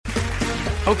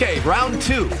Okay, round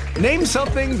 2. Name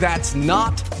something that's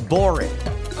not boring.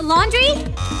 A laundry?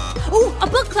 Ooh, a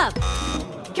book club.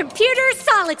 Computer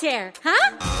solitaire,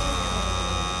 huh?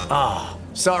 Ah,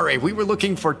 sorry, we were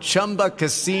looking for Chumba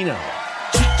Casino.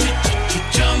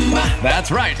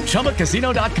 That's right,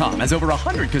 ChumbaCasino.com has over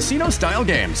 100 casino-style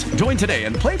games. Join today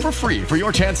and play for free for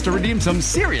your chance to redeem some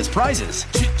serious prizes.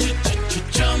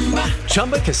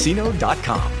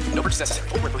 ChumbaCasino.com. No purchase necessary.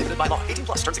 Void where prohibited by law. 18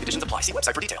 plus terms and conditions apply. See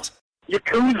website for details.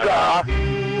 Yakuza!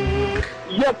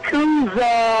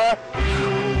 Yakuza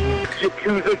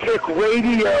Kick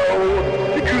Radio!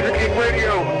 Yakuza Kick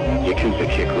Radio! Yakuza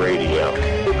Kick Radio!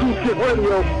 Yakuza Kick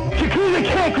Radio! Yakuza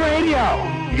Kick Radio!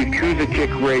 Yakuza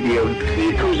Kick Radio!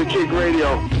 Yakuza Kick Radio!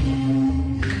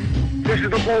 This is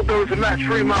the Bulldozer Matt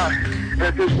Fremont,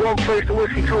 and there's one place to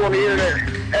listen to on the internet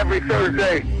every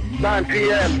Thursday, 9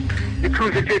 p.m.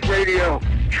 Yakuza Kick Radio.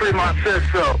 Fremont says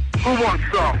so. Who wants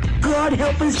some? God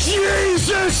help us,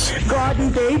 Jesus! God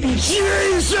and baby,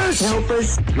 Jesus! Help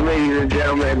us. Ladies and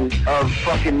gentlemen of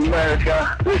fucking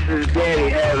America, this is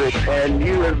Danny Abbott, and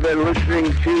you have been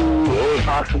listening to, or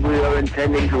possibly are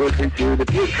intending to listen to, the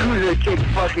Yakuza Kick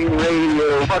fucking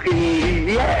radio. Fucking,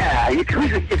 yeah!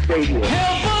 Yakuza Kick Radio.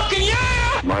 Hell fucking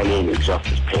yeah! My name is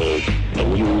Justice Page,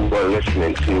 and you are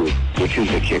listening to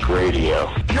Yakuza Kick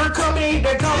Radio. Your company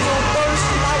that comes on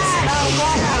Thursday nights at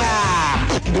 1.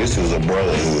 This is a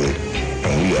brotherhood,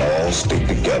 and we all stick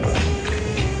together.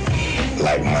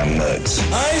 Like my nuts.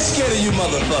 I ain't scared of you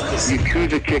motherfuckers.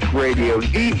 Yakuza Kick Radio,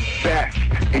 the best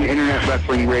in internet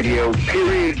wrestling radio,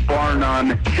 period, bar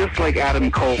none, just like Adam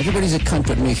Cole. Everybody's a cunt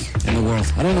but me in the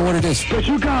world. I don't know what it is. But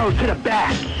you go to the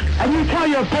back, and you tell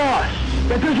your boss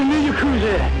that there's a new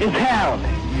Yakuza in town.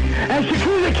 And it's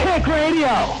Yakuza Kick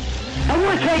Radio. And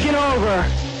we're taking over.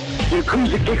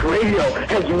 Yakuza Kick Radio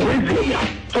has risen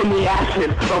from the ashes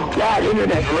of bad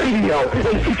internet radio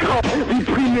and become the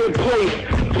premier place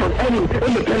for any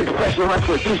independent professional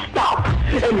wrestler to stop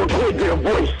and record their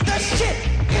voice. The shit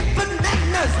is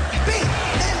bananas. Big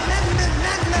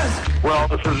bananas. Well,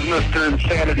 this is Mr.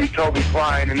 Insanity Toby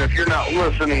Klein, and if you're not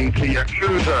listening to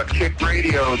Yakuza Kick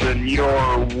Radio, then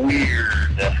you're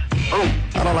weird. Oh,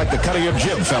 I don't like the cut of your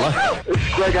jib, fella. this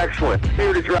is Greg Excellent,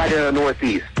 Bearded Dragon in the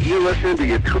Northeast. You're listening to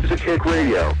Yakuza Kick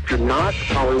Radio. If you're not,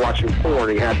 probably watching porn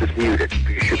and you have this muted.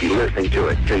 You should be listening to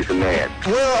it. Jason Mann.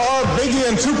 Where are Biggie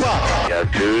and Tupac?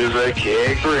 Yakuza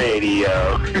Kick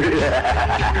Radio. Give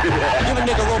a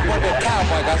nigga rope on that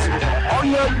cowboy, guys. All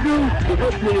you have to do is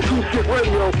listen to Yakuza Kick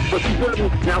Radio, but you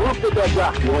didn't. Now look at that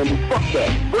guy, man. Fuck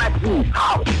that. Black dude,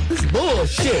 out. This is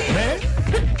bullshit, man.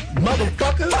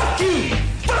 Motherfucker. Fuck you.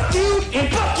 Fuck you and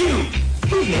fuck you.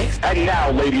 Who's next? And now,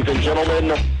 ladies and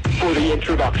gentlemen, for the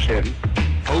introduction.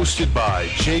 Hosted by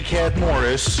J. Cat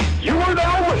Morris. You are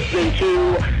now listening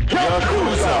to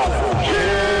Yakuza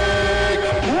Kick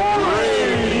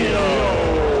Radio.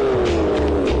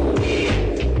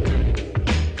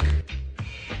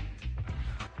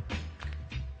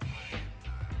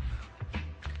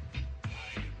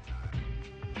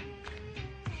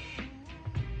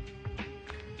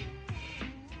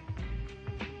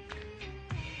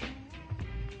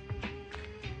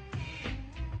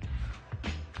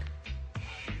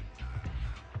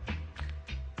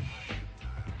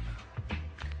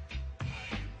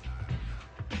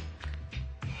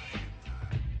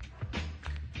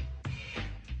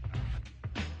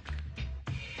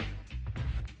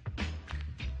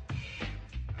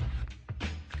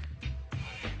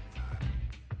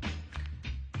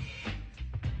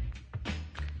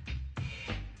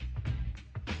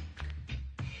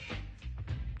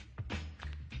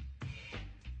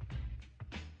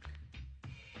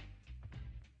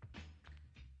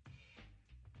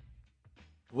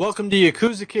 Welcome to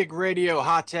Yakuza Kick Radio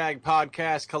Hot Tag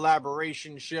Podcast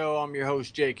Collaboration Show. I'm your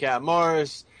host, J. Cat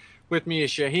Morris. With me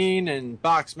is Shaheen and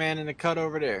Boxman in the cut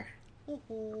over there.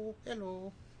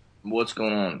 Hello. What's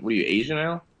going on? What are you, Asian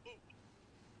now?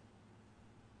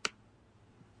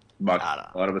 Box,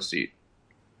 out of a seat.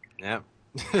 Yep.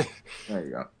 There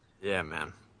you go. Yeah,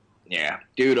 man. Yeah.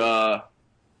 Dude,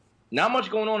 not much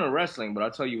going on in wrestling, but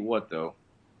I'll tell you what, though.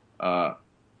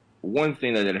 One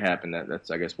thing that did happen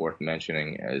that's, I guess, worth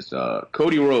mentioning is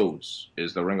Cody Rhodes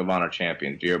is the Ring of Honor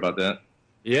champion. Did you hear about that?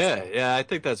 Yeah, I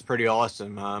think that's pretty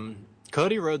awesome.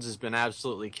 Cody Rhodes has been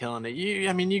absolutely killing it.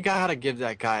 You got to give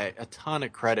that guy a ton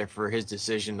of credit for his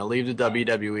decision to leave the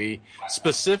WWE,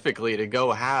 specifically to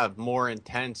go have more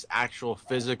intense, actual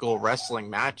physical wrestling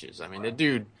matches. I mean, the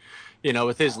dude,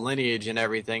 with his lineage and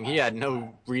everything, he had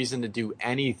no reason to do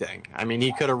anything. I mean,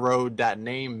 he could have rode that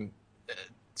name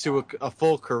to a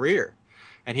full career.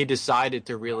 and he decided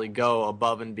to really go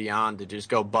above and beyond to just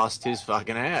go bust his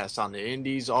fucking ass on the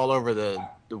indies all over the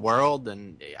world.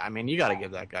 And I mean, you got to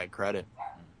give that guy credit.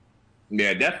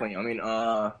 Yeah, definitely. I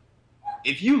mean,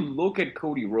 if you look at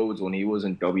Cody Rhodes when he was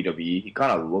in WWE, he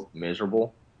kind of looked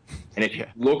miserable. And if you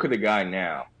look at the guy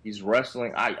now, he's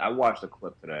wrestling. I watched a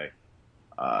clip today.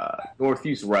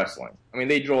 Northeast Wrestling. I mean,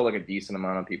 they draw like a decent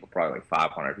amount of people, probably like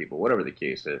 500 people, whatever the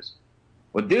case is.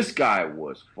 But this guy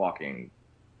was fucking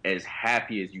as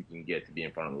happy as you can get to be in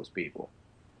front of those people.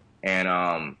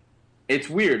 And it's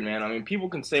weird, man. I mean, people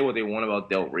can say what they want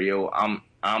about Del Rio. I'm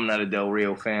not a Del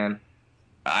Rio fan.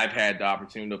 I've had the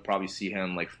opportunity to probably see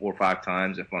him like 4 or 5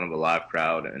 times in front of a live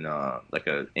crowd in like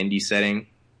a indie setting.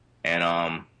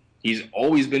 And he's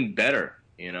always been better,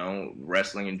 you know,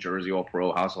 wrestling in Jersey All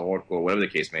Pro, House of Hardcore, whatever the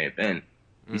case may have been.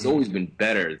 He's always been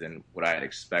better than what I had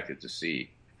expected to see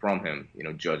from him, you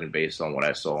know, judging based on what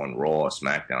I saw on Raw,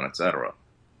 SmackDown, etc.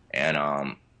 And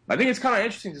I think it's kind of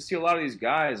interesting to see a lot of these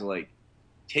guys like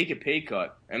take a pay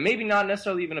cut, and maybe not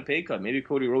necessarily even a pay cut. Maybe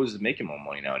Cody Rhodes is making more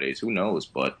money nowadays. Who knows?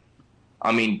 But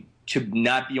I mean, to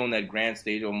not be on that grand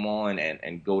stage of them all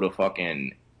and go to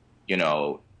fucking, you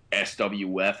know,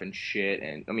 SWF and shit.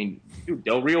 And I mean, dude,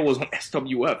 Del Rio was on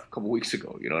SWF a couple weeks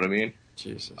ago. You know what I mean?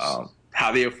 Jesus.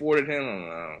 How they afforded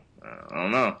him, I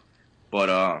don't know. But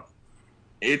I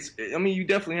mean, you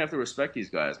definitely have to respect these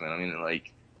guys, man. I mean,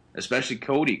 like, especially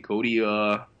Cody. Cody,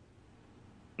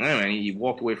 man, he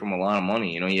walked away from a lot of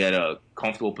money. You know, he had a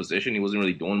comfortable position. He wasn't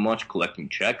really doing much, collecting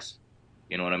checks.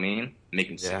 You know what I mean?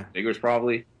 Making six figures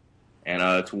probably.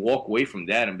 And to walk away from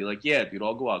that and be like, yeah, dude,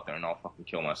 I'll go out there and I'll fucking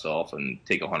kill myself and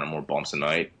take 100 more bumps a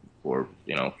night for,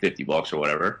 you know, $50 or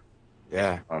whatever.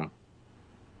 Yeah.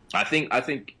 I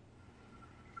think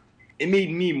it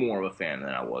made me more of a fan than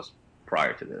I was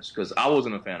prior to this, because I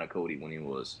wasn't a fan of Cody when he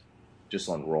was just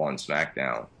on Raw and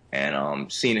SmackDown.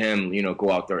 And seeing him, you know,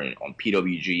 go out there and, on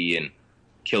PWG and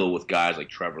kill it with guys like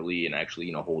Trevor Lee and actually,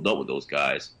 you know, hold up with those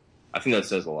guys, I think that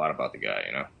says a lot about the guy,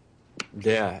 you know?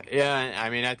 Yeah. I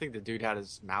mean, I think the dude had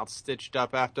his mouth stitched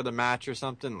up after the match or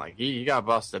something. Like, he got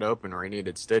busted open where he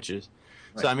needed stitches.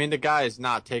 Right. So, I mean, the guy is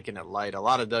not taking it light. A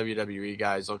lot of WWE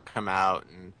guys will come out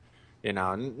and, you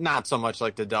know, not so much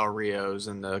like the Del Rios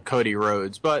and the Cody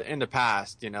Rhodes, but in the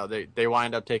past, you know, they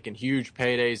wind up taking huge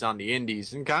paydays on the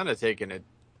indies and kind of taking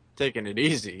it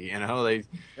easy, you know. They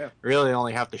really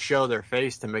only have to show their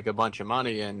face to make a bunch of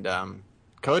money, and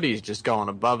Cody's just going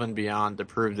above and beyond to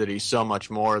prove that he's so much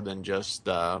more than just,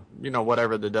 you know,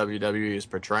 whatever the WWE is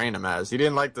portraying him as. He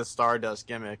didn't like the Stardust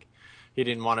gimmick. He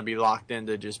didn't want to be locked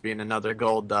into just being another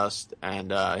Gold Dust,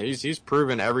 and he's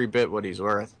proven every bit what he's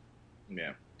worth.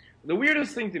 Yeah. The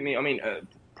weirdest thing to me, I mean,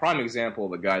 prime example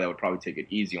of a guy that would probably take it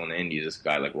easy on the indies is a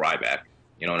guy like Ryback.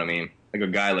 You know what I mean? Like a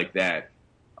guy like that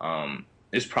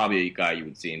is probably a guy you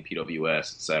would see in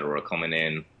PWS, etc., coming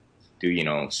in, do, you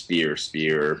know,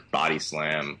 spear, body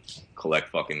slam, collect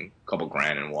fucking couple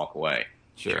grand and walk away.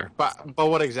 Sure. But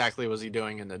what exactly was he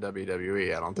doing in the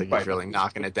WWE? I don't think he's really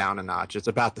knocking it down a notch. It's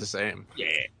about the same.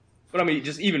 Yeah. But I mean,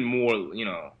 just even more, you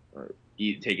know,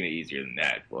 taking it easier than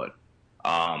that. But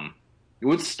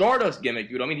with Stardust gimmick,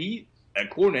 dude, I mean,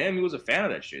 according to him, he was a fan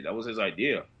of that shit. That was his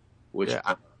idea. Which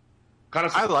kind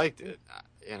of, I liked it.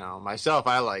 You know, myself,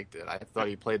 I liked it. I thought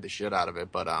he played the shit out of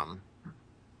it, but I don't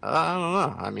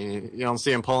know. I mean, you don't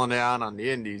see him pulling it out on the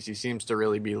indies. He seems to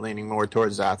really be leaning more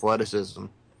towards athleticism.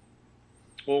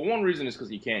 Well, one reason is because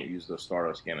he can't use the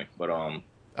Stardust gimmick, but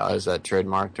is that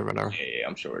trademarked or whatever? Yeah,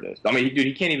 I'm sure it is. I mean, dude,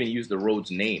 he can't even use the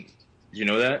Rhodes name. Did you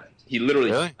know that? He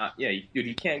literally, really? Dude,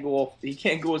 he can't go off. He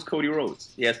can't go as Cody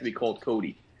Rhodes. He has to be called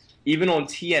Cody. Even on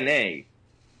TNA,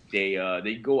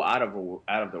 they go out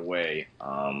of their way.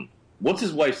 What's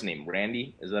his wife's name?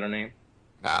 Randy? Is that her name?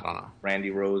 I don't know. Randy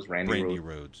Rhodes. Randy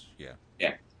Rhodes. Yeah.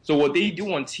 Yeah. So what they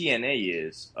do on TNA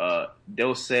is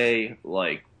they'll say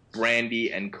like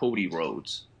Brandy and Cody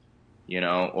Rhodes, you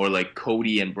know, or like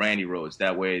Cody and Brandy Rhodes.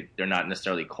 That way they're not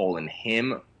necessarily calling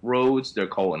him Rhodes, they're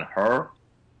calling her,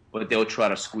 but they'll try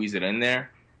to squeeze it in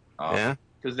there.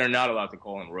 Because they're not allowed to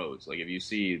call him Rhodes. Like if you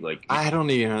see like, I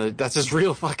don't even know. That's his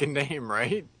real fucking name,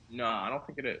 right? No, I don't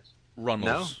think it is. Runnels.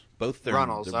 No? Both their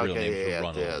Runnels. real Okay, names are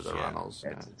Runnels. Yeah, the Runnels.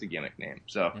 Yeah. It's a gimmick name.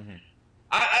 So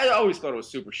I always thought it was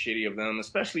super shitty of them,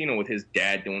 especially, you know, with his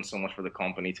dad doing so much for the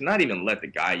company, to not even let the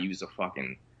guy use a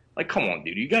fucking, like, come on,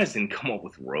 dude, you guys didn't come up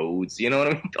with Rhodes, you know what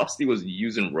I mean? Dusty was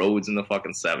using Rhodes in the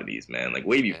fucking 70s, man, like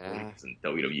way before he was in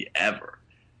WWE ever.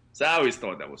 So I always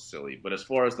thought that was silly. But as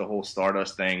far as the whole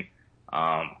Stardust thing,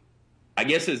 I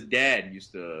guess his dad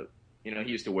used to, you know,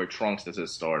 he used to wear trunks that said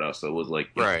Stardust, so it was like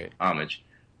homage.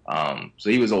 So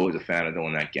he was always a fan of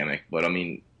doing that gimmick. But I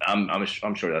mean, I'm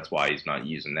sure that's why he's not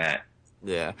using that.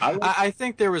 Yeah, I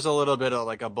think there was a little bit of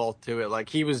like a both to it. Like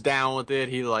he was down with it,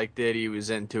 he liked it, he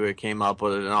was into it, came up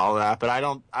with it, and all that. But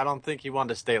I don't think he wanted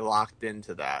to stay locked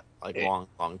into that like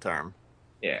long term.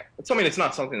 Yeah, it's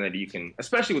not something that you can,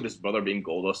 especially with his brother being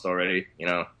Goldust already.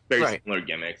 Very similar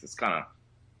gimmicks. It's kind of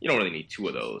you don't really need two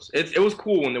of those. It was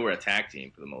cool when they were a tag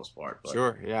team for the most part. But,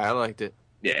 sure, yeah, I liked it.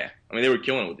 Yeah, I mean they were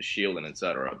killing it with the Shield and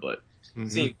etc. But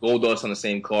seeing Goldust on the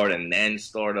same card and then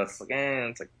Stardust,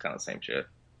 it's like kind of the same shit.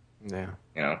 Yeah.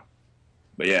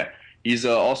 But yeah, he's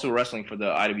also wrestling for the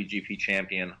IWGP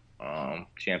championship.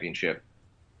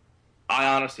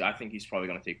 I think he's probably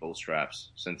going to take both straps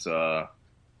since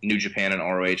New Japan and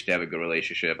ROH, they have a good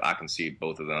relationship. I can see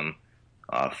both of them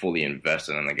fully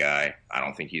invested in the guy. I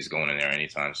don't think he's going in there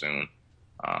anytime soon.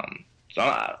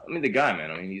 The guy, man.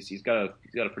 I mean, he's got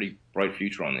a pretty bright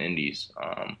future on the Indies.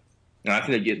 And I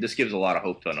think this gives a lot of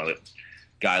hope to another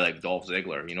guy like Dolph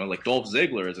Ziggler. Like Dolph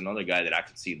Ziggler is another guy that I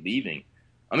could see leaving.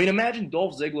 I mean, imagine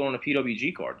Dolph Ziggler on a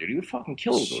PWG card, dude. He would fucking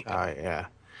kill those guys. Yeah.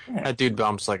 That dude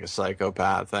bumps like a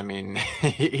psychopath. I mean,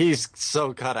 he's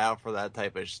so cut out for that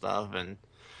type of stuff, and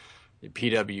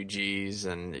PWGs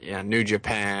and New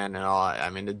Japan and all.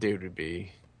 I mean, the dude would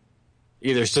be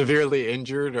either severely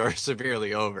injured or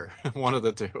severely over. One of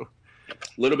the two.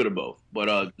 A little bit of both. But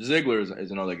Ziggler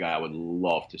is another guy I would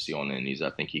love to see on the Indies.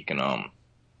 I think he can.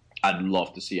 I'd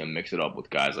love to see him mix it up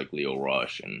with guys like Leo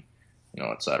Rush and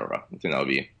etc. I think that'll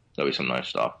be some nice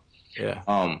stuff. Yeah.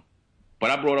 But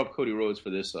I brought up Cody Rhodes for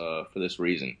this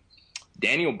reason.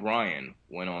 Daniel Bryan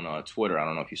went on Twitter. I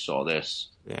don't know if you saw this.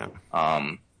 Yeah.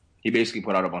 He basically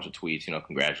put out a bunch of tweets,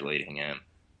 congratulating him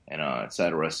and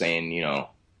etc. Saying,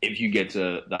 if you get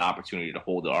to the opportunity to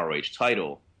hold the ROH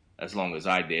title, as long as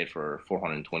I did for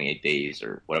 428 days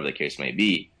or whatever the case may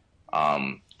be,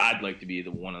 I'd like to be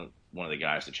the one of the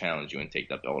guys to challenge you and take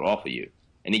that belt off of you.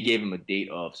 And he gave him a date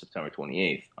of September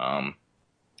 28th.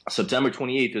 September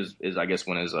 28th is I guess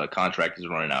when his contract is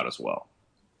running out as well.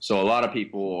 So a lot of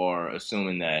people are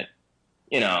assuming that,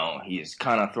 he's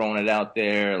kind of throwing it out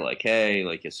there like, hey,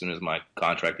 like as soon as my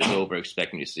contract is over,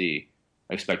 expect to see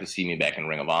me back in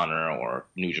Ring of Honor or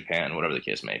New Japan, whatever the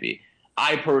case may be.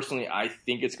 I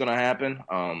think it's going to happen.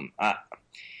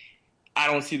 I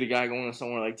don't see the guy going to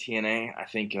somewhere like TNA. I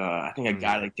think a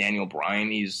guy like Daniel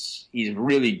Bryan, he's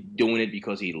really doing it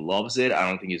because he loves it. I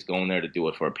don't think he's going there to do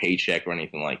it for a paycheck or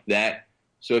anything like that.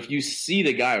 So if you see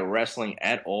the guy wrestling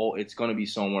at all, it's going to be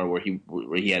somewhere where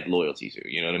he had loyalty to.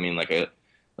 You know what I mean? I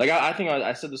think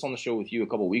I said this on the show with you a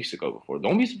couple weeks ago before.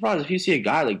 Don't be surprised if you see a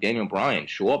guy like Daniel Bryan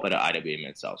show up at an IWA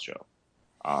Mid-South show.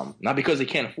 Not because they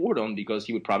can't afford him, because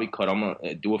he would probably cut him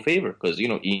do a favor. Because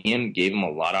Ian gave him a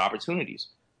lot of opportunities.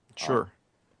 Sure.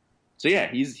 So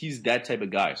yeah, he's that type of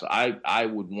guy. So I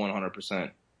would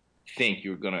 100% think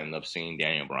you're gonna end up seeing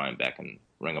Daniel Bryan back in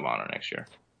Ring of Honor next year.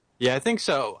 Yeah, I think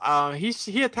so.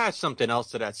 He attached something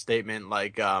else to that statement,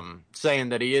 like saying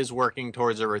that he is working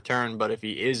towards a return, but if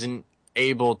he isn't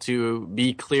able to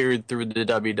be cleared through the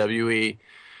WWE,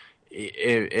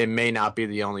 it may not be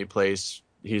the only place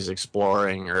he's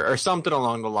exploring, or something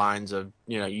along the lines of,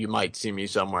 you might see me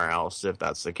somewhere else if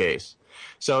that's the case.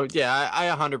 So, yeah, I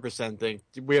 100% think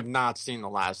we have not seen the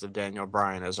last of Daniel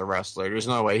Bryan as a wrestler. There's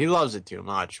no way. He loves it too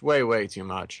much. Way, way too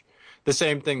much. The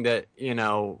same thing that,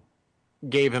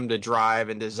 gave him the drive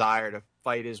and desire to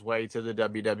fight his way to the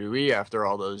WWE after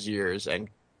all those years and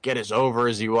get as over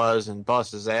as he was and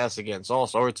bust his ass against all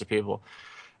sorts of people.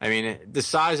 I mean, the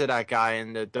size of that guy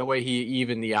and the way he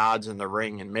evened the odds in the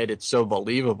ring and made it so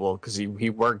believable because he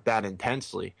worked that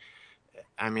intensely.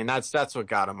 I mean, that's what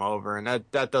got him over, and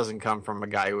that doesn't come from a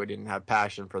guy who didn't have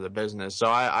passion for the business. So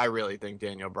I really think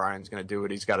Daniel Bryan's going to do what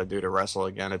he's got to do to wrestle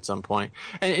again at some point.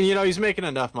 And he's making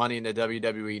enough money in the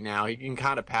WWE now. He can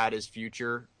kind of pad his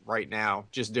future right now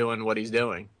just doing what he's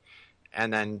doing,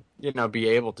 and then, be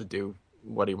able to do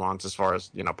what he wants as far as,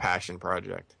 passion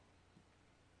project.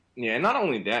 Yeah, and not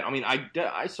only that, I mean,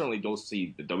 I certainly don't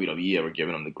see the WWE ever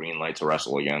giving him the green light to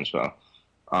wrestle again, so...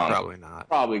 Probably not.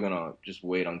 Probably gonna just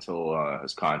wait until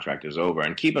his contract is over.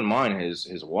 And keep in mind,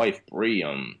 his wife Brie,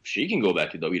 she can go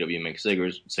back to WWE and make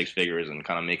six figures and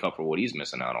kind of make up for what he's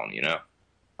missing out on. Yeah.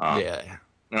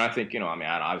 And I think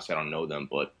obviously I don't know them,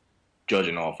 but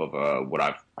judging off of what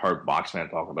I've heard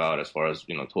Boxman talk about as far as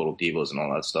Total Divas and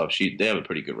all that stuff, they have a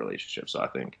pretty good relationship. So I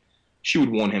think she would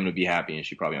want him to be happy, and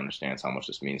she probably understands how much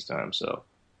this means to him. So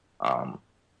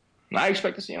I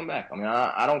expect to see him back. I mean,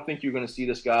 I don't think you're going to see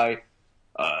this guy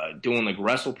doing like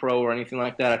WrestlePro or anything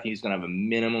like that. I think he's gonna have a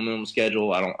minimum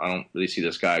schedule. I don't really see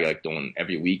this guy like doing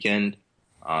every weekend.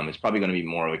 It's probably gonna be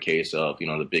more of a case of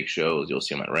the big shows. You'll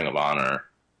see him at Ring of Honor.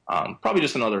 Probably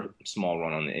just another small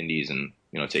run on the Indies and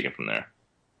take it from there.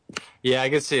 Yeah, I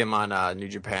could see him on New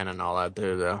Japan and all that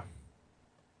too, though.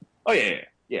 Oh yeah.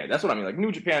 That's what I mean. Like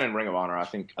New Japan and Ring of Honor, I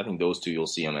think those two you'll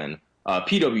see him in.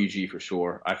 PWG for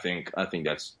sure. I think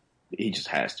that's he just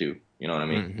has to. You know what I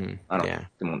mean? Mm-hmm. I don't think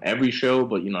him on every show,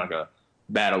 but like a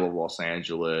Battle of Los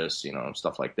Angeles,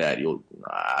 stuff like that.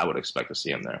 I would expect to see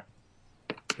him there.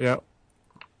 Yeah.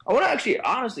 I would actually,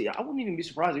 honestly, I wouldn't even be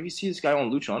surprised if you see this guy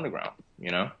on Lucha Underground.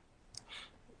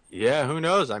 Yeah, who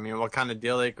knows? I mean, what kind of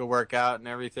deal they could work out and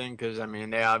everything, because, I mean,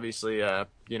 they obviously, are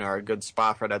a good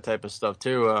spot for that type of stuff,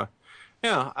 too.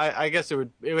 I guess it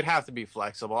would have to be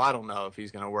flexible. I don't know if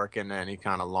he's going to work into any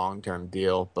kind of long-term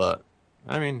deal, but,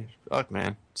 I mean, fuck,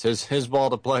 man. It's his ball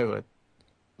to play with.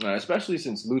 Especially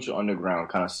since Lucha Underground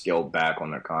kind of scaled back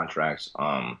on their contracts.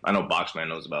 I know Boxman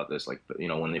knows about this. Like,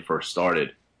 when they first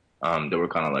started, they were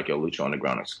kind of like a Lucha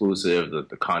Underground exclusive.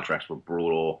 The contracts were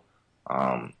brutal.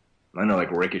 I know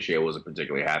like Ricochet wasn't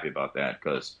particularly happy about that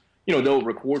because they'll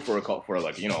record for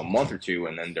a month or two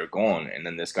and then they're gone, and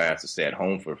then this guy has to stay at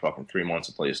home for fucking 3 months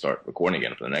until they start recording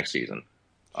again for the next season.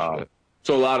 So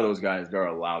a lot of those guys, they're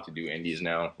allowed to do indies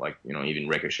now, like even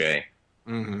Ricochet.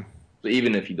 Mm-hmm. So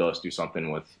even if he does do something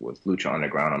with Lucha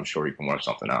Underground, I'm sure he can work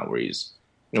something out where he's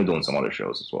doing some other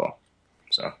shows as well.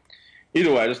 So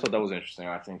either way, I just thought that was interesting.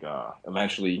 I think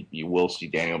eventually you will see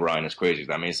Daniel Bryan, as crazy as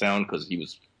that may sound, because he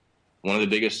was one of the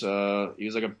biggest, he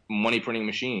was like a money printing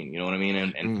machine, you know what I mean?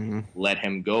 And let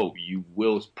him go. You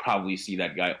will probably see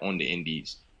that guy on the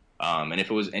indies. And if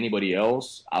it was anybody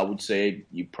else, I would say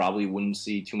you probably wouldn't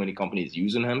see too many companies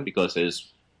using him because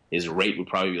his rate would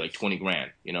probably be like $20,000.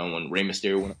 When Rey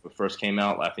Mysterio when it first came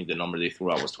out, I think the number they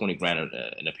threw out was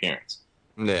 $20,000 an appearance.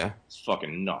 Yeah. It's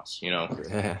fucking nuts,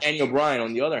 Yeah. Daniel Bryan,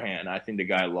 on the other hand, I think the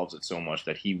guy loves it so much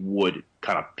that he would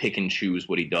kind of pick and choose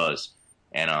what he does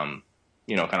and,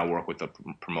 kind of work with the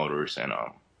promoters and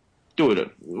do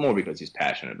it more because he's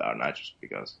passionate about it, not just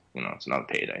because, it's another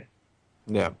payday.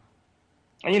 Yeah.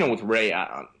 And, with Rey,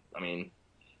 I mean,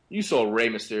 you saw Rey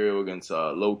Mysterio against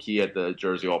Low Key at the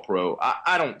Jersey All Pro.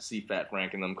 I don't see Fat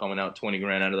Frank and them coming out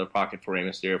 $20,000 out of their pocket for Rey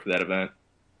Mysterio for that event.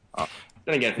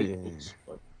 Then again,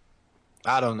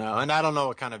 I don't know, and I don't know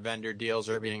what kind of vendor deals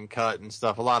are being cut and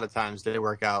stuff. A lot of times they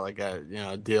work out like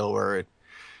a deal where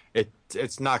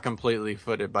it's not completely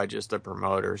footed by just a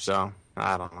promoter. So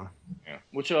I don't know. Yeah,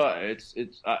 which I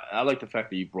like the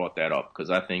fact that you brought that up because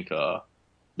I think that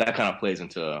kind of plays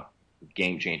into a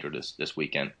game changer this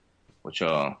weekend, which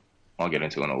I'll get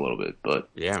into in a little bit. But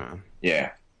yeah, man.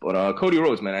 Yeah. But Cody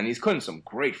Rhodes, man, and he's cutting some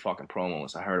great fucking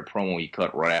promos. I heard a promo he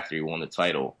cut right after he won the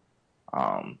title.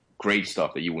 Great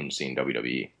stuff that you wouldn't see in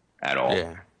WWE at all.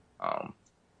 Yeah.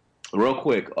 Real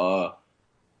quick,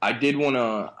 I did want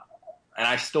to, and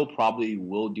I still probably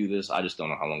will do this. I just don't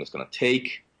know how long it's going to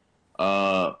take.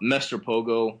 Mr.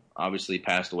 Pogo obviously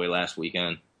passed away last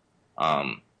weekend.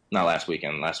 Not last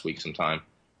weekend, last week sometime.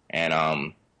 And,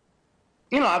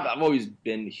 I've always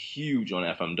been huge on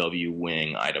FMW,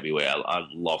 Wing, IWA. I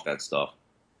love that stuff.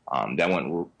 That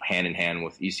went hand in hand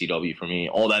with ECW for me.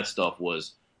 All that stuff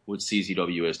was what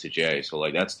CZW is to Jay. So,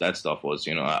 like, that stuff was,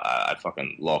 I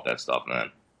fucking love that stuff,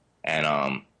 man. And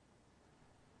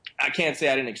I can't say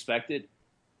I didn't expect it.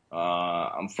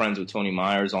 I'm friends with Tony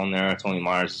Myers on there. Tony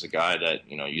Myers is a guy that,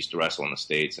 used to wrestle in the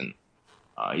States. And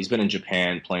he's been in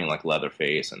Japan playing, like,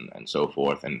 Leatherface and so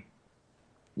forth. And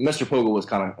Mr. Pogo was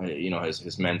kind of,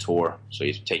 his mentor. So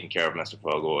he's taking care of Mr.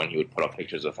 Pogo, and he would put up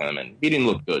pictures of him. And he didn't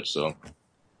look good, so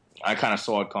I kind of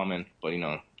saw it coming. But,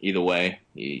 either way,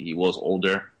 he was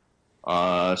older.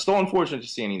 Still unfortunate to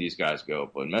see any of these guys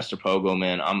go. But Mr. Pogo,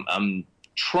 man, I'm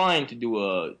trying to do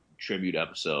a tribute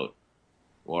episode.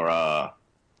 Or,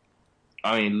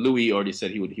 Louis already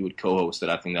said he would co-host it.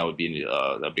 I think that'd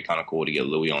be kind of cool to get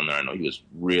Louis on there. I know he was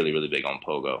really, really big on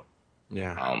Pogo.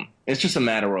 Yeah. It's just a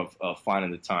matter of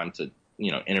finding the time to,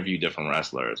 interview different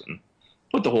wrestlers and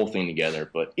put the whole thing together.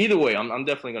 But either way, I'm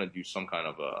definitely going to do some kind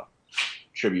of a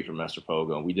tribute for Mr.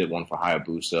 Pogo. We did one for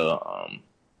Hayabusa.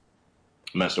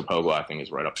 Mr. Pogo, I think, is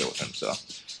right up there with him. So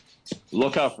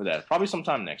look out for that. Probably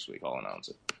sometime next week, I'll announce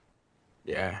it.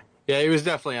 Yeah. Yeah, he was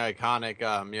definitely iconic.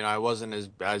 I wasn't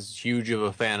as huge of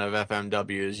a fan of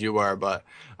FMW as you are, but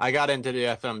I got into the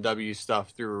FMW stuff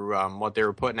through what they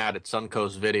were putting out at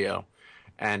Suncoast Video.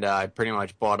 And I pretty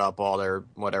much bought up all their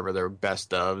best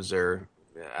ofs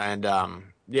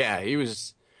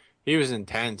he was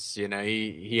intense.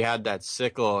 He had that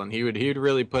sickle, and he would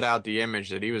really put out the image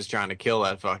that he was trying to kill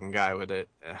that fucking guy with it.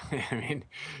 I mean,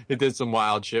 it did some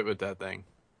wild shit with that thing.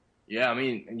 Yeah, I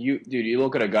mean, you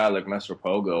look at a guy like Mr.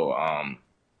 Pogo.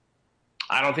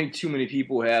 I don't think too many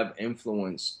people have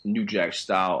influenced New Jack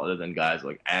style other than guys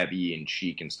like Abby and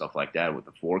Cheek and stuff like that with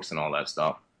the forks and all that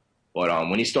stuff. But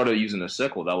when he started using the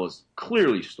sickle, that was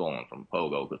clearly stolen from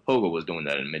Pogo, because Pogo was doing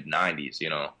that in the mid-'90s, you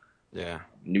know. Yeah.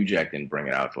 New Jack didn't bring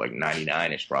it out to like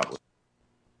 99-ish probably.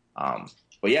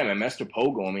 But yeah, man, Mr.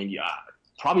 Pogo, I mean, yeah,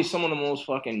 probably some of the most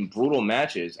fucking brutal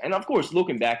matches. And of course,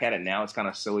 looking back at it now, it's kind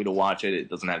of silly to watch it. It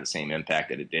doesn't have the same impact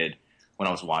that it did when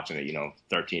I was watching it,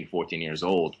 13, 14 years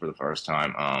old for the first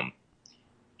time.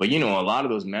 But, a lot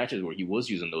of those matches where he was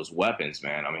using those weapons,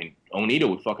 man, I mean, Onita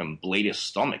would fucking blade his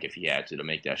stomach if he had to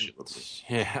make that shit look good.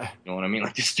 Yeah. You know what I mean?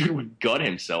 Like, this dude would gut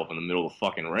himself in the middle of the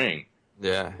fucking ring.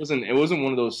 Yeah. It wasn't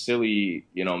one of those silly,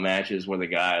 matches where the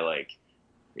guy, like,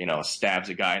 stabs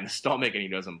a guy in the stomach and he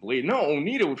doesn't bleed. No,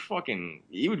 Onita would fucking,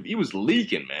 he was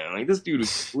leaking, man. Like, this dude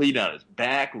was bleeding out his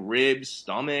back, ribs,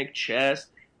 stomach, chest,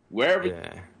 wherever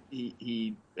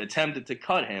he attempted to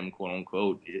cut him, quote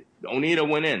unquote. Onita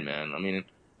went in, man. I mean,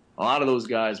 a lot of those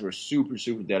guys were super,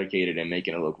 super dedicated in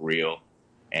making it look real.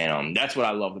 And that's what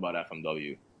I loved about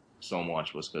FMW so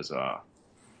much, was because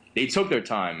they took their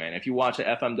time, man. If you watch an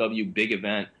FMW big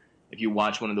event, if you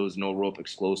watch one of those no-rope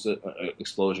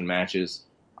explosion matches,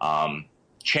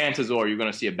 chances are you're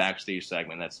going to see a backstage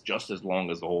segment that's just as long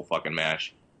as the whole fucking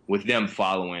match, with them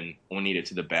following Onita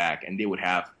to the back, and they would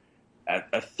have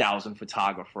 1,000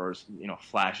 photographers,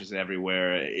 flashes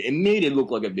everywhere. It made it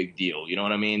look like a big deal, you know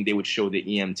what I mean? They would show the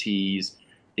EMTs,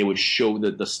 they would show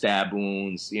the stab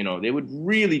wounds, they would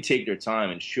really take their time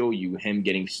and show you him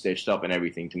getting stitched up and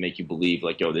everything to make you believe,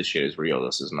 like, yo, this shit is real,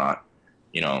 this is not,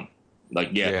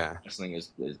 wrestling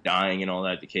is dying and all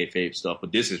that, the kayfabe stuff,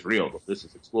 but this is real, this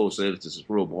is explosive, this is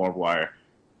real barbed wire,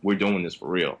 we're doing this for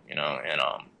real, and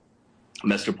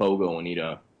Mr. Pogo and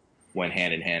Onita went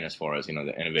hand in hand as far as, the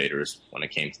innovators when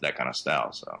it came to that kind of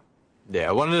style. So,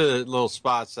 yeah, one of the little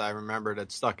spots I remember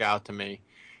that stuck out to me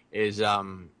is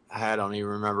I don't even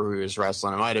remember who he was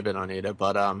wrestling. It might have been Onita,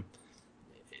 but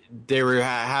they were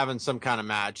having some kind of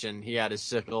match, and he had his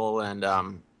sickle,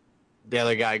 and the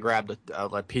other guy grabbed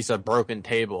a piece of broken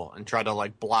table and tried to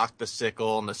like block the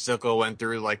sickle, and the sickle went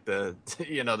through like the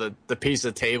piece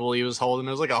of table he was holding.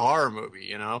 It was like a horror movie,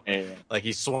 Yeah. Like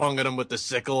he swung at him with the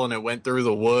sickle and it went through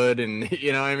the wood, and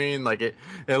you know what I mean? Like it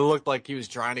looked like he was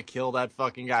trying to kill that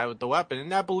fucking guy with the weapon.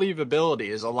 And that believability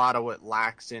is a lot of what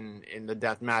lacks in the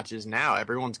death matches now.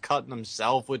 Everyone's cutting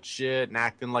themselves with shit and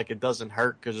acting like it doesn't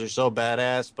hurt because they're so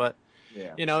badass, but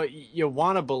you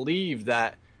want to believe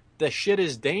that the shit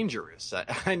is dangerous.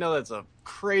 I know that's a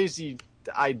crazy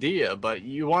idea, but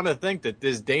you want to think that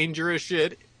this dangerous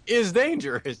shit is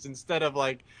dangerous instead of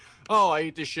like, oh, I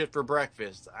eat this shit for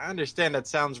breakfast. I understand that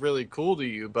sounds really cool to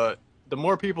you, but the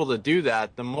more people that do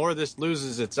that, the more this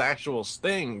loses its actual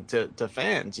sting to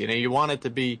fans. You want it to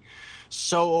be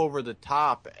so over the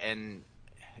top, and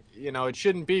it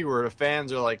shouldn't be where the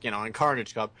fans are like, in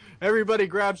Carnage Cup, everybody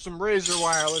grab some razor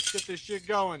wire, let's get this shit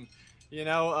going.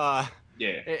 Yeah.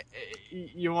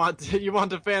 You want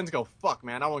the fans to go, fuck,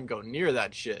 man, I wouldn't go near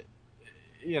that shit.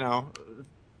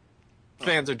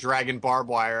 Fans are dragging barbed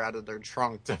wire out of their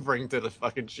trunk to bring to the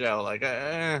fucking show. Like,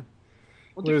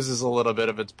 loses a little bit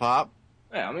of its pop.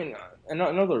 Yeah, I mean,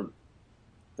 another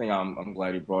thing I'm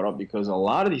glad you brought up, because a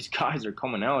lot of these guys are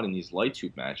coming out in these light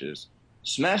tube matches,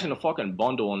 smashing a fucking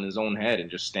bundle on his own head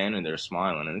and just standing there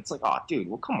smiling. And it's like, oh, dude,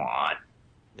 well, come on.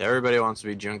 Everybody wants to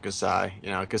be Jun Kasai.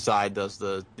 Kasai does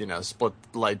the, split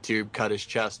light tube, cut his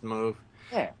chest move.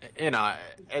 Yeah.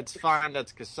 It's fine,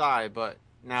 that's Kasai, but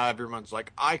now everyone's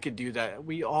like, I could do that.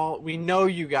 We know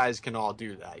you guys can all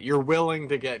do that. You're willing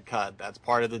to get cut. That's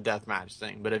part of the deathmatch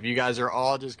thing. But if you guys are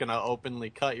all just going to openly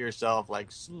cut yourself,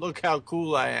 like, look how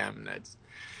cool I am,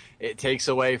 it takes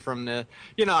away from the,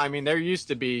 there used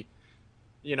to be,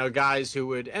 guys who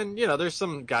would, and, there's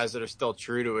some guys that are still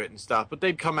true to it and stuff, but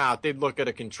they'd come out, they'd look at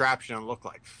a contraption and look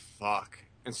like, fuck,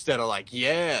 instead of like,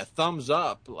 yeah, thumbs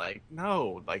up. Like,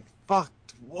 no, like, fuck,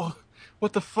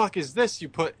 what the fuck is this you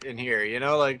put in here?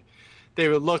 Like, they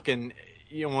would look, and,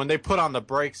 when they put on the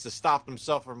brakes to stop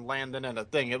themselves from landing in a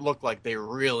thing, it looked like they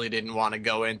really didn't want to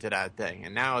go into that thing.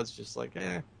 And now it's just like,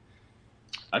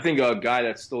 I think a guy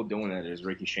that's still doing that is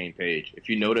Ricky Shane Page. If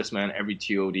you notice, man, every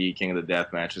TOD, King of the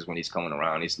Death matches, when he's coming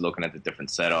around, he's looking at the different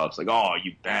setups. Like, oh,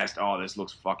 you bastard. Oh, this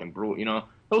looks fucking brutal.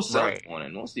 Those sell one.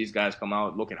 And most of these guys come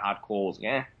out looking hot coals.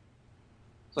 Yeah.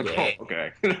 It's like, oh,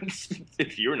 okay.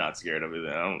 If you're not scared of it,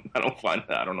 then I don't find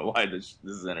that. I don't know why this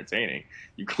is entertaining.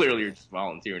 You clearly are just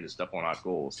volunteering to step on hot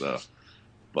coals. So,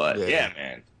 but yeah,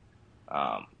 man.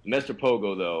 Mr.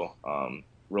 Pogo, though,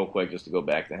 real quick, just to go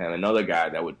back to him, another guy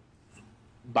that would,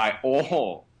 by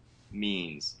all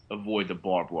means, avoid the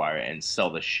barbed wire and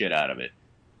sell the shit out of it.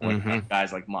 When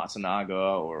guys like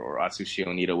Matsunaga or Atsushi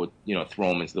Onita would,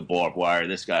 throw him into the barbed wire,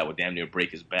 this guy would damn near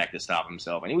break his back to stop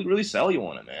himself, and he would really sell you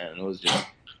on it, man. It was just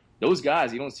those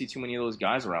guys, you don't see too many of those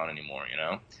guys around anymore, you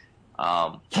know?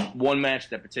 One match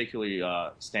that particularly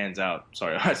stands out.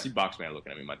 Sorry, I see Boxman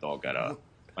looking at me. My dog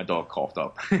coughed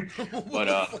up. But, what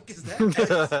the fuck is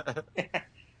that?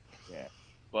 yeah.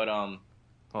 But,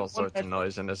 all sorts of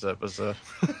noise in this episode.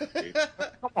 Dude,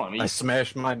 come on, I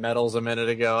smashed my medals a minute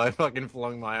ago. I fucking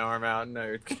flung my arm out and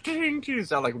they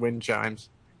sound like wind chimes.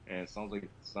 Yeah, it sounds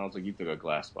like you took a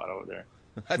glass spot over there.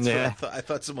 That's what I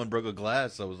thought someone broke a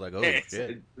glass. I was like, oh shit.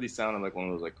 It really sounded like one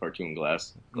of those like cartoon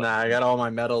glass. Nah, I got all my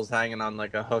medals hanging on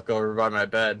like a hook over by my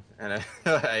bed, and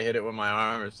I hit it with my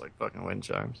arm. It's like fucking wind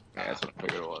chimes. Yeah, that's what I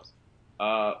figured it was.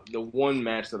 The one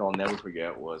match that I'll never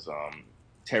forget was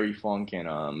Terry Funk and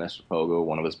Mr. Pogo,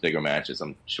 one of his bigger matches.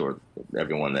 I'm sure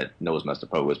everyone that knows Mr.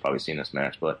 Pogo has probably seen this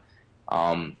match, but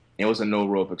it was a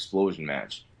no-rope explosion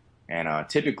match. And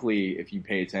typically, if you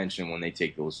pay attention when they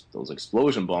take those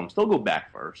explosion bumps, they'll go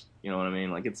back first. You know what I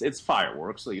mean? Like, it's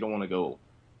fireworks, so you don't want to go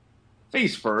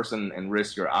face first and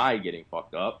risk your eye getting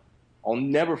fucked up. I'll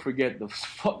never forget the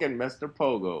fucking Mr.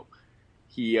 Pogo.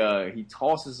 He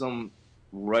tosses him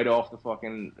right off the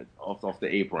fucking off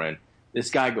the apron. This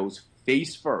guy goes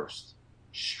face first,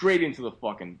 straight into the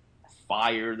fucking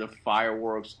fire, the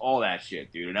fireworks, all that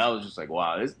shit, dude. And I was just like,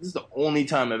 wow, this is the only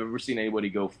time I've ever seen anybody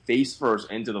go face first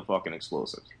into the fucking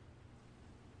explosives.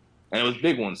 And it was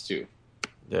big ones, too.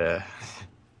 Yeah.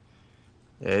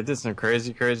 Yeah, it did some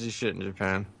crazy, crazy shit in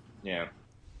Japan. Yeah.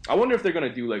 I wonder if they're going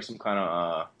to do, like, some kind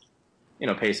of,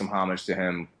 pay some homage to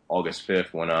him August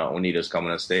 5th when Onita's coming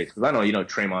to the States. Because I know,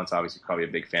 Tremont's obviously probably a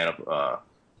big fan of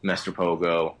Mr.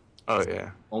 Pogo. Oh,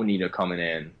 yeah. Onita coming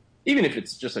in. Even if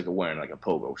it's just like wearing like a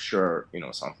Pogo shirt,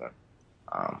 something.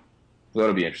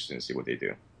 That'll be interesting to see what they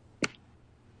do,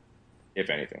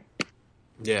 if anything.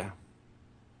 Yeah.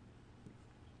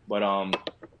 But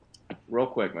real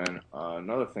quick, man.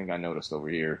 Another thing I noticed over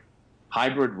here: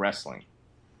 hybrid wrestling.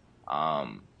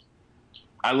 I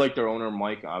like their owner,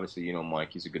 Mike. Obviously, Mike.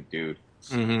 He's a good dude.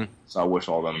 Mm-hmm. So I wish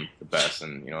all of them the best,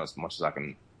 and as much as I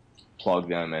can plug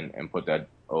them and put that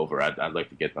over, I'd like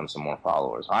to get them some more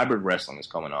followers. Hybrid Wrestling is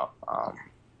coming up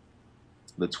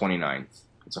the 29th.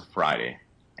 It's a Friday.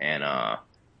 And,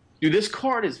 dude, this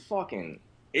card is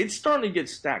it's starting to get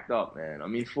stacked up, man. I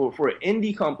mean, for an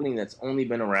indie company that's only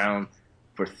been around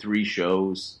for 3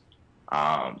 shows,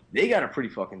 they got a pretty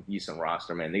fucking decent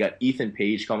roster, man. They got Ethan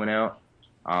Page coming out,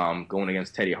 going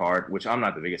against Teddy Hart, which I'm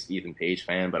not the biggest Ethan Page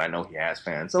fan, but I know he has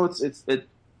fans. So it's a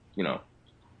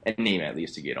name at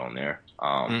least to get on there.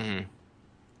 Mm-hmm.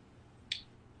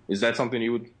 Is that something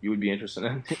you would be interested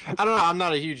in? I don't know. I'm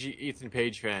not a huge Ethan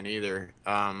Page fan either.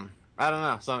 I don't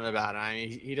know, something about it. I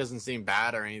mean, he doesn't seem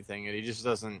bad or anything, and he just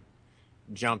doesn't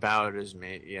jump out at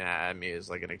me as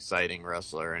like an exciting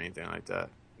wrestler or anything like that.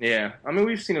 Yeah, I mean,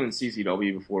 we've seen him in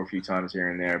CCW before a few times here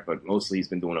and there, but mostly he's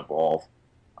been doing Evolve.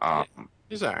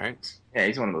 He's all right. Yeah,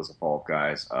 he's one of those Evolve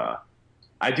guys.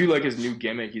 I do like his new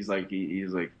gimmick. He's like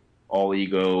all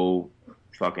ego.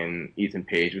 Fucking Ethan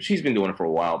Page, which he's been doing it for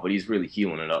a while, but he's really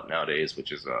healing it up nowadays,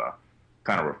 which is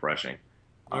kind of refreshing.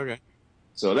 Okay.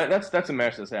 So that's a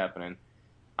match that's happening.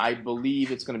 I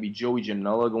believe it's going to be Joey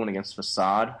Janela going against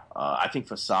Facade. I think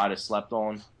Facade is slept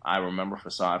on. I remember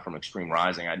Facade from Extreme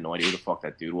Rising. I had no idea who the fuck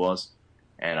that dude was.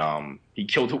 And he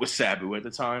killed it with Sabu at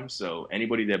the time. So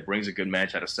anybody that brings a good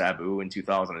match out of Sabu in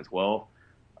 2012,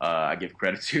 I give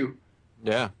credit to.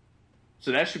 Yeah.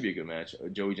 So that should be a good match.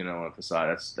 Joey Janela and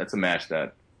Facade. That's a match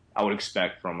that I would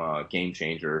expect from a Game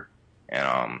Changer.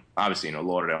 And obviously,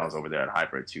 Lauderdale's over there at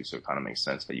Hybrid too, so it kind of makes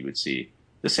sense that you would see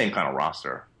the same kind of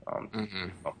roster.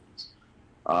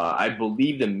 I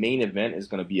believe the main event is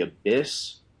going to be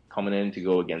Abyss coming in to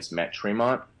go against Matt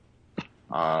Tremont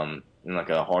in like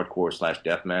a hardcore /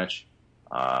 death match.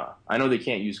 I know they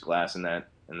can't use glass in that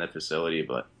facility,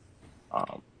 but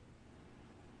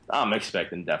I'm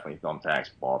expecting definitely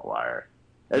thumbtacks, barbed wire.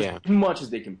 As much as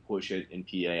they can push it in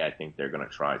PA, I think they're going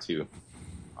to try to.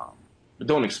 But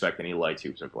don't expect any light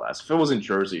tubes or glass. If it was in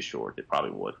Jersey Shore, they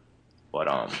probably would. But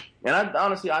and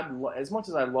honestly, as much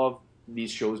as I love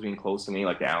these shows being close to me,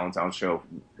 like the Allentown show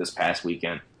this past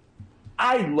weekend,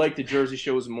 I like the Jersey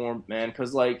shows more, man,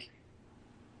 because when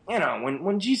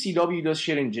GCW does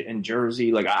shit in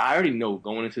Jersey, like I already know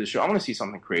going into the show, I want to see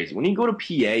something crazy. When you go to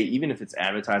PA, even if it's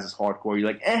advertised as hardcore,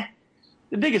 you're like,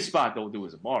 the biggest spot they'll do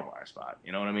is a barbed wire spot.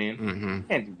 You know what I mean? Mm-hmm.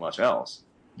 Can't do much else.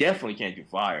 Definitely can't do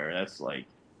fire. That's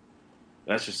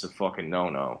just a fucking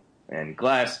no-no. And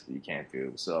glass, you can't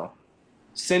do. So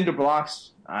cinder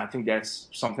blocks, I think that's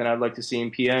something I'd like to see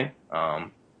in PA. I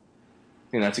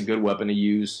think that's a good weapon to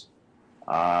use.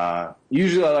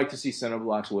 Usually I like to see cinder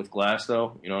blocks with glass,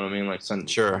 though. You know what I mean?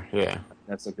 Sure, yeah.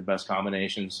 That's like the best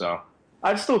combination. So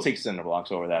I'd still take cinder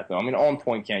blocks over that, though. I mean, On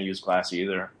Point can't use glass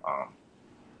either.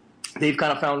 They've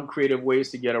kind of found creative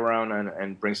ways to get around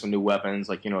and bring some new weapons,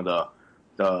 like the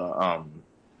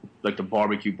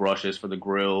barbecue brushes for the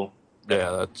grill.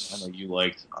 Yeah, that's I know you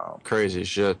liked crazy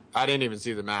shit. I didn't even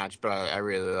see the match, but I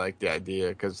really like the idea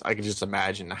because I could just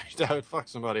imagine that would fuck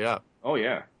somebody up. Oh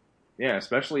yeah,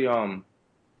 especially I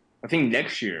think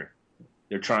next year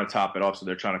they're trying to top it off, so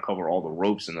they're trying to cover all the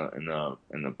ropes in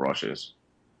the brushes.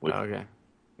 Okay.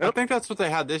 I think that's what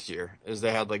they had this year. Is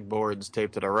they had like boards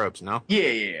taped to the ropes? No.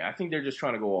 Yeah. I think they're just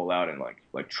trying to go all out and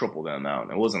like triple them out.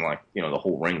 And it wasn't like the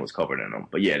whole ring was covered in them,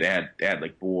 but yeah, they had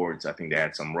like boards. I think they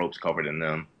had some ropes covered in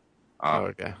them.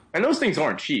 Okay. And those things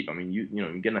aren't cheap. I mean,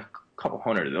 you're getting a couple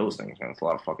hundred of those things, man. It's a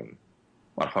lot of fucking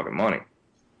money.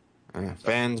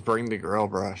 Fans bring the grill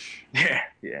brush.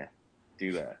 Yeah,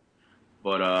 do that.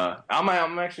 But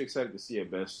I'm actually excited to see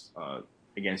Abyss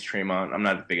against Tremont. I'm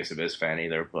not the biggest Abyss fan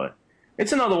either, but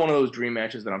it's another one of those dream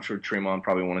matches that I'm sure Tremont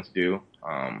probably wanted to do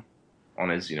on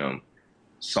his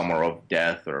Summer of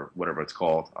Death or whatever it's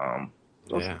called.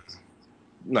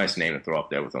 Nice name to throw up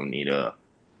there with Onita,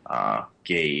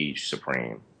 Gage,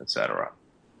 Supreme, etc.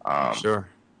 Sure.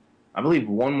 I believe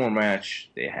one more match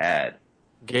they had.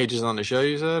 Gage is on the show,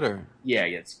 you said, or? Yeah,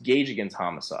 it's Gage against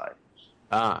Homicide.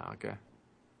 Okay.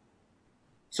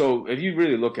 So if you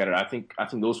really look at it, I think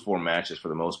those 4 matches, for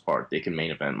the most part, they can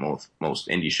main event most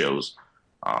indie shows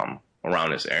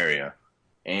around this area,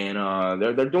 and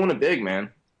they're doing it big, man.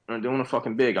 They're doing it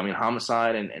fucking big. I mean,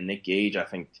 Homicide and Nick Gage, I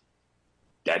think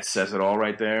that says it all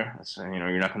right there.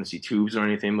 You're not going to see tubes or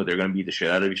anything, but they're going to beat the shit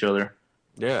out of each other.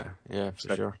 Yeah,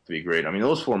 for sure. To be great. I mean,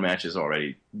 those 4 matches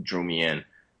already drew me in,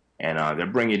 and they're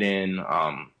bringing in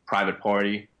Private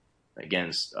Party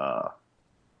against I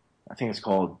think it's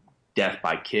called Death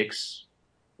by Kicks,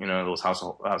 those House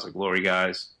of Glory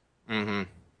guys. Mm-hmm.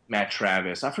 Matt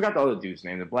Travis. I forgot the other dude's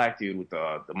name, the black dude with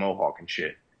the mohawk and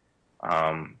shit.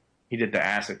 He did the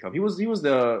Acid Cup. He was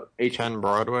the Ken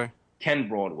Broadway. Ken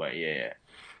Broadway, yeah.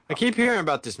 I keep hearing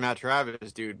about this Matt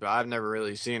Travis dude, but I've never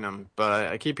really seen him. But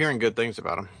I keep hearing good things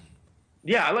about him.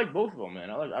 Yeah, I like both of them, man.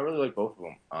 I really like both of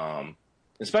them.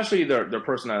 Especially their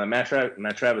personality.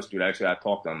 Matt Travis dude, actually, I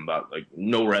talked to him about like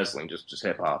no wrestling, just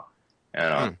hip hop.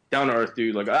 And down to earth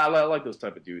dude, like I like those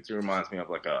type of dudes. It reminds me of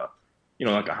like a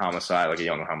Homicide, like a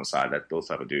young Homicide, those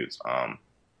type of dudes. I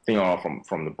think all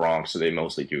from the Bronx, so they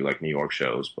mostly do like New York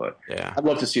shows. But yeah, I'd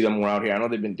love to see them more out here. I know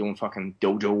they've been doing fucking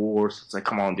dojo wars. It's like,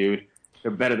 come on, dude,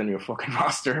 they're better than your fucking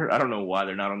roster. I don't know why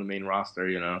they're not on the main roster.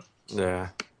 Yeah.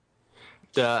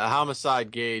 The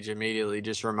Homicide Gage immediately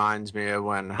just reminds me of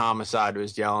when Homicide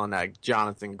was yelling at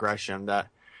Jonathan Gresham that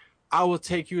I will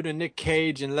take you to Nick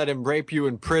Cage and let him rape you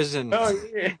in prison. Oh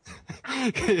yeah.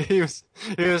 he was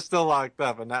still locked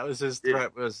up, and that was his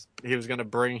threat. Was he was going to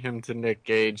bring him to Nick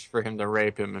Cage for him to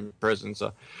rape him in prison.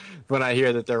 So when I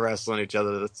hear that they're wrestling each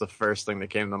other, that's the first thing that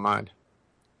came to mind.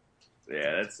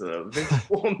 Yeah, that's a big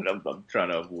one I'm trying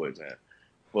to avoid, man.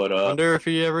 But I wonder if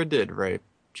he ever did rape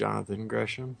Jonathan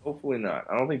Gresham. Hopefully not.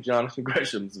 I don't think Jonathan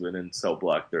Gresham's been in Cell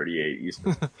Block 38.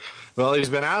 Well, he's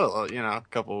been out, a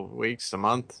couple weeks, a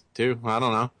month, 2. I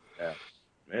don't know. Yeah,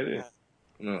 maybe.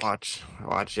 No.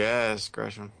 Watch, yes,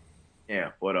 Gresham.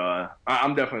 Yeah, but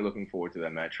I'm definitely looking forward to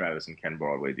that Matt Travis and Ken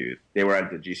Broadway dude. They were at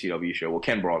the GCW show. Well,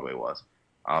 Ken Broadway was.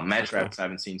 Matt Travis I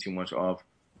haven't seen too much of,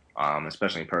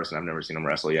 especially in person. I've never seen him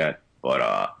wrestle yet.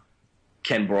 But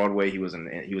Ken Broadway, he was in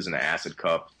the Acid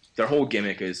Cup. Their whole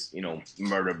gimmick is,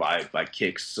 murder by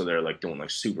kicks, so they're like doing like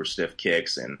super stiff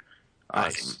kicks and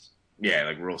nice. Yeah,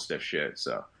 like real stiff shit.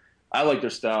 So I like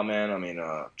their style, man. I mean,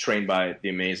 trained by the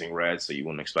Amazing Red, so you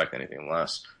wouldn't expect anything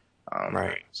less.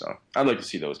 Right. So I'd like to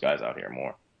see those guys out here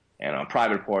more. And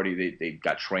Private Party, they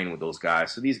got trained with those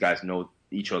guys, so these guys know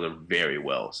each other very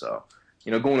well. So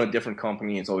going to a different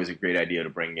company, it's always a great idea to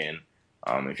bring in.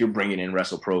 If you're bringing in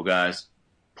Wrestle Pro guys,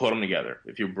 put them together.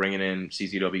 If you're bringing in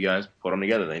CZW guys, put them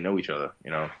together. They know each other.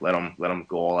 Let them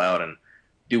go all out and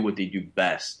do what they do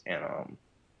best. And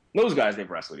those guys, they've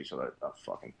wrestled each other a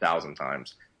fucking 1,000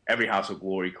 times. Every House of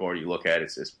Glory card you look at,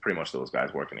 it's pretty much those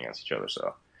guys working against each other.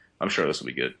 So I'm sure this will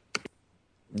be good.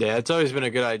 Yeah, it's always been a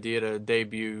good idea to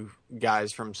debut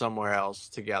guys from somewhere else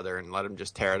together and let them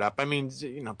just tear it up. I mean,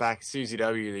 back at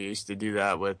CZW, they used to do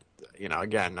that with,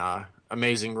 again,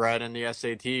 Amazing Red and the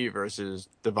SAT versus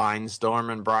Divine Storm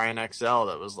and Bryan XL.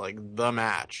 That was like the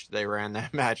match. They ran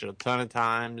that match a ton of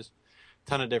times,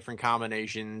 ton of different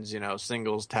combinations,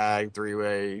 singles tag,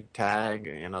 3-way tag,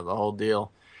 the whole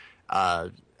deal.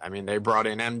 I mean, they brought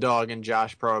in M-Dog and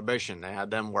Josh Prohibition. They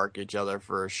had them work each other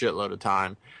for a shitload of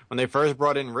time. When they first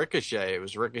brought in Ricochet, it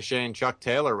was Ricochet and Chuck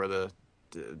Taylor were the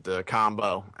the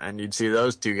combo, and you'd see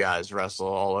those two guys wrestle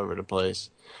all over the place.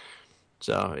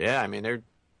 So yeah, I mean,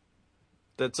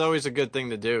 that's always a good thing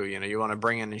to do. You know, you want to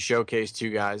bring in and showcase two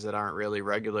guys that aren't really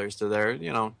regulars to their,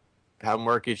 you know, have them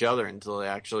work each other until they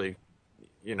actually,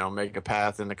 you know, make a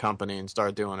path in the company and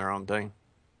start doing their own thing.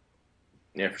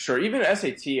 Yeah, for sure. Even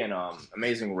SAT and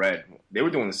Amazing Red, they were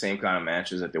doing the same kind of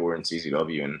matches that they were in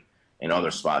CZW and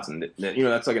other spots. And, you know,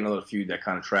 that's like another feud that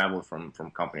kind of traveled from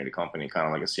company to company, kind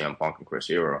of like a CM Punk and Chris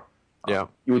Hero. Yeah.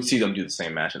 You would see them do the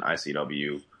same match in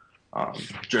ICW,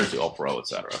 Jersey All Pro,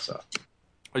 etc. So.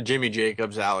 Jimmy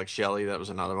Jacobs, Alex Shelley, that was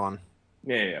another one.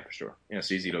 Yeah, for sure. You know,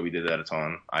 CZW did that a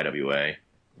ton, IWA,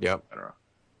 yep. etc.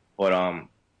 But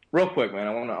real quick, man,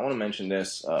 I want to mention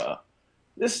this.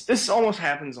 This almost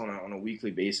happens on a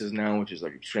weekly basis now, which is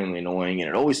like extremely annoying, and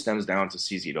it always stems down to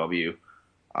CZW.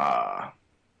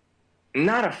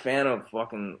 Not a fan of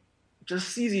fucking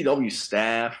just CZW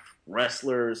staff,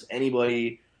 wrestlers,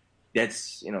 anybody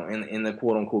that's, you know, in the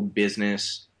quote unquote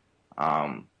business,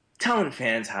 telling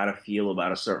fans how to feel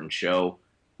about a certain show.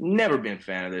 Never been a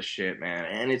fan of this shit, man,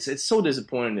 and it's so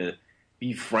disappointing to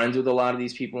be friends with a lot of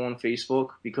these people on Facebook,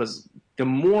 because the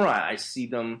more I see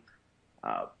them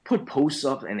put posts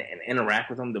up and interact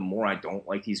with them, the more I don't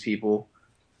like these people.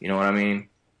 You know what I mean?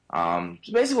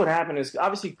 So basically what happened is,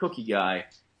 obviously Cookie Guy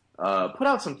put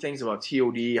out some things about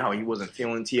TOD, how he wasn't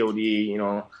feeling TOD, you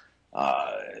know.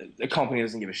 The company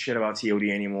doesn't give a shit about TOD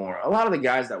anymore. A lot of the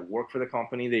guys that work for the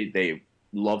company, they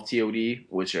love TOD,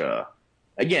 which,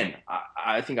 again,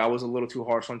 I think I was a little too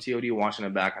harsh on TOD. Watching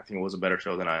it back, I think it was a better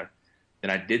show than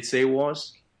I did say it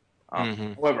was.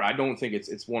 However, I don't think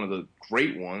it's one of the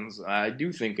great ones. I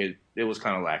do think it was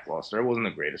kind of lackluster. It wasn't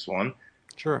the greatest one.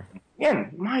 Sure.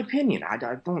 Again, my opinion. I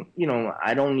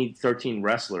don't need 13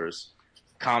 wrestlers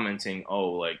commenting,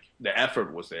 oh, like, the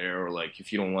effort was there, or like,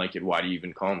 if you don't like it, why do you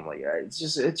even come? Like, it's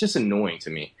just annoying to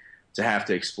me to have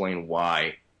to explain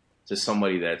why to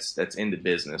somebody that's in the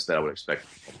business that I would expect to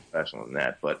be more professional than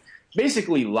that. But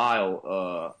basically,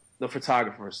 Lyle, the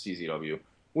photographer for CZW,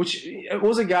 which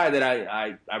was a guy that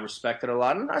I respected a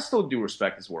lot, and I still do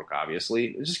respect his work,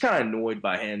 obviously. I was just kind of annoyed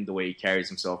by him, the way he carries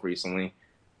himself recently.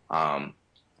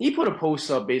 He put a post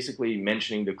up basically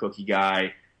mentioning the Cookie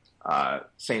Guy,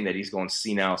 saying that he's going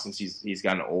senile since he's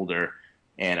gotten older.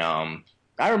 And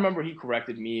I remember he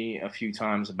corrected me a few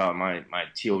times about my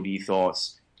TOD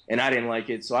thoughts, and I didn't like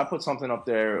it. So I put something up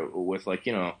there with, like,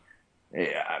 you know,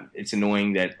 it's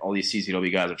annoying that all these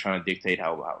CZW guys are trying to dictate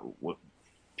what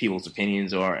people's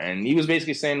opinions are. And he was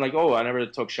basically saying, like, oh, I never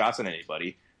took shots at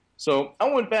anybody. So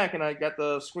I went back and I got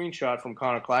the screenshot from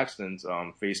Connor Claxton's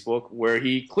Facebook, where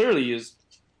he clearly is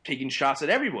taking shots at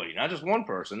everybody, not just one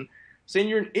person, saying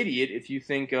you're an idiot if you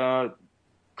think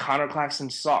Connor Claxton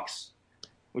sucks,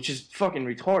 which is fucking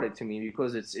retarded to me,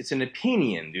 because it's an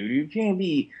opinion, dude.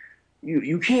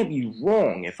 You can't be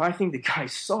wrong. If I think the guy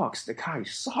sucks, the guy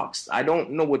sucks. I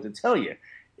don't know what to tell you.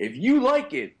 If you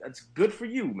like it, that's good for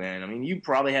you, man. I mean, you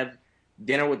probably have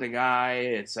dinner with the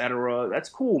guy, etc. That's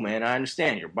cool, man. I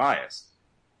understand you're biased,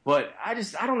 but I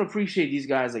don't appreciate these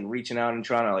guys like reaching out and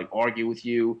trying to like argue with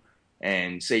you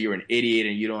and say you're an idiot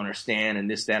and you don't understand and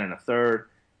this, that, and a third.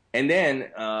 And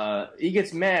then he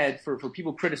gets mad for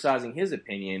people criticizing his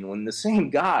opinion when the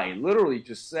same guy literally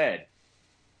just said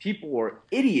people are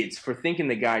idiots for thinking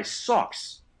the guy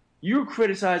sucks. You're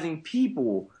criticizing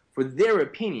people for their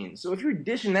opinion. So if you're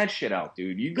dishing that shit out,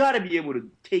 dude, you got to be able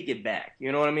to take it back.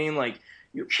 You know what I mean? Like,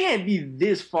 you can't be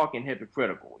this fucking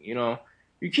hypocritical, you know?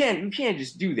 You can't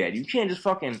just do that. You can't just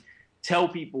fucking tell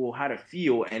people how to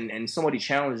feel and somebody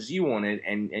challenges you on it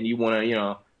and you want to, you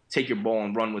know, take your ball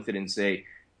and run with it and say...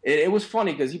 It was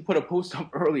funny because he put a post up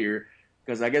earlier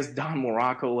because I guess Don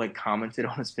Morocco, like, commented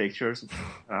on his pictures.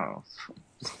 I don't know.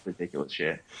 It's ridiculous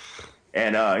shit.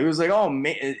 And he was like, oh,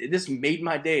 this made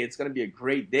my day. It's going to be a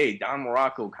great day. Don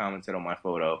Morocco commented on my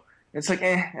photo. It's like,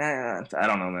 I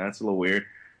don't know, man. That's a little weird.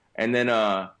 And then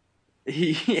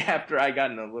he after I got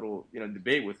in a little, you know,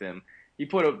 debate with him, he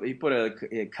put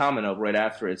a comment up right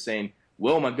after it saying,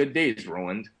 well, my good day is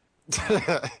ruined.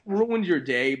 Ruined your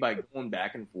day by going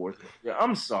back and forth. Yeah,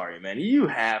 I'm sorry, man. You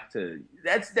have to.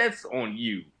 That's on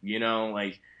you. You know,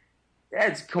 like,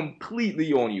 that's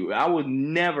completely on you. I would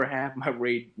never have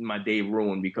my day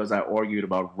ruined because I argued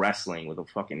about wrestling with a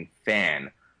fucking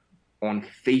fan on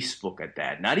Facebook at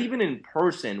that. Not even in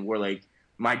person where, like,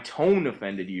 my tone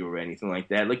offended you or anything like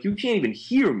that. Like, you can't even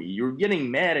hear me. You're getting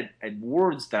mad at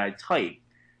words that I type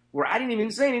where I didn't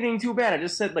even say anything too bad. I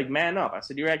just said, like, man up. I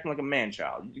said, you're acting like a man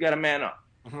child. You got to man up.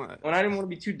 And I didn't want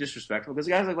to be too disrespectful because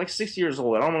the guy's like 60 years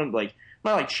old. I don't want to, like,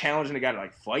 I'm not like challenging the guy to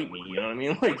like fight me. You know what I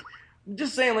mean? Like,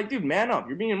 just saying, like, dude, man up.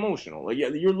 You're being emotional. Like,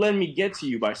 you're letting me get to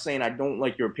you by saying I don't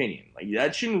like your opinion. Like,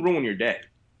 that shouldn't ruin your day,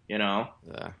 you know?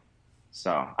 Yeah.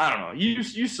 So, I don't know.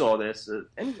 You saw this.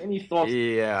 Any thoughts?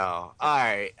 Yeah. All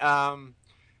right.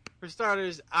 For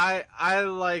starters, I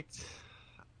like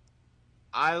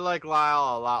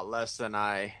Lyle a lot less than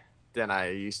I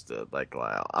used to like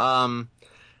Lyle.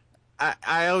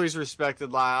 I always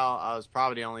respected Lyle. I was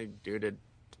probably the only dude that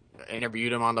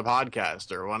interviewed him on the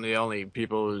podcast, or one of the only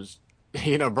people who's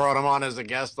brought him on as a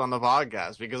guest on the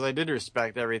podcast, because I did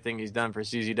respect everything he's done for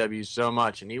CZW so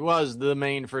much, and he was the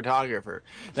main photographer.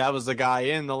 That was the guy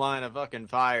in the line of fucking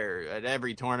fire at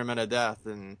every Tournament of Death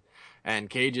and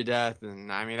Cage of Death,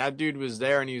 and I mean, that dude was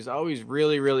there, and he was always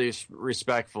really, really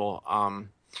respectful.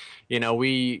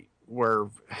 We were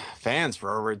fans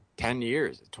for over 10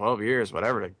 years, 12 years,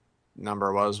 whatever the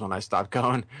number was when I stopped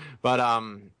going, but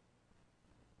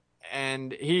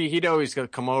and he'd always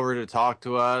come over to talk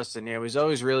to us, and he was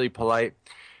always really polite.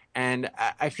 And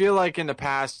I feel like in the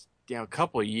past,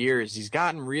 couple of years, he's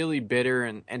gotten really bitter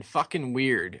and fucking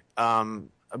weird,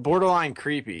 borderline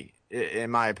creepy,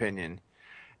 in my opinion.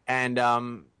 And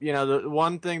the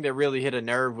one thing that really hit a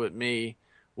nerve with me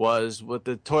was with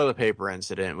the toilet paper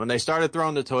incident. When they started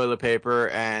throwing the toilet paper,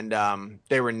 and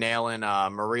they were nailing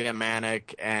Maria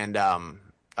Manic and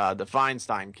the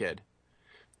Feinstein kid.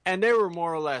 And they were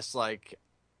more or less like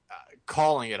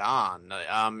calling it on,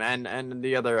 and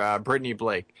the other Brittany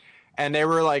Blake, and they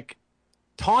were like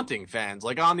taunting fans,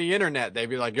 like on the internet. They'd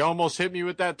be like, "You almost hit me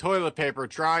with that toilet paper.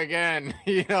 Try again."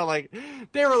 Like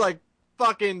they were like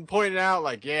fucking pointing out,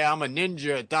 like, "Yeah, I'm a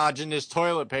ninja at dodging this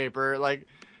toilet paper." Like,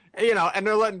 and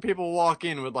they're letting people walk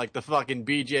in with like the fucking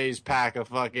BJ's pack of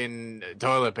fucking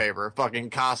toilet paper,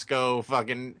 fucking Costco,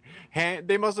 fucking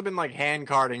they must have been like hand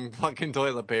carting fucking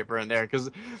toilet paper in there, because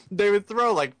they would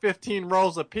throw like 15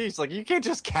 rolls a piece. Like, you can't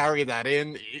just carry that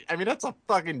in. I mean, that's a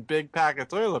fucking big pack of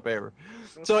toilet paper.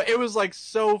 So it was like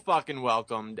so fucking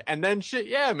welcomed. And then shit,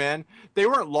 yeah, man, they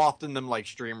weren't lofting them like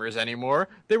streamers anymore.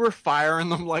 They were firing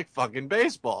them like fucking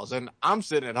baseballs. And I'm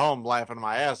sitting at home laughing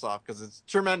my ass off, because it's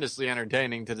tremendously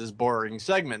entertaining to this boring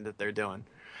segment that they're doing.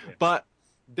 Yeah. But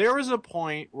there was a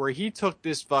point where he took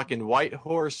this fucking white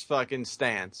horse fucking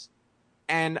stance,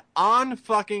 and on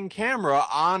fucking camera,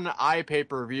 on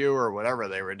iPay-per-view or whatever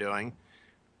they were doing,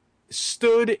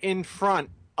 stood in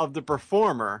front of the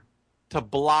performer to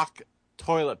block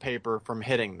toilet paper from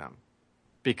hitting them,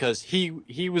 because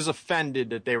he was offended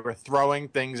that they were throwing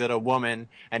things at a woman,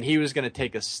 and he was going to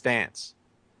take a stance.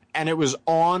 And it was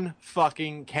on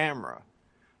fucking camera.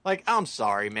 Like, I'm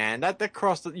sorry, man. That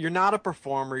crossed you're not a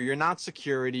performer, you're not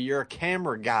security, you're a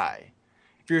camera guy.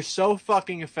 If you're so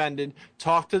fucking offended,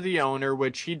 talk to the owner,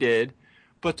 which he did,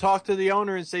 but talk to the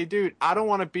owner and say, dude, I don't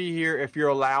want to be here if you're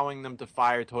allowing them to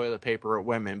fire toilet paper at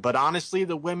women. But honestly,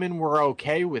 the women were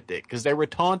okay with it, because they were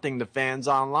taunting the fans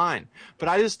online. But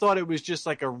I just thought it was just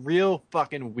like a real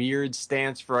fucking weird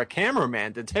stance for a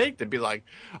cameraman to take, to be like,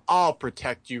 I'll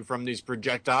protect you from these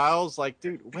projectiles. Like,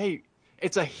 dude, wait.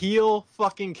 It's a heel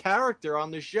fucking character on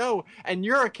the show, and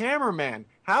you're a cameraman.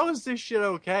 How is this shit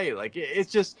okay? Like,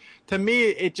 it's just, to me,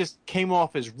 it just came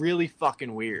off as really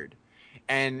fucking weird.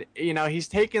 And, he's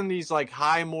taken these, like,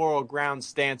 high moral ground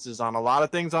stances on a lot of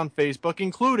things on Facebook,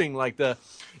 including, like,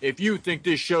 if you think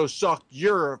this show sucked,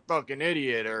 you're a fucking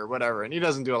idiot, or whatever. And he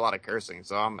doesn't do a lot of cursing,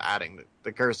 so I'm adding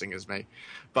the cursing is me.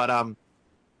 But,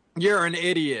 you're an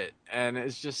idiot. And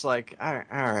it's just like, all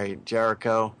right,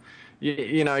 Jericho.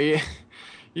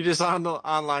 You just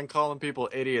online calling people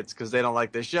idiots because they don't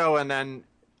like the show, and then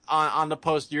on the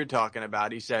post you're talking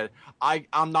about, he said,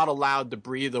 I'm not allowed to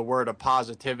breathe a word of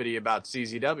positivity about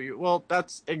CZW. Well,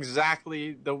 that's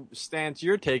exactly the stance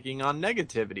you're taking on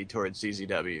negativity towards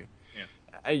CZW.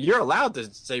 Yeah. You're allowed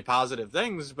to say positive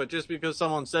things, but just because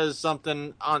someone says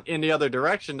something in the other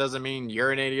direction doesn't mean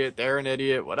you're an idiot, they're an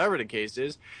idiot, whatever the case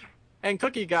is. And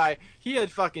Cookie Guy, he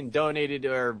had fucking donated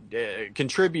or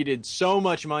contributed so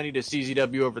much money to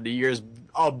CZW over the years,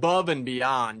 above and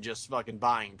beyond just fucking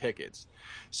buying tickets.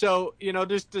 So,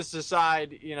 just to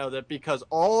decide, that because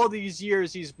all these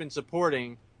years he's been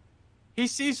supporting, he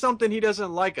sees something he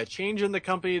doesn't like, a change in the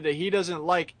company that he doesn't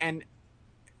like, and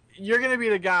you're going to be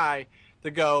the guy to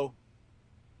go,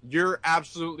 you're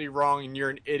absolutely wrong and you're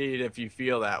an idiot if you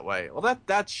feel that way. Well,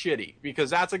 that's shitty,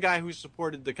 because that's a guy who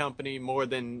supported the company more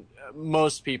than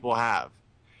most people have.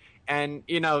 And,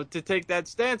 to take that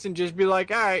stance and just be like,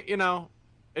 all right,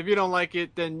 If you don't like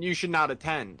it, then you should not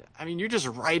attend. I mean, you're just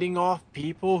writing off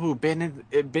people who've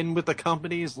been with the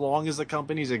company as long as the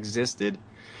company's existed.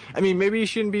 I mean, maybe you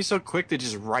shouldn't be so quick to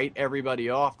just write everybody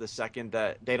off the second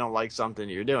that they don't like something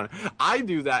you're doing. I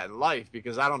do that in life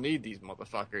because I don't need these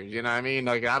motherfuckers, you know what I mean?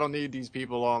 Like, I don't need these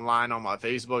people online on my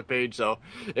Facebook page, so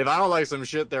if I don't like some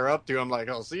shit they're up to, I'm like,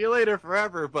 I'll see you later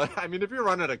forever. But, I mean, if you're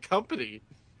running a company,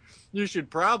 you should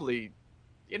probably,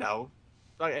 you know...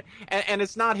 And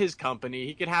it's not his company.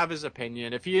 He can have his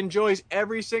opinion. If he enjoys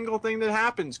every single thing that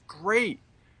happens, great.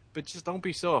 But just don't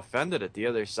be so offended at the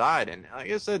other side. And like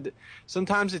I said,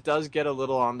 sometimes it does get a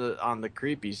little on the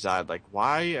creepy side. Like,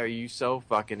 why are you so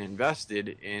fucking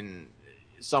invested in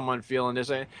someone feeling this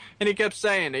way? And he kept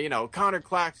saying, you know, Connor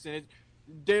Claxton,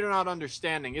 they're not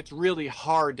understanding. It's really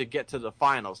hard to get to the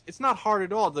finals. It's not hard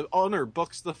at all. The owner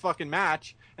books the fucking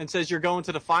match and says, you're going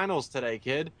to the finals today,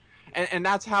 kid. And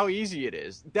that's how easy it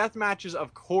is. Death matches,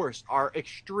 of course, are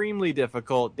extremely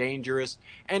difficult, dangerous,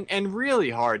 and really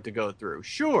hard to go through.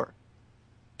 Sure.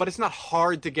 But it's not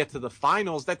hard to get to the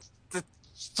finals. That's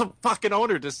some fucking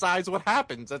owner decides what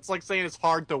happens. That's like saying it's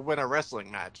hard to win a wrestling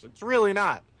match. It's really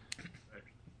not.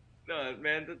 No,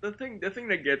 man, the thing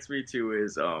that gets me too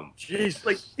is jeez,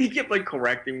 like he kept like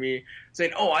correcting me,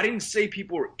 saying, "Oh, I didn't say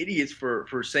people were idiots for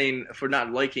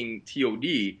not liking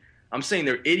TOD. I'm saying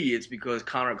they're idiots because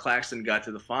Connor Claxton got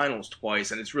to the finals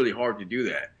twice, and it's really hard to do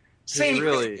that." Same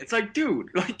really, it's like, dude,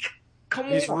 like, come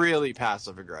on. He's really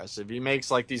passive aggressive. He makes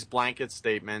like these blanket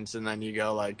statements, and then you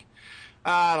go like,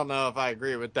 I don't know if I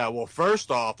agree with that. Well,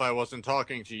 first off, I wasn't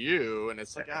talking to you, and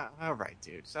it's like, all right,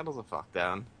 dude, settle the fuck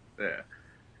down. Yeah.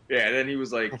 Yeah, and then he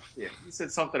was like, he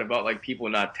said something about like people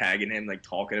not tagging him, like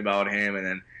talking about him, and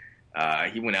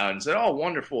then he went out and said, "Oh,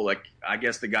 wonderful! Like, I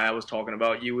guess the guy I was talking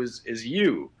about you is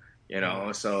you." You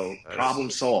know, so problem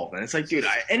solved. And it's like, dude,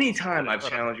 anytime I've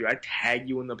challenged you, I tag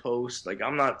you in the post. Like,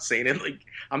 I'm not saying it like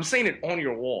I'm saying it on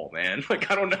your wall, man.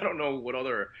 Like, I don't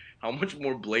know how much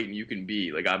more blatant you can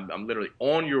be. Like, I'm literally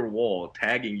on your wall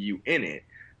tagging you in it.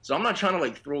 So I'm not trying to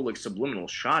like throw like subliminal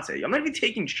shots at you. I'm not even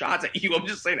taking shots at you. I'm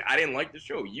just saying I didn't like the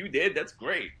show. You did. That's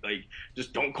great. Like,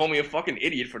 just don't call me a fucking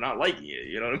idiot for not liking it.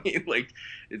 You know what I mean? Like,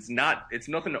 it's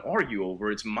nothing to argue over.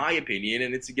 It's my opinion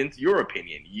and it's against your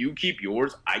opinion. You keep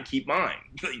yours. I keep mine.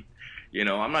 Like, you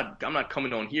know, I'm not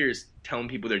coming on here telling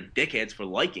people they're dickheads for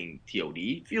liking TOD.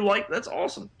 If you like, that's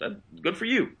awesome. That's good for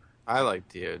you. I like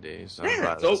TOD, so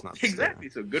yeah, so exactly.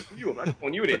 So good for you. I'm not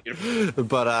calling you an idiot.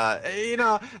 But you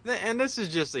know, and this is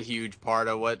just a huge part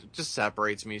of what just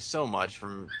separates me so much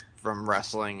from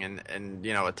wrestling and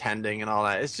you know, attending and all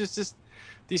that. It's just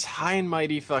these high and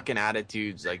mighty fucking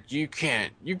attitudes. Like, you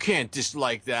can't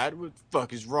dislike that. What the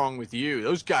fuck is wrong with you?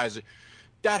 Those guys,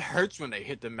 that hurts when they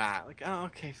hit the mat. Like, oh,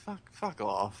 okay, fuck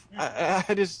off. Yeah.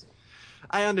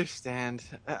 I understand.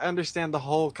 I understand the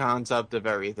whole concept of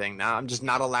everything. Now I'm just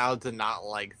not allowed to not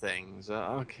like things.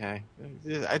 Okay.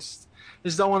 I just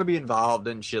don't want to be involved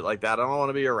in shit like that. I don't want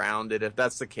to be around it. If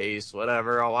that's the case,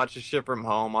 whatever. I'll watch the shit from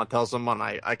home. I'll tell someone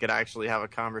I could actually have a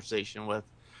conversation with,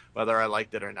 whether I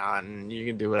liked it or not, and you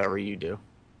can do whatever you do.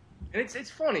 And it's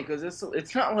funny because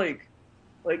it's not like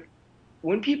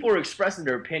when people are expressing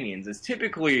their opinions, it's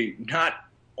typically not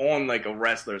on like a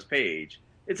wrestler's page.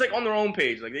 It's like on their own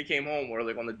page, like they came home or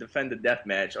like on the Defend the Death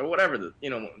Match or whatever,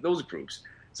 those groups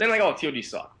saying like, "Oh, TOD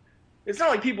sucked." It's not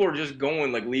like people are just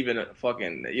going like leaving a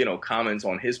fucking comments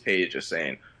on his page just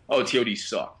saying, "Oh, TOD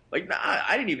sucked." Like, nah,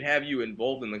 I didn't even have you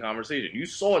involved in the conversation. You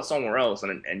saw it somewhere else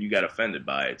and you got offended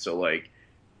by it. So like,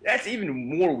 that's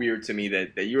even more weird to me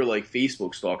that you're like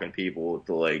Facebook stalking people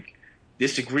to like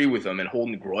disagree with them and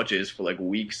holding grudges for like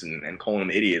weeks and calling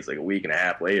them idiots like a week and a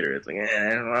half later. It's like, I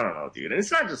don't know, dude. And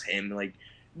it's not just him. Like,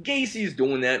 Gacy's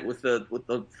doing that with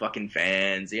the fucking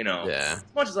fans, you know. Yeah. As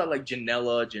much as I like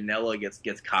Janela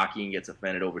gets cocky and gets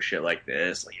offended over shit like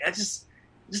this. Like, I just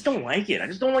don't like it. I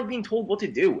just don't like being told what to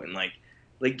do. And like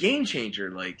Game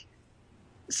Changer, like,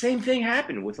 same thing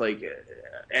happened with like,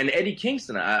 and Eddie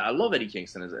Kingston. I love Eddie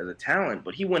Kingston as a talent,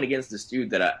 but he went against this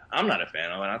dude that I'm not a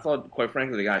fan of, and I thought, quite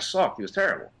frankly, the guy sucked. He was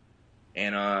terrible,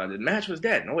 and the match was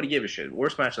dead. Nobody gave a shit.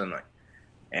 Worst match of the night.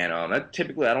 And that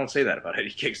typically I don't say that about Eddie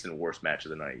Kingston. Worst match of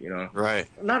the night, you know. Right.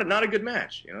 Not a good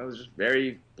match. You know, it was just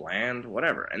very bland,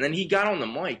 whatever. And then he got on the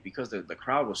mic because the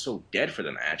crowd was so dead for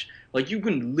the match. Like, you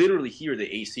can literally hear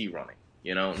the AC running.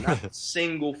 You know, not a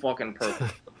single fucking person.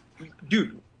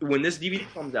 Dude, when this DVD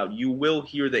comes out, you will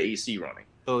hear the AC running.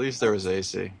 At least there was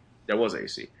AC. There was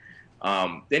AC.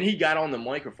 Then he got on the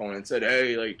microphone and said,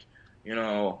 "Hey, like, you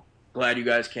know, glad you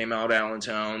guys came out,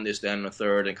 Allentown, this, that, and the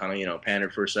third," and kind of,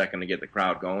 pandered for a second to get the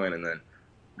crowd going. And then,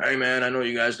 "Hey, man, I know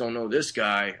you guys don't know this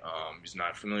guy. He's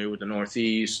not familiar with the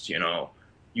Northeast,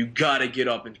 You got to get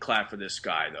up and clap for this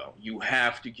guy, though. You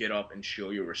have to get up and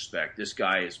show your respect. This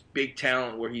guy is big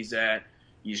talent where he's at.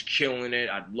 He's killing it.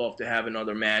 I'd love to have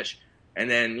another match. And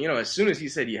then, as soon as he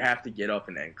said you have to get up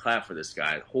and clap for this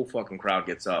guy, the whole fucking crowd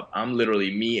gets up.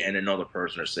 Me and another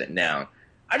person are sitting down.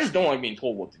 I just don't like being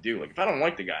told what to do. Like, if I don't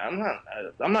like the guy,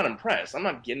 I'm not impressed. I'm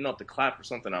not getting up to clap for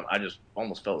something I just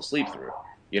almost fell asleep through.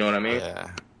 You know what I mean?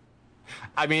 Yeah.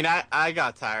 I mean, I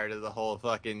got tired of the whole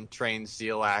fucking train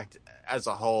seal act as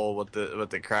a whole with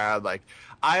the crowd. Like,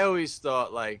 I always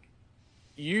thought, like,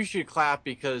 you should clap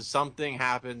because something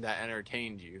happened that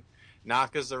entertained you,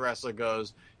 not because the wrestler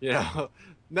goes,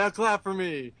 now clap for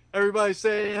me. Everybody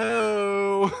say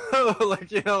ho.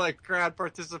 like crowd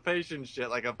participation shit,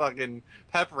 like a fucking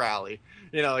pep rally.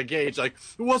 Like Gage, like,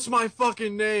 what's my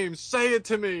fucking name? Say it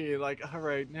to me. Like, all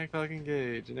right, Nick fucking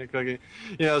Gage. Nick fucking,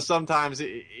 sometimes,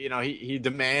 he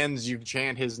demands you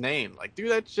chant his name. Like, do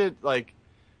that shit, like,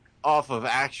 off of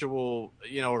actual,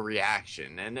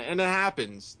 reaction. And it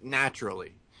happens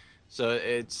naturally. So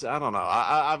it's, I don't know.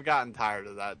 I've gotten tired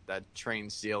of that train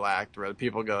seal act where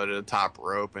people go to the top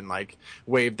rope and like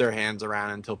wave their hands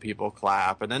around until people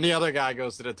clap. And then the other guy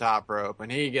goes to the top rope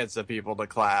and he gets the people to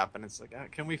clap. And it's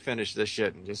like, can we finish this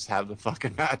shit and just have the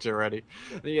fucking match already?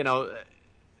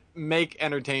 Make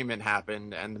entertainment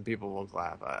happen and the people will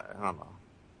clap. I don't know.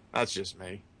 That's just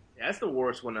me. Yeah, that's the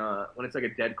worst when it's like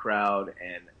a dead crowd.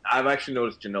 And I've actually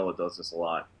noticed Janela does this a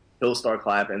lot. He'll start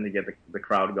clapping to get the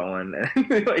crowd going,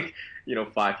 and like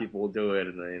 5 people will do it,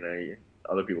 and then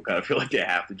other people kind of feel like they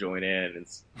have to join in.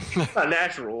 It's not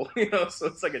natural, So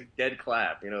it's like a dead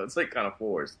clap, It's like kind of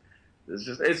forced. It's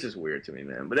just weird to me,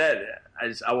 man. But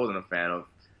I wasn't a fan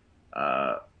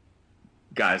of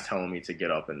guys telling me to get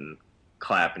up and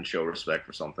clap and show respect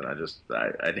for something. I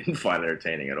didn't find it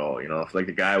entertaining at all. If like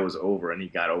the guy was over and he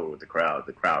got over with the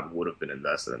crowd would have been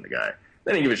invested in the guy.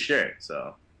 They didn't give a shit,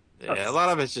 so. Yeah, a lot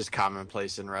of it's just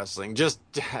commonplace in wrestling. The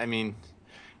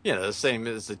same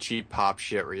as the cheap pop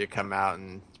shit where you come out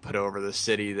and put over the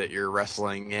city that you're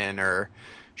wrestling in or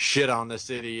shit on the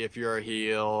city if you're a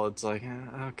heel. It's like,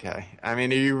 okay. I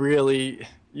mean,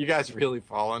 you guys really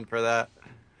falling for that?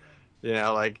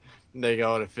 Like they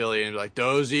go to Philly and be like,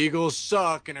 those Eagles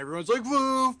suck. And everyone's like,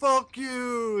 woo, fuck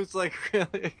you. It's like,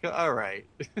 really? All right.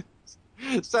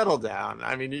 Settle down.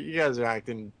 I mean, you guys are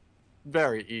acting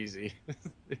very easy.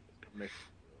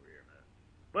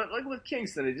 But like with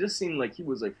Kingston, it just seemed like he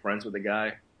was like friends with the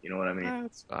guy. You know what I mean?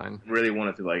 That's fine. Really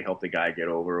wanted to like help the guy get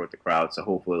over with the crowd, so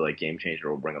hopefully like Game Changer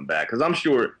will bring him back. Because I'm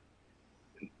sure,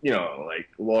 like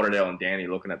Lauderdale and Danny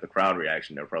looking at the crowd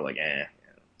reaction, they're probably like,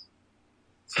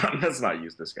 let's not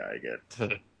use this guy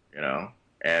again.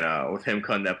 And with him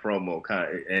cutting that promo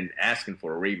and asking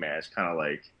for a rematch, kind of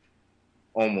like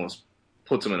almost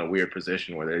puts them in a weird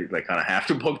position where they like kind of have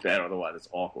to book that, otherwise it's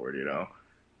awkward,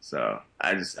 So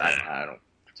I don't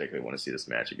particularly want to see this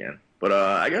match again. But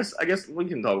I guess we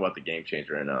can talk about the Game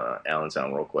Changer in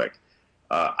Allentown real quick.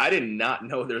 I did not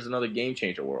know there's another Game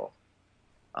Changer world.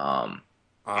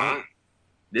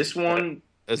 This one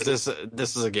this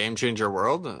is a Game Changer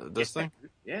world. This thing.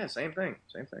 Yeah, same thing.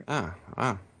 Oh,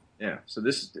 wow. Yeah. So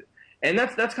that's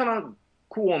kind of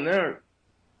cool on there.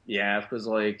 Yeah, because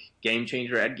like Game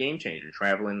Changer at Game Changer,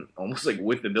 traveling almost like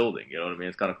with the building. You know what I mean?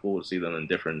 It's kind of cool to see them in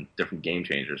different Game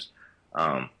Changers.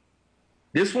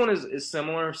 This one is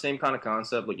similar, same kind of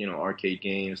concept, like arcade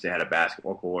games. They had a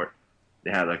basketball court. They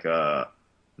had like a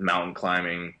mountain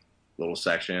climbing little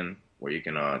section where you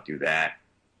can do that.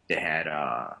 They had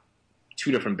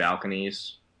 2 different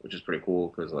balconies, which is pretty cool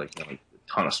because like a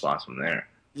ton of spots from there.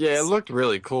 Yeah, it looked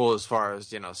really cool as far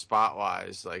as,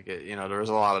 spot-wise. Like, there was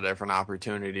a lot of different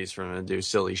opportunities for them to do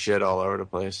silly shit all over the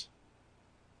place.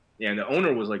 Yeah, and the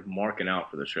owner was, like, marking out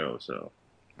for the show, so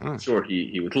I'm sure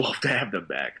he would love to have them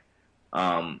back.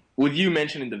 With you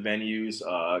mentioning the venues,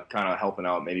 kind of helping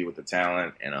out maybe with the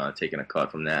talent and taking a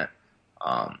cut from that,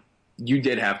 you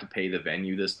did have to pay the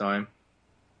venue this time.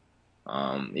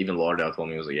 Even Lauderdale told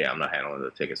me, he was like, yeah, I'm not handling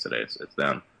the tickets today, it's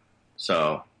them.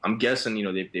 So I'm guessing,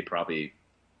 they probably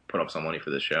put up some money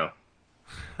for this show.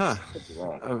 Huh.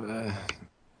 And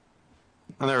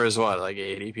there was what, like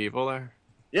 80 people there?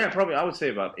 Yeah, probably. I would say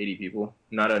about 80 people.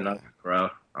 Not a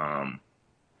crowd.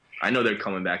 I know they're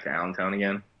coming back to Allentown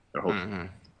again. They're hoping.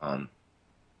 Mm-hmm.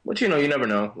 But you never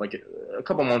know. Like a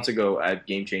couple months ago at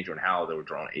Game Changer and Howell, they were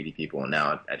drawing 80 people, and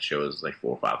now at shows like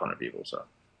 400 or 500 people. So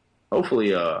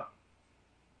hopefully,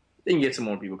 they can get some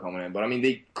more people coming in. But I mean,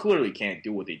 they clearly can't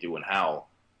do what they do in Howell.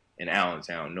 In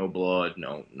Allentown, no blood,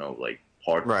 no like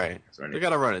hard. Right. They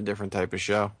got to run a different type of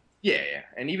show. Yeah.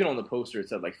 And even on the poster, it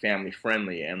said like family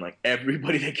friendly, and like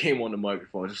everybody that came on the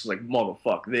microphone was just like,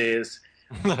 motherfuck this.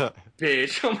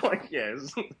 bitch. I'm like, yeah,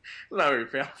 it's not very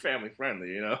family friendly,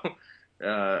 you know.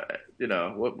 But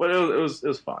it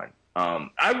was fine.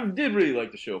 I did really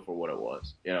like the show for what it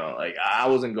was. You know, like I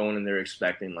wasn't going in there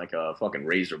expecting like a fucking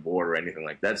razor board or anything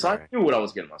like that. So I knew what I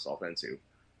was getting myself into.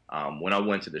 When I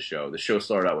went to the show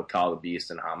started out with Kyle the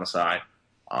Beast and Homicide.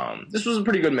 This was a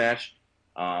pretty good match.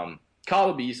 Kyle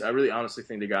the Beast, I really honestly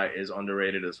think the guy is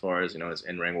underrated as far as, you know, his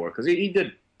in-ring work, because he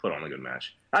did put on a good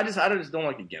match. I just don't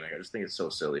like the gimmick. I just think it's so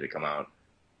silly to come out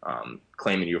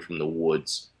claiming you're from the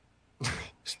woods.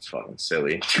 It's fucking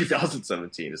silly.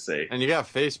 2017 to say. And you got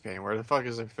face paint. Where the fuck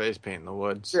is there face paint in the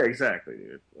woods? Yeah, exactly,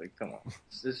 dude. Like, come on.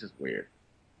 It's just weird.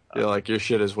 Feel like your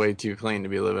shit is way too clean to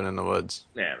be living in the woods.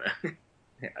 Yeah, man.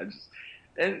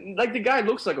 And like the guy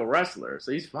looks like a wrestler,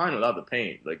 so he's fine without the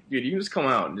paint. Like, dude, you can just come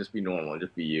out and just be normal and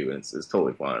just be you, and it's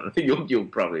totally fine. I think you'll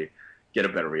probably get a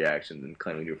better reaction than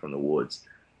claiming you're from the woods.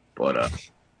 But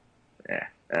yeah,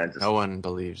 no one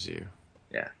believes you.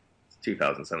 Yeah, it's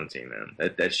 2017, man.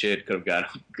 That shit could have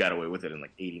got away with it in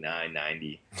like 89,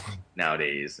 90.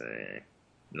 Nowadays,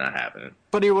 not happening.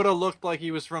 But he would have looked like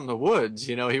he was from the woods.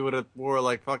 You know, he would have wore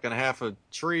like fucking half a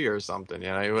tree or something. You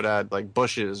know, he would have had like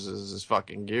bushes as his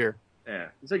fucking gear. Yeah,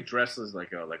 he's like dressed as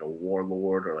like a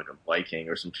warlord or like a Viking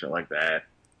or some shit like that.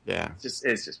 Yeah, it's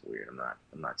just weird.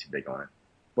 I'm not too big on it.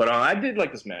 But I did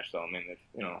like this match though. I mean,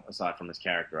 aside from his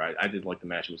character, I did like the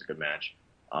match. It was a good match.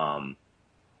 Kind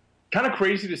of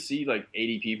crazy to see like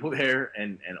 80 people there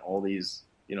and all these,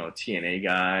 you know, TNA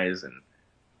guys and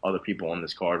other people on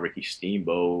this card, Ricky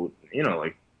Steamboat, you know,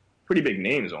 like pretty big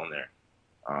names on there.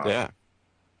 Yeah.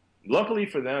 Luckily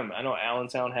for them, I know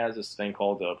Allentown has this thing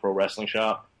called the Pro Wrestling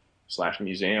Shop /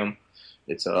 museum.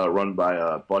 It's run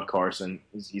by Bud Carson.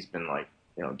 He's been like,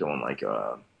 you know, doing like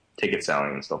ticket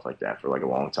selling and stuff like that for like a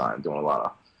long time, doing a lot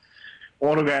of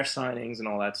autograph signings and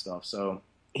all that stuff. So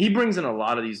he brings in a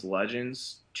lot of these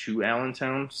legends to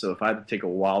Allentown. So if I had to take a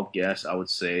wild guess, I would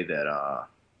say that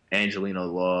Angelina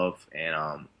Love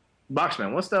and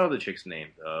Boxman. What's that other chick's name?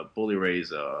 Bully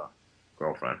Ray's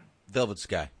girlfriend. Velvet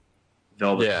Sky.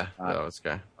 Velvet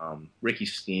Sky. Ricky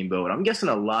Steamboat. I'm guessing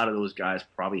a lot of those guys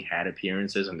probably had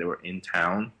appearances and they were in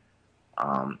town.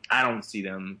 I don't see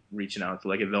them reaching out to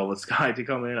like a Velvet Sky to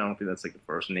come in. I don't think that's like the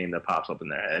first name that pops up in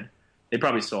their head. They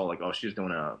probably saw like, oh, she was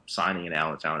doing a signing in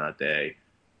Allentown that day,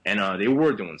 and they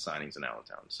were doing signings in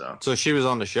Allentown. So she was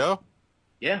on the show.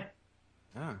 Yeah.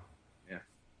 Oh. Yeah.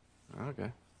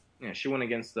 Okay. Yeah, she went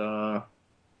against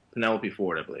Penelope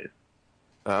Ford, I believe.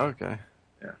 Oh, okay.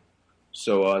 Yeah.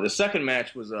 So the second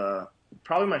match was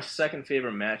probably my second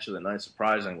favorite match of the night,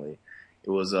 surprisingly. It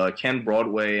was Ken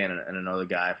Broadway and another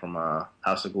guy from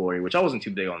House of Glory, which I wasn't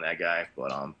too big on that guy,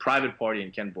 but Private Party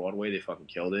and Ken Broadway, they fucking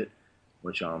killed it.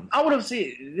 Which I would have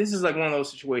seen. This is like one of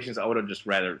those situations I would have just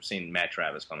rather seen Matt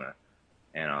Travis come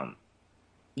in and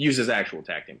use his actual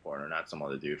tag team partner, not some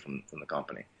other dude from the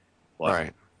company. But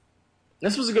right.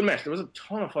 This was a good match. There was a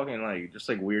ton of fucking like just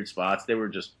like weird spots. They were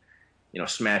just, you know,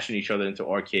 smashing each other into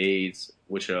arcades,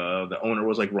 which the owner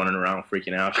was like running around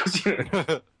freaking out because you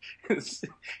know, it's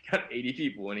got 80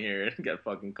 people in here and got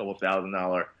fucking couple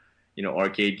 $1,000, you know,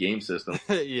 arcade game system.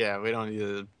 Yeah, we don't need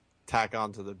to tack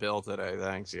onto the bill today.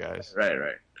 Thanks, guys.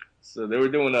 Right. So they were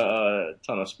doing a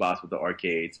ton of spots with the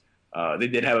arcades. They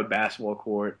did have a basketball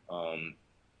court.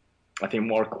 I think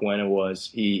Mark Quinn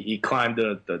he climbed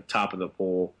the top of the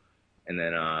pole, and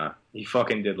then he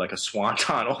fucking did like a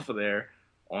swanton off of there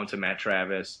onto Matt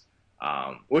Travis,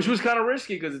 which was kind of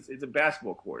risky because it's a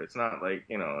basketball court. It's not like,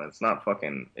 you know, it's not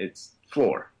fucking, it's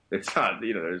floor. It's not,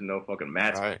 you know, there's no fucking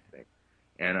mats or anything.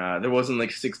 And there wasn't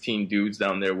like 16 dudes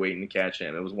down there waiting to catch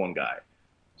him. It was one guy.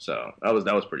 So that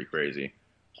was pretty crazy.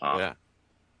 Yeah.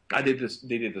 They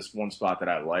did this one spot that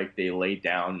I liked. They laid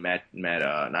down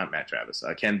not Matt Travis,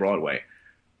 Ken Broadway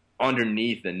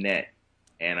underneath the net,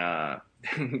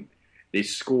 and they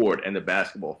scored, and the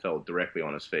basketball fell directly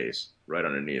on his face, right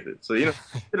underneath it. So, you know,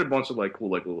 did a bunch of like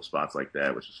cool like little spots like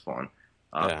that, which was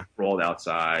fun. Rolled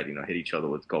outside, you know, hit each other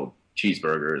with cold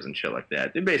cheeseburgers and shit like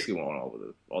that. They basically went all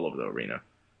over the arena.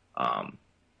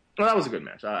 Well, that was a good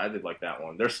match. I did like that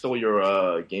one. They're still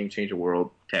your Game Changer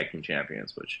World Tag Team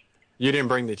Champions, which you didn't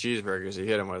bring the cheeseburgers you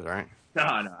hit them with, right? No.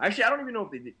 Actually, I don't even know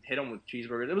if they hit them with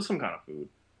cheeseburgers. It was some kind of food.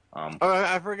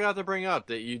 I forgot to bring up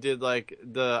that you did like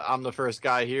the "I'm the first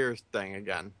guy here" thing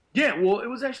again. Yeah, well, it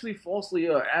was actually falsely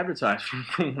advertised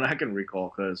from what I can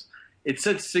recall, because it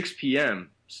said 6 p.m.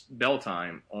 bell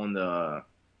time on the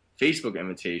Facebook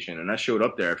invitation, and I showed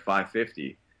up there at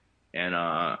 5:50, and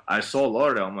I saw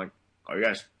Lauderdale. I'm like, "Are you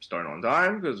guys starting on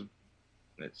time?" Because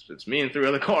it's me and 3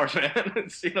 other cars, man.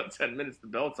 It's 10 minutes to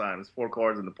bell time. There's 4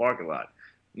 cars in the parking lot.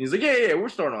 And he's like, "Yeah, we're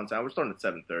starting on time. We're starting at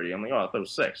 7:30." I'm like, "Oh, I thought it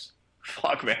was 6."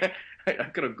 fuck, man. I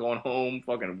could have gone home,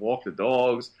 fucking walked the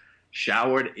dogs,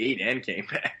 showered, ate, and came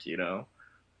back, you know.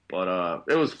 But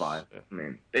it was fine. I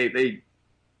mean, I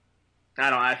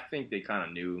think they kind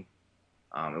of knew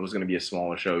it was going to be a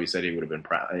smaller show. He said he would have been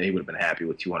proud. He would have been happy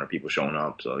with 200 people showing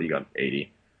up. So he got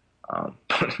 80.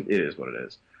 But it is what it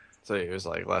is. So he was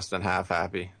like less than half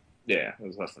happy. Yeah, it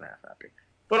was less than half happy.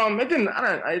 But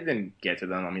I didn't get to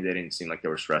them. I mean, they didn't seem like they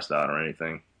were stressed out or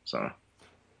anything. So,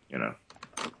 you know,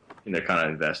 they're kind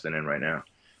of investing in right now.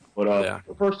 But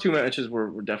the first two matches were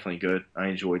definitely good. I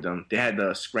enjoyed them. They had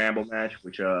the scramble match,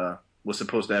 which was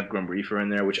supposed to have Grim Reefer in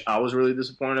there, which I was really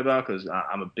disappointed about because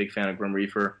I'm a big fan of Grim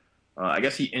Reefer. I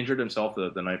guess he injured himself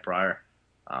the night prior,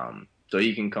 so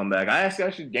he can come back. I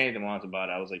actually gained him once about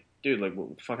it. I was like, dude, like,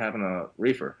 what the fuck happened to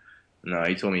Reefer? No,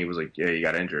 he told me he was like, yeah, he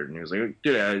got injured, and he was like,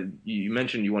 dude, you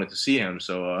mentioned you wanted to see him,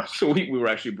 so we were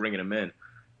actually bringing him in,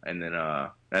 and then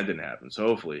that didn't happen. So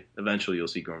hopefully, eventually, you'll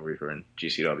see Grim Reefer in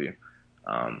GCW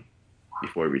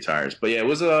before he retires. But yeah, it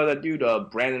was that dude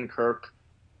Brandon Kirk,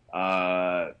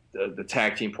 the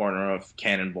tag team partner of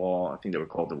Cannonball. I think they were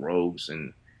called the Rhodes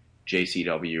and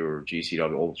JCW or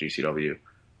GCW, old GCW.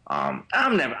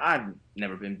 I've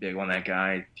never been big on that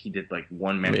guy. He did like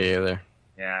one match. Me either.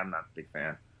 Yeah, I'm not a big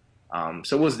fan.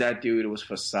 So it was that dude. It was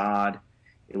Facade.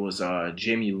 It was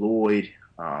Jimmy Lloyd.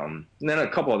 And then a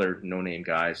couple other no-name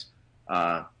guys.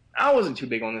 I wasn't too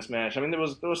big on this match. I mean, there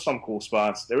was some cool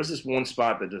spots. There was this one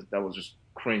spot that was just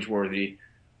cringeworthy.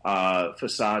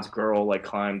 Facade's girl like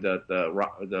climbed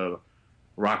the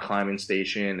rock climbing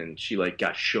station, and she like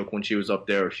got shook when she was up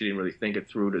there. She didn't really think it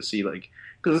through to see like,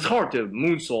 because it's hard to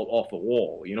moonsault off the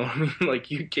wall. You know what I mean?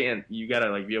 Like you gotta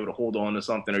like be able to hold on to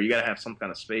something, or you gotta have some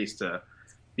kind of space to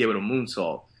be able to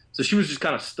moonsault. So she was just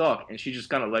kind of stuck, and she just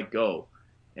kind of let go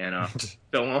and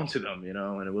fell onto them. You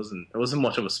know, and it wasn't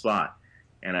much of a spot.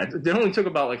 And it only took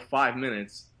about like 5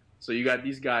 minutes. So you got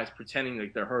these guys pretending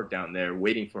like they're hurt down there,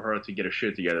 waiting for her to get her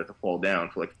shit together to fall down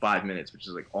for like 5 minutes, which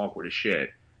is like awkward as shit,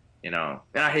 you know.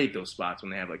 And I hate those spots when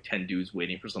they have like 10 dudes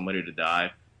waiting for somebody to dive,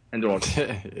 and they're all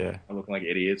looking like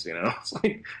idiots, you know. It's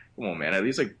like, come on, man, at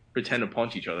least like pretend to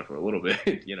punch each other for a little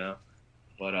bit, you know.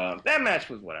 But that match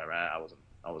was whatever. I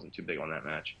wasn't too big on that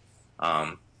match.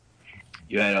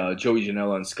 You had Joey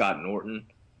Janela and Scott Norton,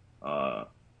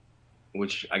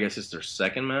 which I guess is their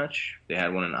second match. They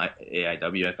had one in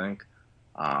AIW, I think.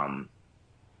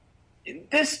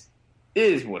 This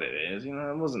is what it is. You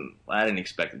know, I didn't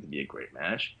expect it to be a great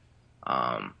match.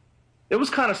 It was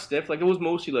kind of stiff. Like, it was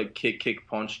mostly like kick,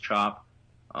 punch, chop.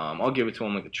 I'll give it to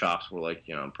him. Like, the chops were like,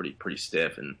 you know, pretty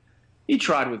stiff. And he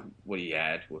tried with what he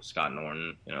had with Scott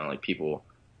Norton, you know, like people.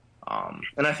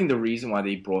 And I think the reason why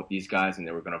they brought these guys and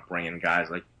they were going to bring in guys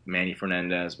like Manny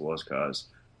Fernandez was because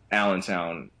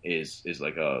Allentown is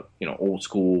like a, you know, old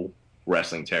school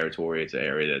wrestling territory. It's an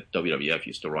area that WWF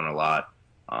used to run a lot.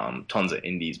 Tons of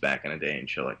indies back in the day and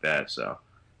shit like that. So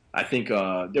I think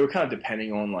they were kind of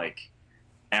depending on like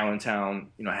Allentown,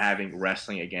 you know, having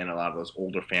wrestling again, a lot of those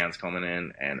older fans coming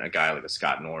in, and a guy like a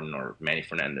Scott Norton or Manny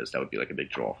Fernandez, that would be like a big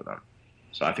draw for them.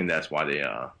 So I think that's why they,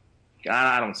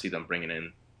 I don't see them bringing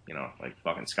in, you know, like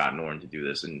fucking Scott Norton to do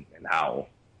this and Howl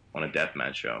on a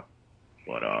deathmatch show.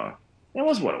 But it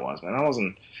was what it was, man.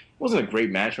 It wasn't a great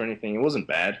match or anything. It wasn't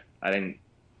bad. I didn't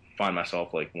find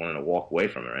myself like wanting to walk away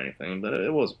from it or anything, but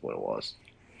it was what it was.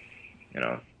 You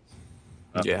know.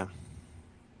 Yeah.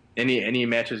 Any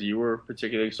matches you were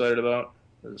particularly excited about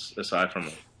aside from?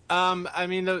 I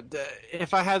mean,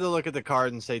 if I had to look at the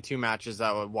card and say two matches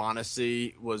I would want to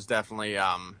see was definitely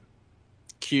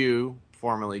Khieu,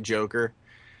 formerly Joker,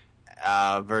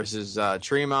 versus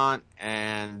Tremont,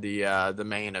 and the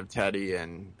main of Teddy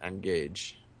and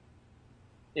Gage.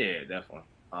 Yeah, definitely.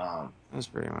 That's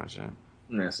pretty much it.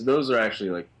 Yeah, so those are actually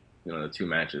like, you know, the two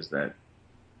matches that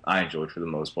I enjoyed for the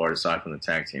most part, aside from the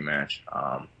tag team match.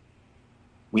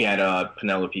 We had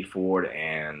Penelope Ford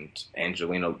and not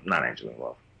Angelina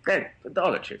Love. The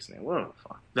other chick's name, what the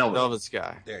fuck? Velvet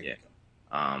Sky. There you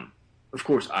go. Of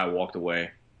course, I walked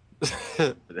away.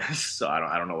 So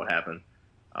I don't know what happened.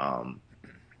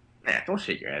 Don't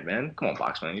shake your head, man. Come on,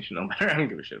 Boxman, you should know better. I don't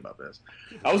give a shit about this.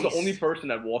 I was the only person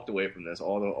that walked away from this.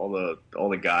 All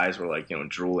the guys were like, you know,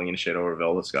 drooling and shit over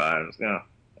Velvet Sky. And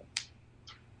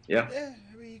yeah. I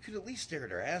mean, you could at least stare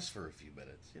at her ass for a few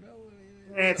minutes, you know.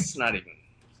 It's not even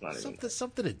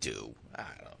something to do. I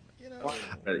don't know. You know,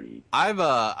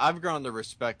 I've grown to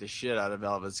respect the shit out of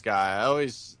Velvet Sky. I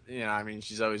always, you know, I mean,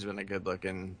 she's always been a good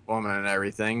looking woman and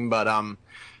everything, but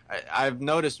I've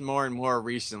noticed more and more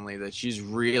recently that she's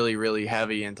really, really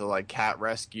heavy into like cat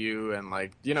rescue and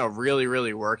like, you know, really,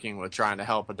 really working with trying to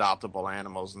help adoptable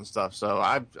animals and stuff. So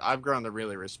I've grown to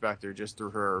really respect her just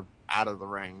through her out of the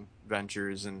ring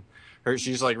ventures, and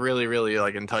she's like really, really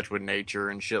like in touch with nature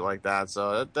and shit like that.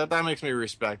 So that makes me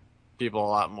respect people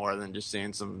a lot more than just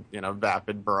seeing some, you know,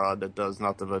 vapid broad that does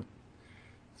nothing but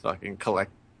fucking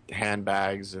collect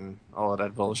handbags and all of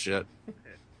that bullshit.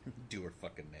 Do her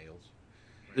fucking nails.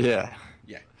 Yeah.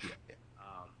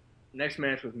 Next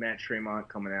match was Matt Tremont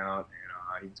coming out,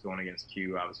 and he's going against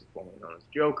Khieu, obviously formerly known as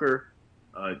Joker.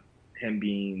 Him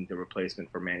being the replacement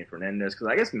for Manny Fernandez, because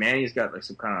I guess Manny's got like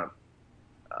some kind of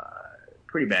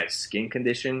pretty bad skin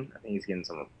condition. I think he's getting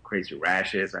some crazy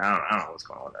rashes. I don't know what's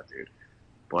going on with that dude.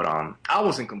 But I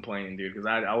wasn't complaining, dude, because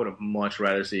I would have much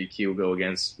rather see Khieu go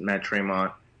against Matt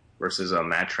Tremont versus a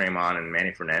Matt Tremont and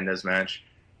Manny Fernandez match.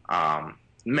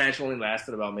 The match only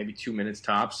lasted about maybe 2 minutes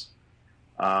tops.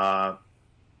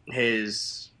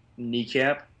 His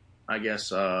kneecap, I guess,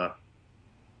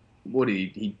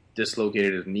 he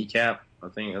dislocated his kneecap, I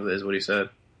think is what he said.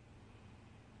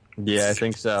 Yeah, I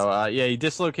think so. He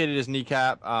dislocated his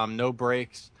kneecap, no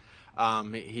breaks.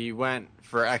 He went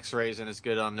for x-rays and it's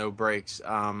good on no breaks.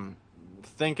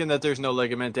 Thinking that there's no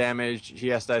ligament damage, he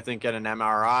has to, I think, get an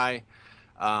MRI.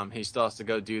 He still has to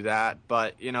go do that.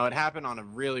 But, you know, it happened on a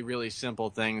really, really simple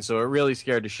thing, so it really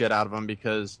scared the shit out of him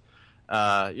because,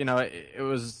 you know, it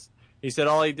was... He said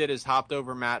all he did is hopped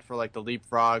over Matt for, like, the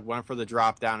leapfrog, went for the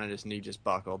drop down, and his knee just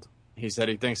buckled. He said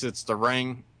he thinks it's the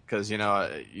ring because, you know,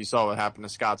 you saw what happened to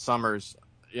Scott Summers.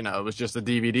 You know, it was just a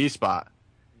DVD spot.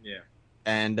 Yeah.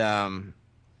 And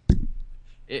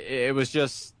it was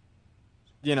just...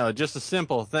 You know, just a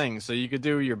simple thing. So you could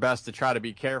do your best to try to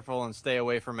be careful and stay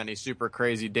away from any super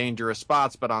crazy dangerous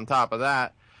spots. But on top of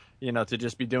that, you know, to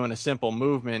just be doing a simple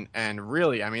movement. And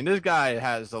really, I mean, this guy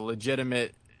has a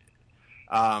legitimate,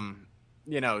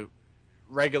 you know,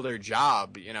 regular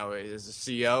job, you know, as a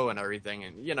CEO and everything.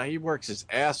 And, you know, he works his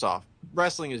ass off.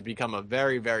 Wrestling has become a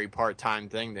very, very part-time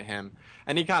thing to him.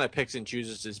 And he kind of picks and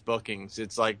chooses his bookings.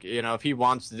 It's like, you know, if he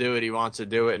wants to do it, he wants to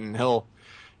do it. And he'll,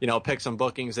 you know, pick some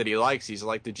bookings that he likes. He's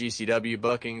like the GCW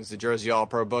bookings, the Jersey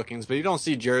All-Pro bookings, but you don't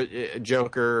see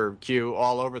Joker or Khieu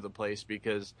all over the place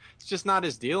because it's just not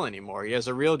his deal anymore. He has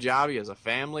a real job. He has a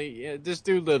family. Yeah, this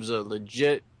dude lives a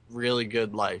legit, really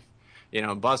good life. You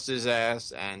know, busts his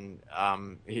ass, and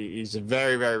he's a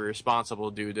very, very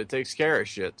responsible dude that takes care of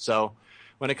shit. So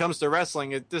when it comes to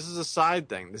wrestling, this is a side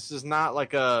thing. This is not like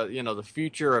the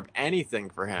future of anything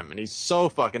for him. And he's so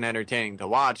fucking entertaining to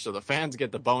watch. So the fans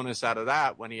get the bonus out of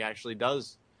that when he actually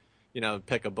does, you know,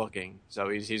 pick a booking. So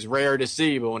he's rare to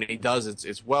see, but when he does,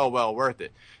 it's well worth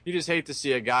it. You just hate to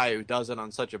see a guy who does it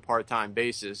on such a part-time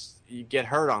basis. You get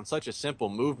hurt on such a simple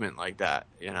movement like that,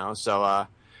 you know. So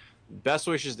best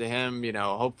wishes to him. You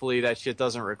know, hopefully that shit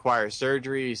doesn't require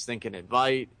surgery. He's thinking it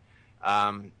might.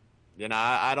 You know,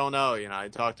 I don't know. You know, I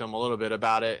talked to him a little bit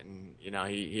about it, and, you know,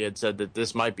 he had said that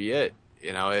this might be it.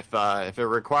 You know, if it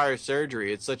requires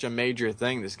surgery, it's such a major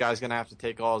thing. This guy's going to have to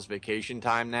take all his vacation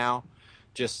time now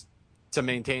just to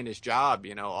maintain his job,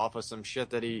 you know, off of some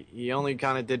shit that he only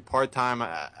kind of did part-time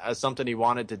as something he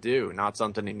wanted to do, not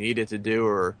something he needed to do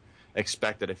or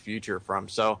expected a future from.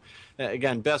 So,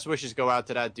 again, best wishes go out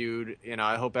to that dude. You know,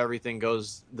 I hope everything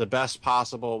goes the best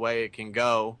possible way it can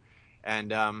go.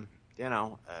 And, you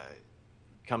know,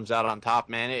 comes out on top,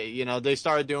 man. You know, they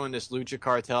started doing this Lucha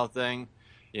Cartel thing,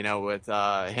 you know, with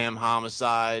him,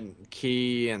 Homicide,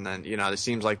 Key, and then, you know, it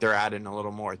seems like they're adding a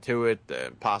little more to it,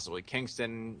 possibly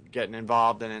Kingston getting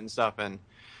involved in it and stuff. And,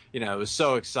 you know, it was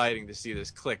so exciting to see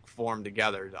this clique form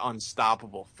together, the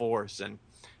unstoppable force. And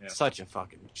such a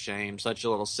fucking shame. Such a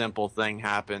little simple thing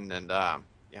happened, and,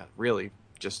 really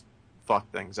just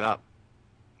fucked things up.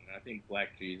 And I think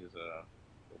Black Cheese is a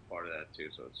part of that, too,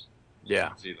 so it's... Yeah.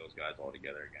 To see those guys all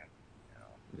together again.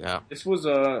 You know? Yeah. This was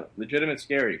legitimate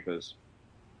scary because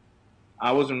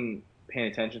I wasn't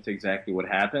paying attention to exactly what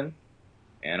happened,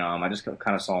 and I just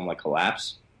kind of saw him like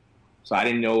collapse. So I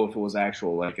didn't know if it was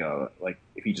actual like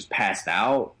if he just passed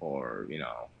out or, you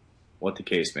know, what the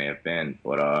case may have been.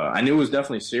 But I knew it was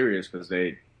definitely serious because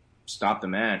they stopped the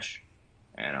match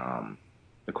and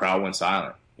the crowd went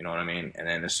silent. You know what I mean? And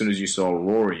then as soon as you saw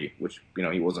Rory, which, you know,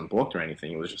 he wasn't booked or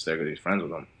anything, he was just there because he's friends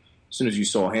with him. As soon as you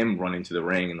saw him run into the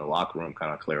ring and the locker room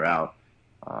kind of clear out,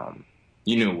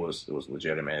 you knew it was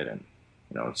legitimate and,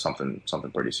 you know, something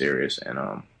pretty serious.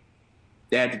 And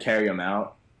they had to carry him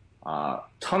out.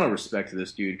 Ton of respect to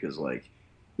this dude because, like,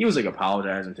 he was, like,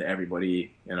 apologizing to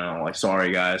everybody, you know, like,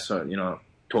 sorry, guys, so, you know,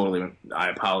 totally, I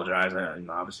apologize. You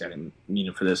know, obviously I didn't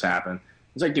mean for this to happen.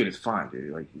 It's like, dude, it's fine,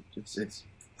 dude. Like, it's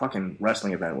fucking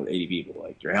wrestling event with 80 people.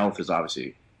 Like, your health is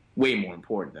obviously way more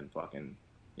important than fucking,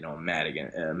 a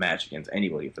match against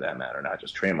anybody for that matter, not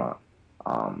just Tremont.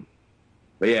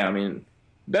 But yeah, I mean,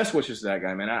 best wishes to that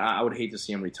guy, man. I would hate to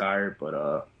see him retire,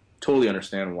 but totally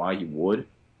understand why he would.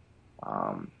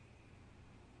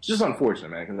 It's just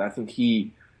unfortunate, man, because I think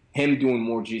him doing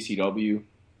more GCW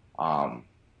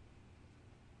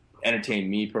entertained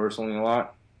me personally a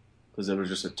lot, because there was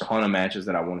just a ton of matches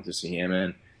that I wanted to see him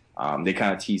in. They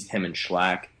kind of teased him and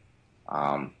Schlack.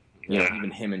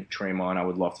 Even him and Tremont I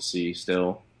would love to see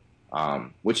still.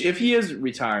 Which, if he is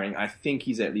retiring, I think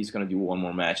he's at least going to do one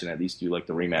more match and at least do like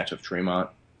the rematch of Tremont,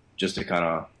 just to kind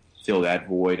of fill that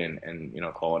void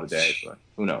and call it a day. But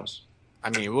who knows? I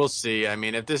mean, we'll see. I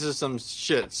mean, if this is some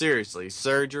shit, seriously,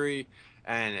 surgery,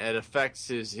 and it affects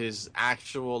his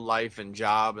actual life and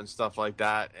job and stuff like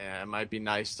that, it might be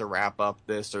nice to wrap up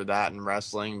this or that in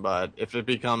wrestling. But if it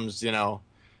becomes,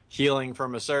 healing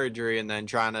from a surgery and then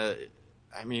trying to,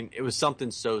 I mean, it was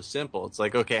something so simple. It's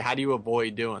like, okay, how do you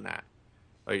avoid doing that?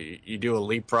 Like, you do a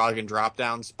leapfrog and drop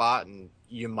down spot and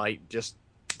you might just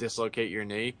dislocate your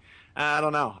knee. I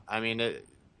don't know. I mean,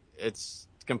 it's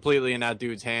completely in that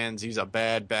dude's hands. He's a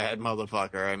bad, bad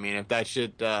motherfucker. I mean, if that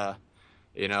shit,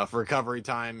 if recovery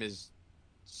time is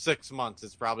 6 months,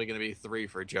 it's probably going to be 3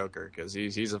 for Joker, because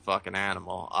he's a fucking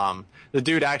animal. The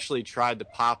dude actually tried to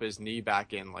pop his knee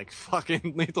back in like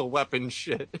fucking Lethal Weapon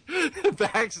shit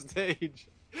backstage.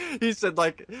 He said,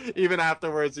 like, even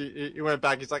afterwards, he went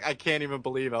back. He's like, I can't even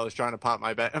believe I was trying to pop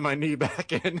my knee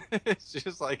back in. It's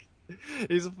just like,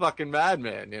 he's a fucking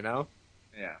madman,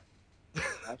 Yeah.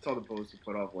 I saw the post he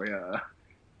put off where,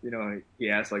 he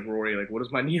asked, like, Rory, like, what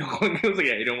does my knee look like? He was like,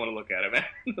 yeah, you don't want to look at it, man.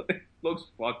 It looks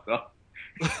fucked up.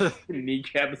 Your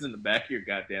kneecap is in the back of your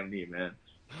goddamn knee, man.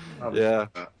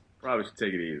 Probably should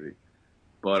take it easy.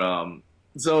 But,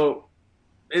 so,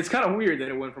 it's kind of weird that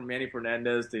it went from Manny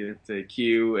Fernandez to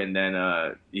Khieu, and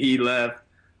then he left.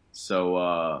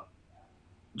 So,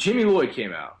 Jimmy Lloyd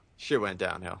came out. Shit went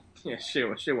downhill. Yeah, shit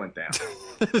went down.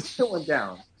 Shit went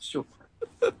down.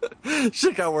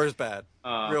 Shit got worse bad.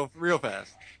 Real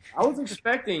fast. I was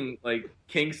expecting, like,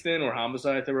 Kingston or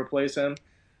Homicide to replace him.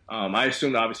 I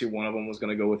assumed, obviously, one of them was going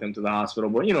to go with him to the hospital.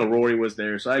 But, Rory was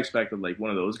there, so I expected, like, one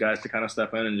of those guys to kind of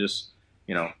step in and just,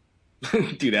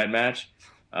 do that match.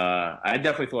 I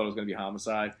definitely thought it was going to be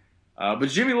Homicide. But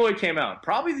Jimmy Lloyd came out.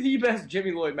 Probably the best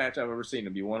Jimmy Lloyd match I've ever seen, to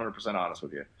be 100% honest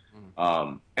with you.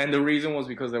 And the reason was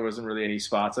because there wasn't really any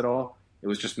spots at all. It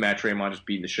was just Matt Tremont just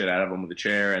beating the shit out of him with a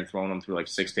chair and throwing him through like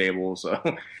 6 tables. So,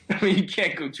 I mean, you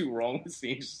can't go too wrong with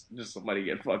seeing just somebody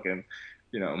get fucking,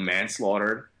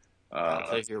 manslaughtered. I'll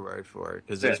take your word for it,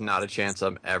 because there's not a chance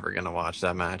I'm ever going to watch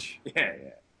that match.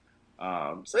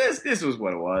 Yeah. So this was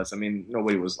what it was. I mean,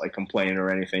 nobody was like complaining or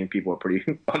anything. People are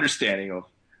pretty understanding of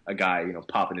a guy,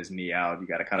 popping his knee out. You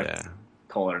got to kind of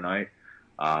call it a night.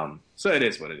 So it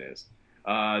is what it is.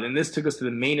 Then this took us to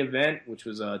the main event, which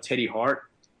was Teddy Hart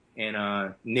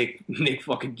and Nick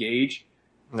fucking Gage.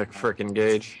 Nick frickin'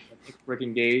 Gage. Nick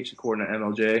frickin' Gage, according to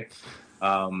MLJ.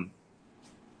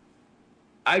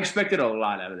 I expected a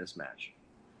lot out of this match,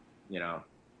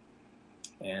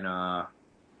 and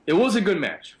it was a good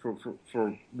match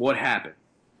for what happened.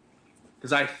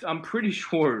 Because I'm pretty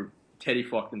sure Teddy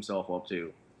fucked himself up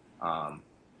too.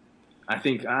 I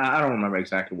think, I don't remember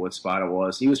exactly what spot it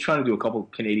was. He was trying to do a couple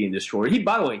Canadian Destroyer.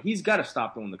 By the way, he's got to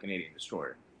stop doing the Canadian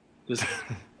Destroyer. Because,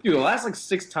 dude, the last like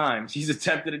 6 times he's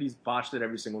attempted it, he's botched it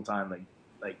every single time.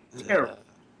 Like terrible.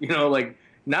 Like,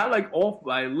 not like off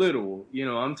by little.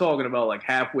 I'm talking about like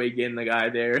halfway getting the guy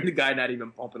there, and the guy not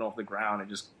even pumping off the ground and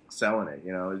just selling it.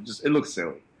 It looks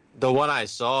silly. The one I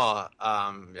saw,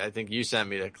 I think you sent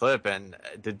me the clip, and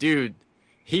the dude,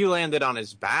 he landed on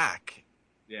his back.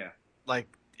 Yeah. Like,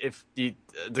 if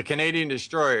the Canadian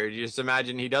Destroyer, you just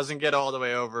imagine he doesn't get all the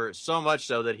way over, so much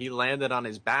so that he landed on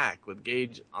his back with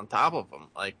Gage on top of him.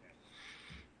 Like,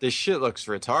 this shit looks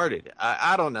retarded.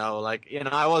 I don't know. Like,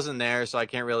 I wasn't there, so I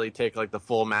can't really take, like, the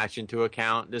full match into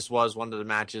account. This was one of the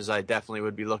matches I definitely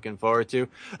would be looking forward to.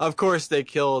 Of course, they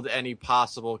killed any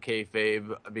possible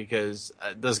kayfabe because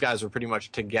those guys were pretty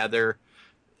much together,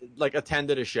 like,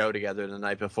 attended a show together the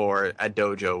night before at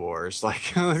Dojo Wars.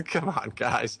 Like, come on,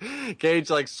 guys.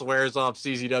 Gage, like, swears off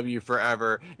CZW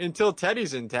forever until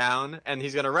Teddy's in town, and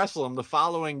he's going to wrestle him the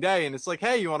following day, and it's like,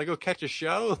 hey, you want to go catch a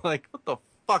show? Like, what the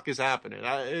fuck is happening?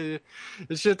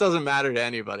 This shit doesn't matter to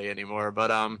anybody anymore.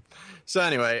 But so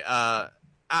anyway,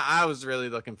 I was really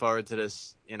looking forward to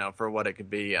this, for what it could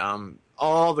be.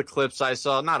 All the clips I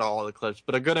saw, not all the clips,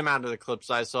 but a good amount of the clips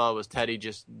I saw was Teddy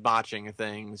just botching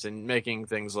things and making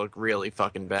things look really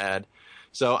fucking bad.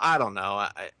 So I don't know.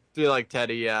 I feel like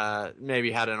Teddy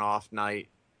maybe had an off night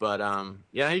But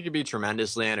yeah, he could be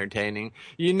tremendously entertaining.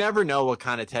 You never know what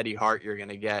kind of Teddy Hart you're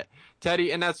gonna get.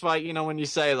 Teddy, and that's why, when you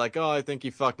say like, oh, I think he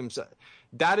fucked himself.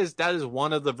 That is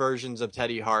one of the versions of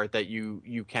Teddy Hart that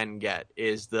you can get,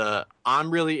 is the I'm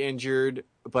really injured,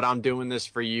 but I'm doing this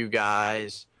for you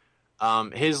guys.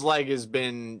 His leg has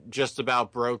been just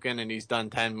about broken, and he's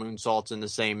done 10 moonsaults in the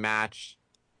same match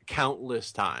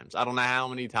countless times. I don't know how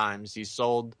many times he's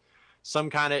sold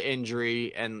some kind of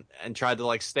injury and tried to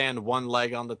like stand one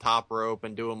leg on the top rope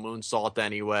and do a moonsault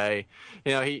anyway.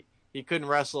 He couldn't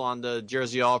wrestle on the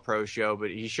Jersey All Pro show, but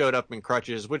he showed up in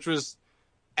crutches, which was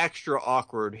extra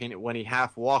awkward when he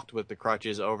half walked with the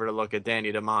crutches over to look at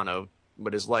Danny DeMano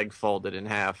with his leg folded in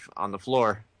half on the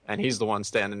floor, and he's the one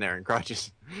standing there in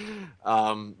crutches.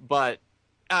 But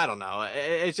I don't know.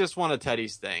 It's just one of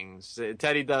Teddy's things.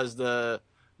 Teddy does the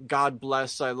God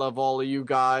bless, I love all of you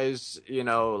guys,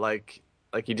 like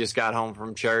he just got home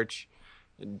from church,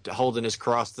 holding his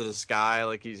cross to the sky,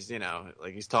 like he's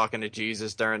talking to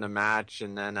Jesus during the match.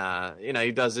 And then,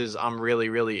 he does his I'm really,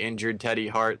 really injured Teddy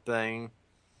Hart thing.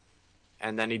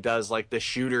 And then he does like the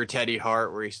shooter Teddy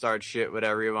Hart where he starts shit with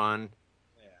everyone.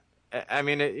 Yeah. I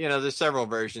mean, there's several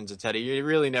versions of Teddy. You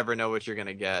really never know what you're going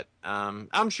to get.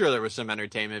 I'm sure there was some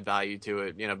entertainment value to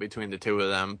it, between the two of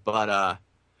them, but,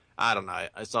 I don't know.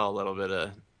 I saw a little bit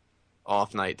of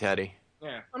off night Teddy.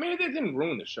 Yeah, I mean, it didn't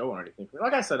ruin the show or anything.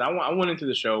 Like I said, I went into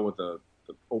the show with the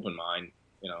open mind.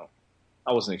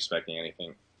 I wasn't expecting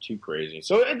anything too crazy,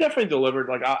 so it definitely delivered.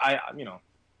 Like I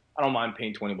don't mind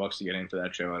paying $20 to get into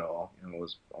that show at all. It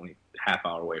was only a half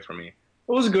hour away from me.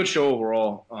 It was a good show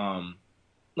overall.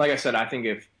 Like I said, I think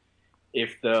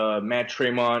if the Matt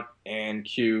Tremont and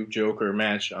Khieu Joker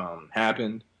match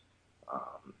happened,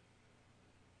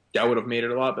 that would have made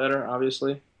it a lot better,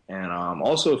 obviously. And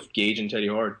also if Gage and Teddy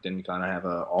Hart didn't kind of have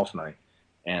an off night.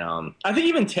 And I think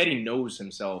even Teddy knows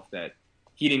himself that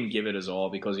he didn't give it his all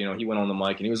because, he went on the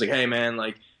mic and he was like, hey, man,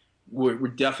 like, we're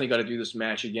definitely got to do this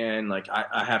match again. Like,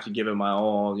 I have to give it my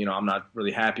all. I'm not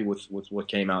really happy with what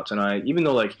came out tonight. Even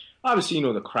though, like, obviously,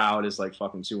 the crowd is, like,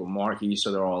 fucking super marquee.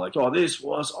 So they're all like, oh, this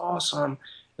was awesome.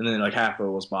 And then, like, half of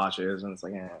it was botches. And it's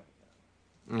like,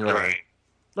 Right.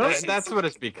 That's what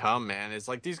it's become, man. It's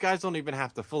like these guys don't even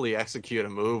have to fully execute a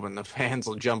move, and the fans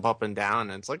will jump up and down.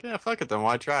 And it's like, yeah, fuck it, then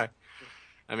why try?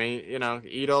 I mean,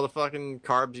 eat all the fucking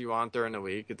carbs you want during the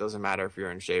week. It doesn't matter if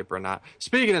you're in shape or not.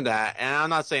 Speaking of that, and I'm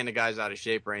not saying the guy's out of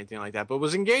shape or anything like that, but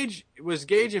was Gage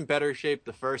in better shape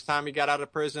the first time he got out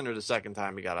of prison or the second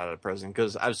time he got out of prison?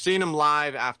 Because I've seen him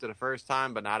live after the first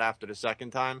time, but not after the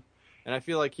second time. And I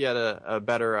feel like he had a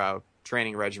better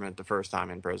training regimen the first time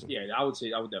in prison. Yeah, I would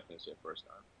definitely say first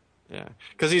time. Yeah,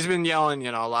 because he's been yelling,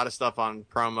 a lot of stuff on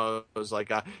promos, like,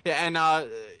 and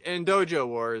in Dojo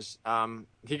Wars,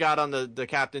 he got on the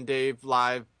Captain Dave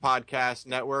Live podcast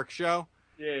network show,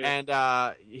 and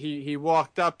he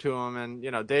walked up to him,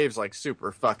 and Dave's like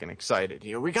super fucking excited.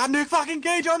 We got Nick fucking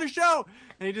Gage on the show,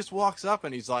 and he just walks up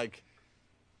and he's like,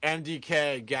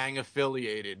 MDK gang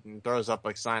affiliated, and throws up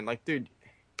like sign, like, dude,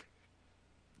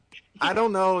 I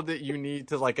don't know that you need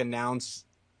to like announce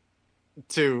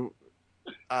to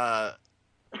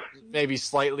maybe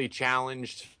slightly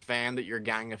challenged fan that you're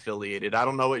gang affiliated. I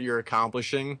don't know what you're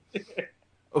accomplishing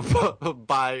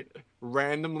by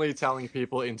randomly telling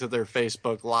people into their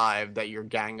Facebook Live that you're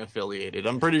gang affiliated.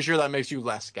 I'm pretty sure that makes you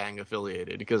less gang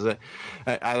affiliated because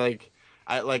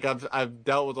I've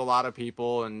dealt with a lot of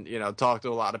people and talked to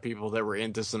a lot of people that were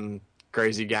into some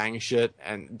crazy gang shit,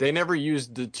 and they never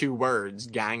used the two words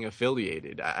gang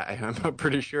affiliated. I'm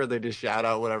pretty sure they just shout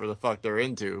out whatever the fuck they're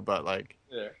into, but like,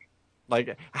 yeah.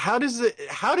 Like, how does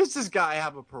this guy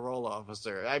have a parole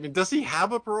officer? I mean, does he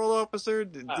have a parole officer?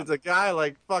 Did the guy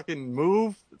like fucking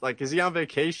move? Like, is he on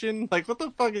vacation? Like, what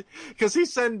the fuck? Because he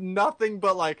said nothing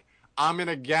but like, I'm in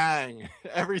a gang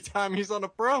every time he's on a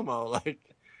promo. Like,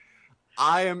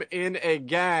 I am in a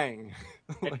gang.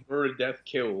 Like, murder, death,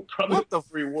 kill. Probably what the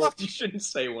three words you shouldn't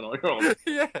say when on your own.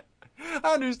 Yeah.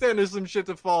 I understand there's some shit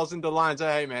that falls into lines.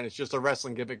 Hey, man, it's just a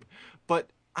wrestling gimmick. But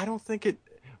I don't think it...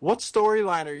 What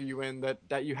storyline are you in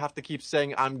that you have to keep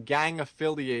saying, I'm gang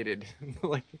affiliated?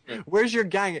 Like, where's your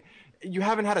gang? You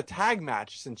haven't had a tag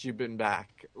match since you've been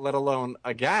back, let alone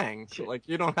a gang. Like,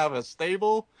 you don't have a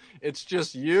stable. It's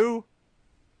just you.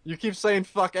 You keep saying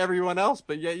fuck everyone else,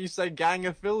 but yet you say gang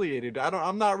affiliated.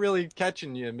 I'm not really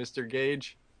catching you, Mr.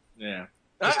 Gage. Yeah.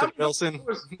 Mr. Wilson.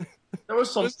 There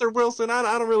was some... Mr. Wilson, I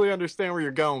don't really understand where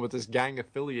you're going with this gang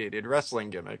affiliated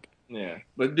wrestling gimmick. Yeah.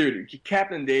 But dude,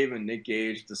 Captain Dave and Nick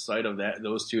Gage, the sight of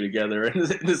those two together in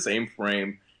the same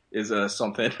frame is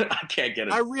something I can't get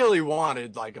it. I really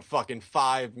wanted like a fucking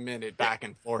 5-minute back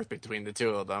and forth between the two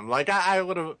of them. Like I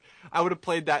would have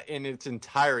played that in its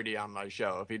entirety on my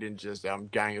show if he didn't just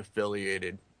gang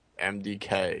affiliated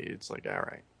MDK. It's like, all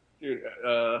right, dude.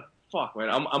 Fuck, man.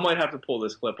 I might have to pull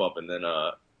this clip up and then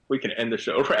we can end the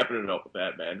show wrapping it up with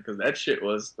that, man, because that shit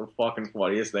was the fucking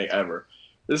funniest thing ever.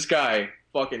 This guy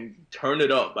fucking turned it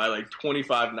up by like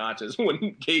 25 notches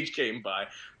when Gage came by.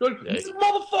 Like,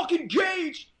 motherfucking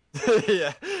Gage!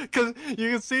 Yeah, because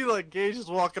you can see like Gage is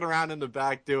walking around in the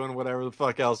back doing whatever the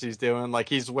fuck else he's doing. Like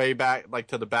he's way back, like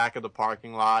to the back of the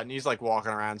parking lot, and he's like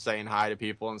walking around saying hi to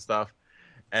people and stuff.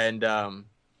 And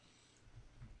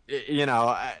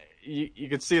you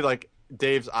could see like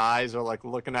Dave's eyes are like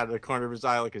looking out of the corner of his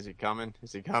eye, like, is he coming?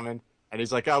 Is he coming? And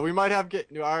he's like, oh, we might have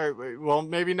all right, well,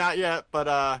 maybe not yet,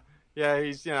 but yeah,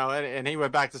 he's, and he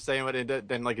went back to saying it, and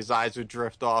then like his eyes would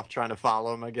drift off trying to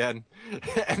follow him again.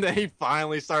 And then he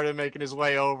finally started making his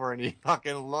way over, and he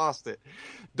fucking lost it.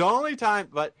 The only time,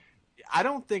 but I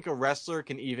don't think a wrestler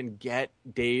can even get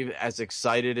Dave as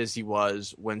excited as he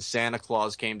was when Santa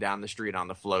Claus came down the street on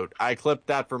the float. I clipped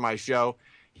that for my show.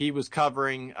 He was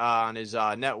covering on his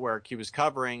network. He was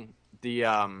covering the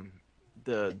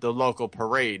local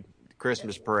parade,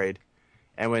 Christmas parade,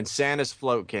 and when Santa's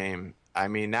float came, I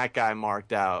mean, that guy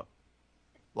marked out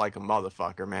like a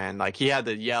motherfucker, man. Like he had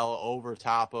to yell over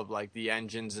top of like the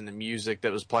engines and the music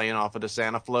that was playing off of the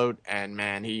Santa float, and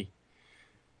man, he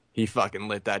fucking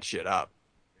lit that shit up.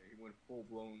 Yeah, he went full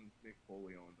blown Mick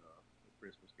Foley on the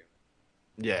Christmas gimmick.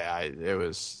 Yeah, it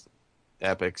was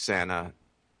epic Santa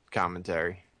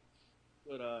commentary.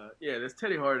 But yeah, this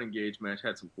Teddy Hart and Gage match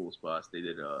had some cool spots. They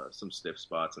did some stiff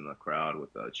spots in the crowd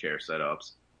with chair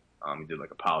setups. He did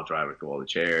like a pile driver through all the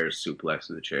chairs, suplex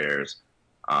to the chairs.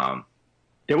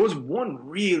 There was one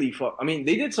really I mean,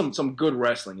 they did some good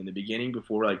wrestling in the beginning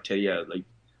before like Teddy had like,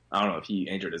 I don't know if he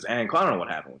injured his ankle. I don't know what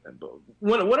happened with him,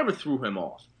 but whatever threw him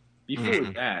off. Before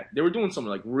that, they were doing some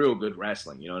like real good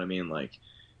wrestling. You know what I mean? Like,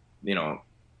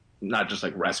 not just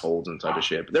like rest holds and type of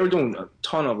shit, but they were doing a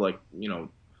ton of like,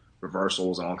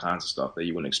 reversals and all kinds of stuff that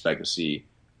you wouldn't expect to see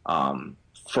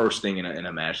first thing in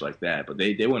a match like that. But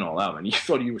they went all out, and you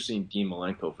thought you were seeing Dean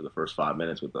Malenko for the first 5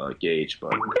 minutes with Gage,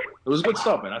 but it was good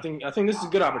stuff, man. I think this is a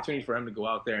good opportunity for him to go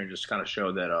out there and just kind of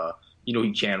show that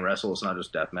he can wrestle. It's not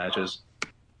just death matches.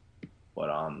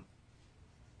 But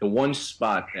the one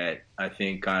spot that I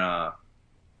think kind of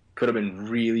could have been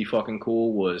really fucking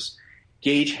cool was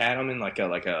Gage had him in like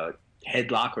a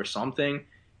headlock or something,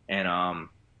 and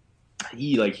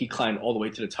he climbed all the way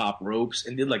to the top ropes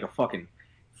and did like a fucking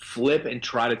flip and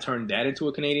try to turn that into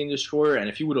a Canadian Destroyer. And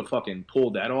if he would have fucking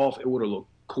pulled that off, it would have looked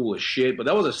cool as shit. But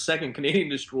that was a second Canadian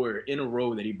Destroyer in a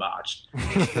row that he botched.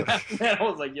 And I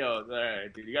was like, yo, all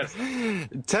right, dude, you guys.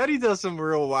 Teddy does some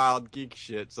real wild geek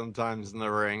shit sometimes in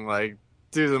the ring, like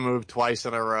do the move twice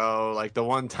in a row. Like the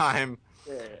one time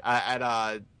at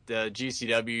the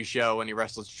GCW show when he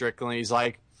wrestled Strickland, he's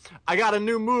like, I got a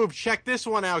new move. Check this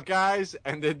one out, guys.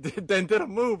 And then did a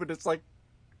move, and it's like,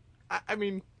 I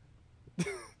mean,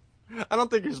 I don't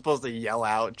think you're supposed to yell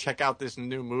out, check out this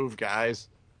new move, guys.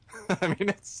 I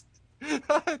mean,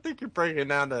 I think you're breaking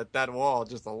down that wall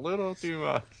just a little too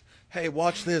much. Hey,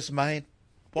 watch this, man.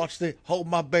 Watch this. Hold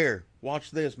my bear.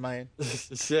 Watch this, man.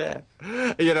 Yeah.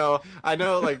 I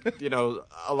know, like,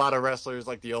 a lot of wrestlers,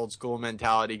 like the old school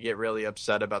mentality, get really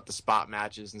upset about the spot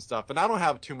matches and stuff. And I don't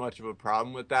have too much of a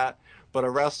problem with that. But a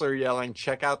wrestler yelling,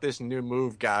 check out this new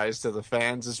move, guys, to the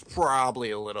fans is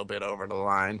probably a little bit over the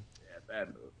line. Yeah, bad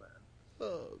move, man.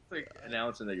 It's like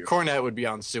announcing that you're... Cornette would be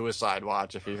on suicide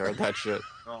watch if he heard that shit.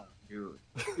 Oh, dude.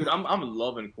 I'm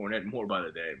loving Cornette more by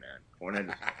the day, man. Cornette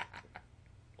is...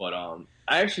 But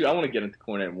I want to get into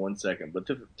Cornette in 1 second. But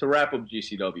to wrap up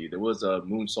GCW, there was a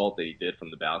moonsault that he did from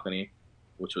the balcony,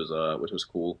 which was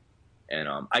cool. And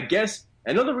I guess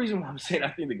another reason why I'm saying I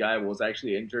think the guy was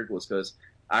actually injured was because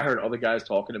I heard other guys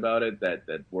talking about it that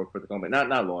work for the company, not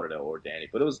Lauderdale or Danny,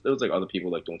 but there was like other people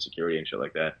like doing security and shit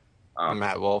like that.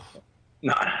 Matt Wolf.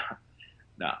 Nah.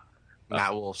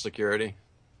 Matt Wolf security.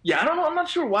 Yeah, I don't know. I'm not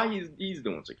sure why he's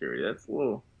doing security. That's a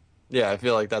little. Yeah, I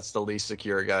feel like that's the least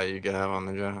secure guy you could have on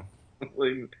the job.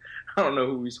 I don't know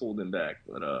who he's holding back,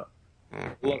 but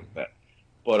look at that.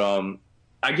 But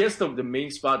I guess the main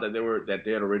spot that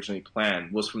they had originally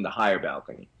planned was from the higher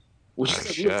balcony,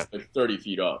 which is like 30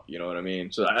 feet up. You know what I mean?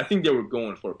 So I think they were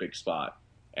going for a big spot.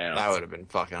 And that would have been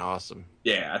fucking awesome.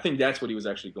 Yeah, I think that's what he was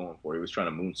actually going for. He was trying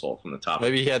to moonsault from the top.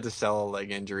 Maybe he had to sell a leg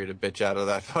injury to bitch out of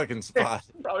that fucking spot.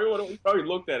 He probably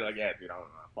looked at it like, yeah, dude, I don't know.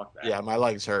 Fuck that. Yeah, my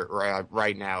leg's hurt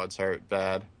right now. It's hurt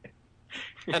bad.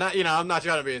 And I'm not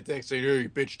trying to be a dick saying, "You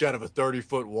bitched out of a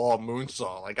 30-foot wall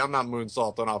moonsault." Like, I'm not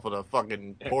moonsaulting off of the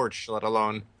fucking porch, let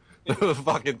alone the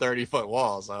fucking 30-foot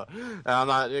wall. So I'm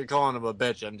not calling him a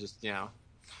bitch. I'm just,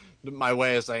 my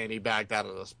way of saying he backed out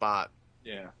of the spot.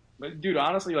 Yeah. But, dude,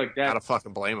 honestly, like that. Gotta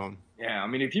fucking blame him. Yeah, I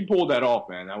mean, if he pulled that off,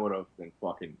 man, that would have been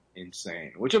fucking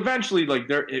insane. Which eventually, like,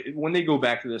 when they go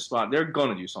back to this spot, they're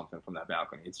gonna do something from that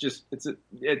balcony. It's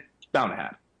bound to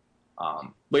happen.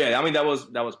 But yeah, I mean, that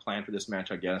was planned for this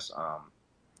match, I guess.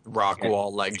 Rock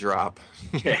wall leg drop.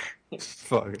 Yeah.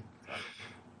 Fuck.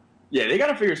 Yeah, they got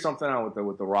to figure something out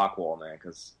with the rock wall, man,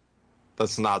 because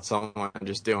that's not someone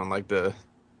just doing like the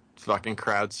fucking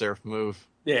crowd surf move.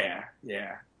 Yeah.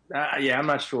 I'm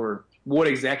not sure what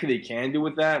exactly they can do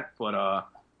with that, but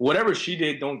whatever she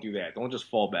did, don't do that. Don't just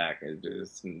fall back. It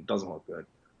doesn't look good.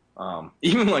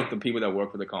 Even like the people that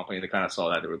work for the company, they kind of saw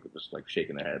that, they were just like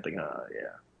shaking their head, like,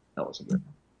 yeah, that wasn't good.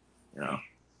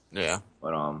 Yeah.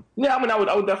 But yeah, I mean,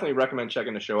 I would definitely recommend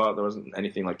checking the show out. There wasn't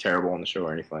anything like terrible on the show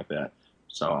or anything like that.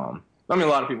 So I mean,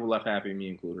 a lot of people left happy, me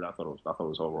included. I thought it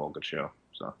was overall a good show.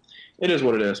 So it is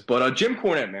what it is. But Jim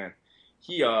Cornette, man,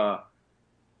 he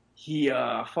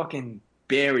fucking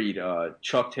buried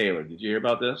Chuck Taylor. Did you hear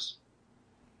about this?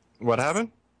 What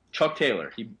happened? Chuck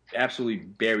Taylor. He absolutely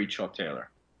buried Chuck Taylor.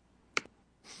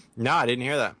 No, I didn't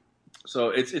hear that. So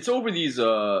it's over these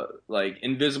like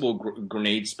invisible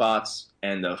grenade spots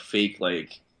and fake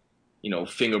like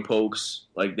finger pokes.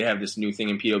 Like they have this new thing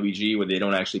in PWG where they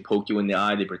don't actually poke you in the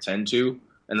eye; they pretend to,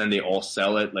 and then they all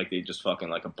sell it like they just fucking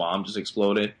like a bomb just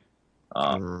exploded.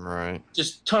 Right.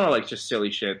 Just ton of like just silly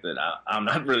shit that I'm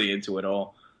not really into at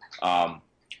all.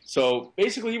 So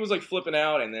basically, he was like flipping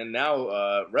out, and then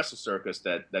now Wrestle Circus,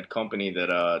 that company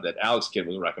that Alex Kidd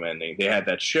was recommending, they had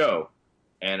that show.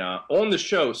 And on the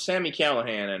show, Sami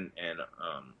Callihan and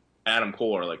Adam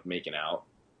Cole are like making out.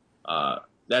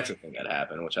 That's a thing that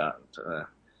happened, which the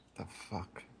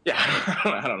fuck? Yeah,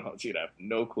 I don't know, dude. I have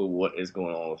no clue what is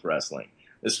going on with wrestling,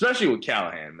 especially with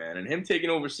Callahan, man, and him taking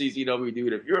over CZW,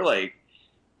 dude. If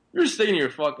you're sticking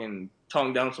your fucking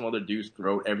tongue down some other dude's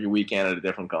throat every weekend at a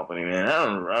different company, man, I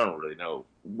don't really know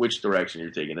which direction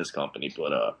you're taking this company,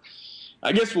 but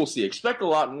I guess we'll see. Expect a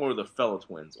lot more of the Fella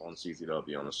Twins on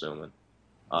CZW, I'm assuming.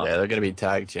 Yeah, they're going to be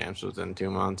tag champs within 2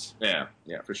 months. Yeah,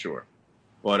 for sure.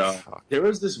 But there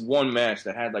was this one match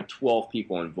that had like 12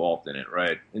 people involved in it,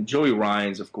 right? And Joey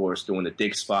Ryan's, of course, doing the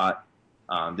dick spot.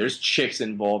 There's chicks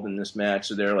involved in this match,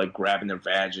 so they're like grabbing their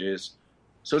vages.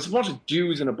 So it's a bunch of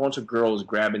dudes and a bunch of girls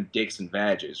grabbing dicks and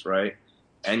vages, right?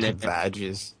 And then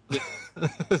vages.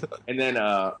 And then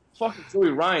fucking Joey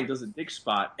Ryan does a dick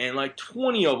spot, and like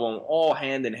 20 of them all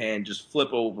hand in hand just flip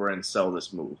over and sell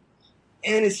this move.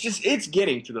 And it's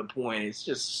getting to the point. It's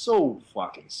just so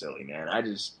fucking silly, man.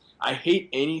 I hate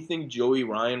anything Joey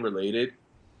Ryan related.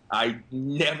 I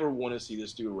never want to see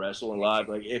this dude wrestle live.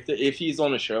 Like if he's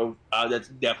on the show, that's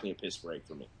definitely a piss break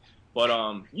for me.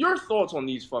 But your thoughts on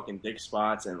these fucking dick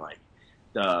spots and like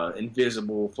the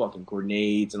invisible fucking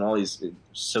grenades and all these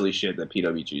silly shit that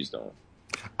PWG's doing?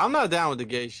 I'm not down with the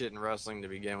gay shit in wrestling to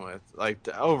begin with. Like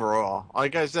overall,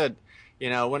 like I said,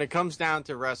 when it comes down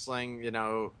to wrestling,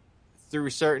 through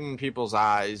certain people's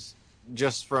eyes,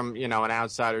 just from, an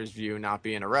outsider's view, not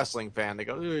being a wrestling fan, they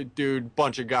go, hey, dude,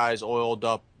 bunch of guys oiled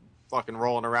up, fucking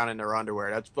rolling around in their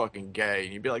underwear. That's fucking gay.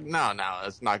 And you'd be like, no,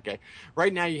 that's not gay.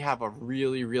 Right now you have a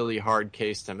really, really hard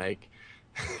case to make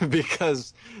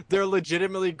because they're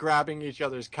legitimately grabbing each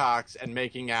other's cocks and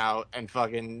making out and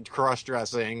fucking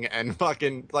cross-dressing and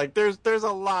fucking, like, there's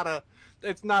a lot of,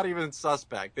 it's not even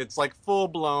suspect. It's like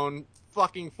full-blown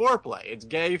fucking foreplay. It's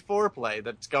gay foreplay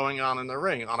that's going on in the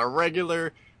ring on a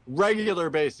regular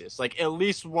basis. Like at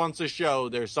least once a show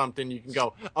there's something you can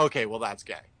go, okay, well that's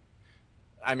gay.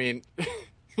 I mean,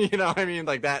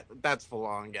 like that's full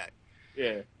on gay.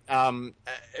 Yeah.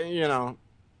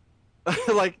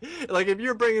 like if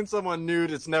you're bringing someone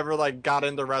nude that's never like got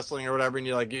into wrestling or whatever, and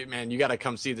you're like, man, you got to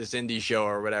come see this indie show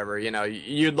or whatever,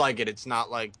 you'd like it. It's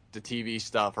not like the TV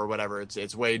stuff or whatever.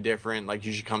 It's way different. Like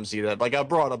you should come see that. Like I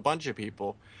brought a bunch of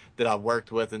people that I've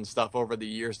worked with and stuff over the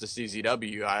years to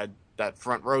CZW. I had that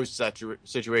front row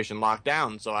situation locked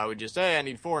down, so I would just say I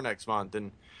need 4 next month,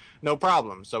 and no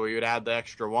problem. So we would add the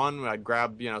extra one. I'd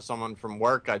grab, someone from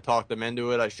work. I'd talk them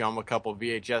into it. I'd show them a couple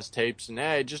VHS tapes and,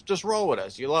 hey, just roll with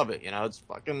us. You love it. It's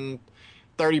fucking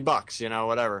 $30,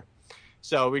 whatever.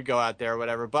 So we'd go out there,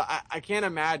 whatever. But I can't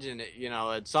imagine,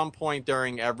 at some point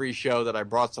during every show that I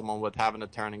brought someone with having to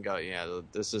turn and go, yeah,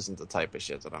 this isn't the type of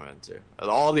shit that I'm into.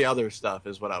 All the other stuff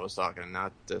is what I was talking,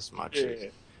 not this much. Yeah.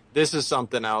 This is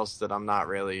something else that I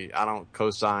don't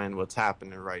co-sign what's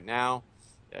happening right now.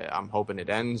 I'm hoping it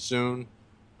ends soon.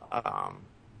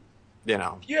 you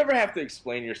know. If you ever have to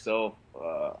explain yourself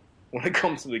when it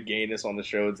comes to the gayness on the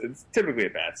show, it's typically a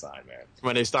bad sign, man.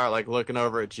 When they start like looking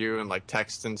over at you and like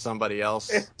texting somebody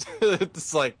else,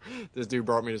 it's like, this dude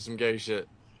brought me to some gay shit.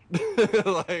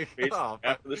 Like, oh,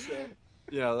 after the show.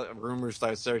 Yeah, rumors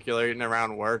start circulating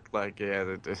around work. Like,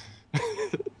 yeah,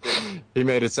 he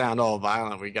made it sound all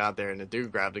violent. We got there, and the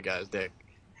dude grabbed the guy's dick.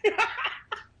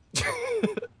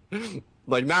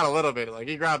 Like, not a little bit. Like,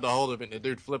 he grabbed a hold of it, and the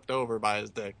dude flipped over by his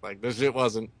dick. Like, this shit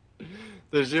wasn't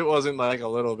like a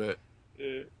little bit.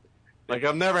 Yeah. Like,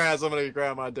 I've never had somebody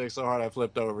grab my dick so hard I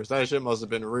flipped over. So that shit must have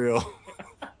been real.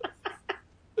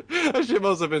 That shit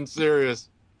must have been serious.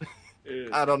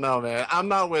 I don't know, man. I'm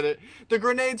not with it. The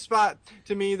grenade spot,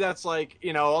 to me, that's like,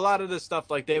 you know, a lot of the stuff,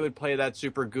 like, they would play that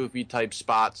super goofy type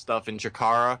spot stuff in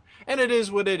Chikara, and it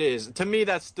is what it is. To me,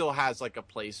 that still has, like, a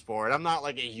place for it. I'm not,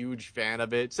 like, a huge fan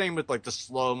of it. Same with, like, the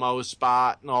slow-mo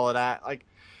spot and all of that. Like,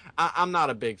 I'm not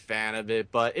a big fan of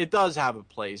it, but it does have a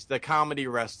place. The comedy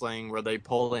wrestling where they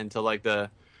pull into, like, the,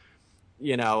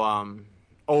 you know,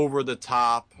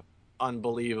 over-the-top,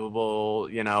 unbelievable,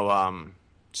 you know,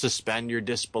 suspend your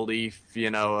disbelief, you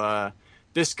know,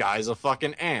 this guy's a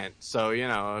fucking ant. So, you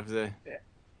know,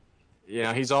 you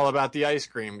know, he's all about the ice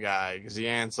cream guy because the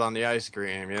ant's on the ice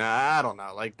cream. You know, I don't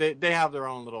know. Like, they have their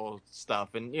own little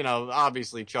stuff. And, you know,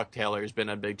 obviously Chuck Taylor's been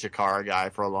a big Chikara guy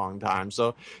for a long time.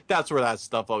 So that's where that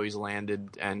stuff always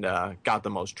landed and got the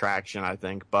most traction, I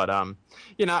think. But,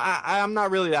 you know, I'm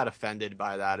not really that offended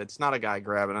by that. It's not a guy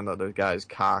grabbing another guy's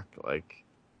cock. Like,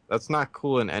 that's not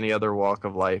cool in any other walk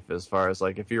of life, as far as,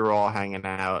 like, if you were all hanging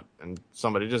out and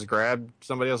somebody just grabbed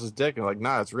somebody else's dick and, like,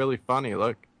 nah, it's really funny,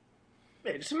 look.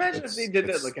 Man, just imagine if they did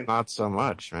that. Like, not so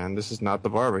much, man. This is not the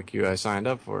barbecue I signed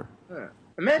up for. Yeah.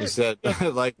 Imagine. You said,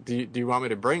 like, do you want me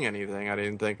to bring anything? I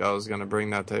didn't think I was going to bring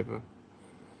that type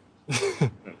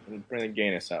of... Bring the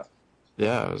gayness out.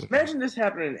 Yeah. Imagine this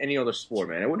happening in any other sport,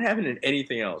 man. It wouldn't happen in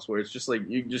anything else, where it's just, like,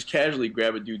 you just casually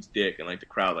grab a dude's dick and, like, the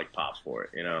crowd, like, pops for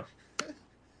it, you know?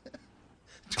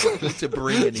 To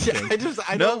bring anything. Yeah,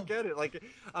 I don't get it. Like,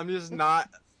 I'm just not.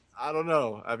 I don't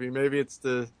know. I mean, maybe it's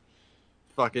the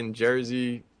fucking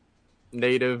Jersey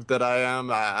native that I am.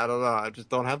 I don't know. I just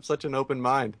don't have such an open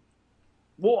mind.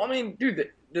 Well, I mean, dude,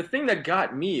 the thing that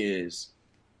got me is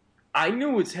I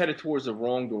knew it's headed towards the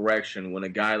wrong direction when a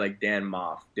guy like Dan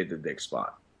Moff did the dick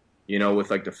spot. You know, with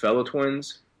like the fellow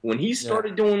twins. When he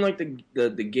started doing like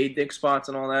the gay dick spots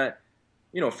and all that,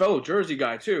 you know, fellow Jersey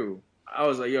guy too. I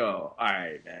was like, yo, all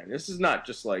right, man. This is not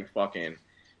just like fucking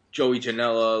Joey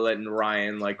Janela letting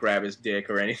Ryan like grab his dick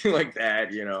or anything like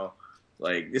that, you know.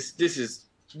 Like this is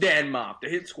Dan Moff, the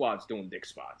Hit Squad's doing dick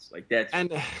spots. Like that's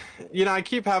and you know, I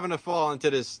keep having to fall into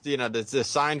this, you know, this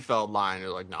Seinfeld line. They're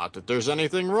like, not that there's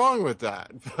anything wrong with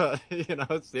that, but you know,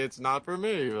 it's not for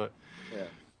me. But yeah.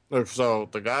 Look, so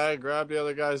the guy grabbed the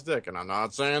other guy's dick, and I'm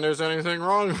not saying there's anything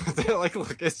wrong with it. Like,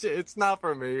 look, it's not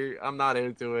for me. I'm not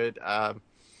into it.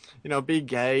 You know, be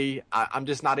gay. I'm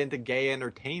just not into gay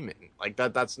entertainment. Like,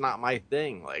 that's not my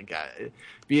thing. Like,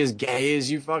 be as gay as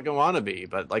you fucking want to be.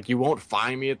 But, like, you won't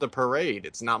find me at the parade.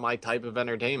 It's not my type of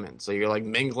entertainment. So you're, like,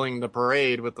 mingling the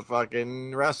parade with the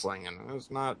fucking wrestling. And it's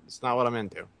not what I'm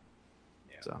into.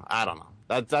 Yeah. So, I don't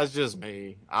know. That's just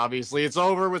me. Obviously, it's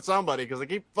over with somebody because they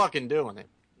keep fucking doing it.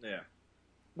 Yeah.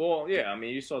 Well, yeah, I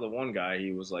mean, you saw the one guy.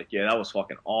 He was like, yeah, that was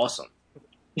fucking awesome.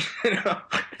 You know?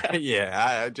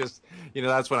 Yeah, I just, you know,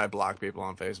 that's when I block people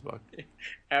on Facebook.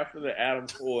 After the Adam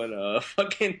Cole and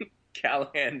fucking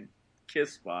Callahan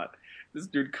kiss spot, this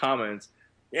dude comments,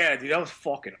 yeah, dude, that was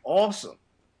fucking awesome.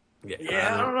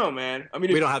 Yeah, I don't know, man. I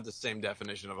mean, we don't have the same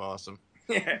definition of awesome.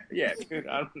 Yeah, dude,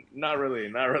 I'm not really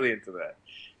into that.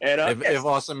 And if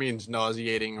awesome means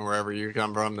nauseating wherever you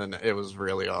come from, then it was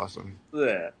really awesome.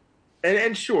 Yeah,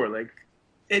 and sure, like,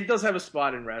 it does have a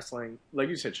spot in wrestling. Like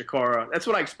you said, Chikara. That's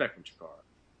what I expect from Chikara.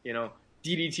 You know,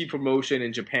 DDT promotion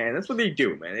in Japan. That's what they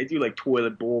do, man. They do, like,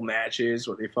 toilet bowl matches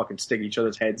where they fucking stick each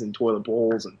other's heads in toilet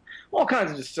bowls and all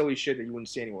kinds of just silly shit that you wouldn't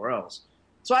see anywhere else.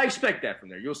 So I expect that from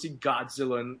there. You'll see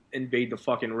Godzilla invade the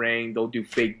fucking ring. They'll do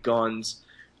fake guns.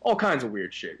 All kinds of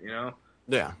weird shit, you know?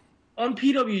 Yeah. On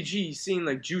PWG, seeing,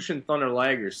 like, Jushin Thunder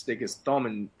Liger stick his thumb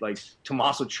in, like,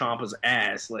 Tommaso Ciampa's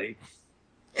ass, like...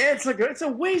 It's like it's a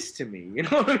waste to me, you know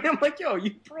what I mean? I'm like, yo,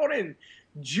 you brought in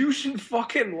Jushin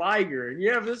fucking Liger, and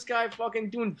you have this guy fucking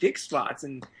doing dick spots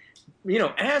and, you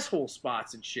know, asshole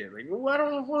spots and shit. Like, I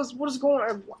don't know what is going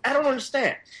on. I don't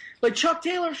understand. Like, Chuck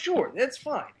Taylor, sure, that's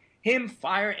fine. Him,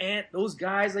 Fire Ant, those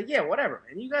guys, like, yeah, whatever,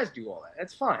 man. You guys do all that.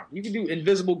 That's fine. You can do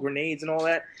invisible grenades and all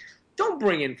that. Don't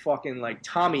bring in fucking, like,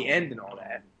 Tommy End and all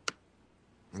that.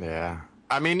 Yeah.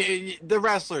 I mean, the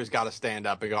wrestlers got to stand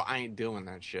up and go, I ain't doing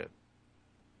that shit.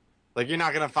 Like, you're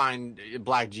not going to find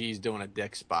Black G's doing a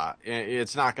dick spot.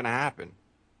 It's not going to happen.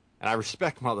 And I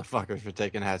respect motherfuckers for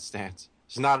taking that stance.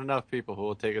 There's not enough people who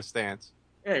will take a stance.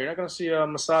 Yeah, you're not going to see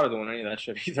Masada doing any of that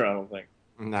shit either, I don't think.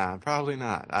 Nah, probably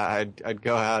not. I'd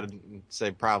go ahead and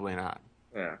say probably not.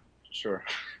 Yeah, sure.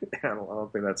 I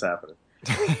don't think that's happening.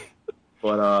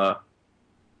 But,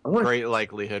 great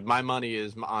likelihood. My money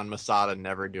is on Masada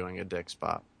never doing a dick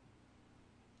spot.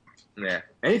 Yeah.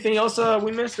 Anything else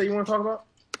we missed that you want to talk about?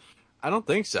 I don't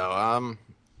think so. I'm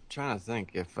trying to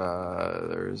think if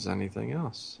there's anything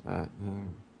else.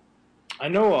 I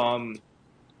know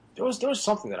there was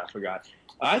something that I forgot.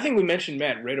 I think we mentioned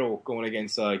Matt Riddle going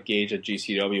against Gage at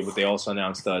GCW, but they also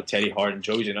announced Teddy Hart and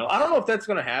Joey Janela. I don't know if that's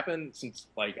going to happen since,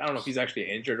 like, I don't know if he's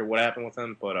actually injured or what happened with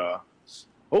him, but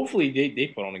hopefully they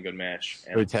put on a good match.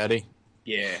 Who, Teddy?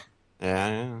 Yeah.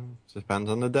 Yeah. Depends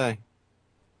on the day.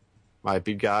 Might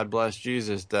be God Bless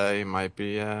Jesus Day. Might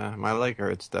be My Leg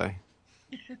Hurts Day.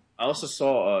 I also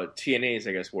saw TNA's,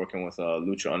 I guess, working with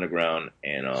Lucha Underground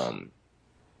and oh,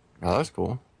 that's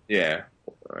cool. Yeah,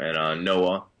 and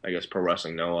Noah, I guess Pro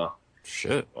Wrestling Noah.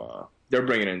 Shit. They're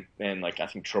bringing in, and like I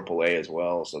think AAA as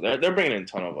well. So they're bringing in a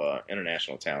ton of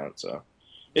international talent. So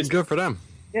it's good for them.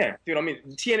 Yeah, dude. I mean,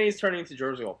 TNA is turning into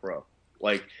Jersey All Pro.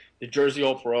 Like the Jersey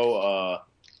All Pro,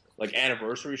 like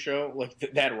anniversary show. Like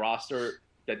that roster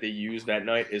that they used that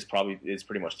night is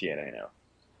pretty much TNA now.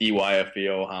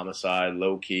 EYFBO, Homicide,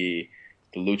 Low Key,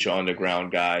 the Lucha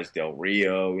Underground guys, Del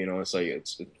Rio. You know,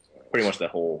 it's pretty much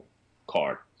that whole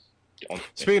card.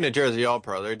 Speaking of Jersey All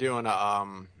Pro, they're doing a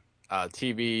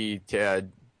TV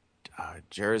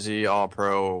Jersey All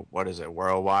Pro. What is it?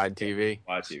 Worldwide TV.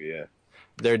 Worldwide TV, yeah.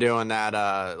 They're doing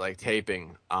that like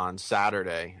taping on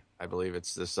Saturday. I believe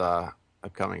it's this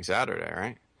upcoming Saturday,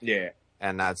 right? Yeah.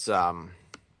 And that's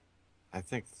I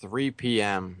think 3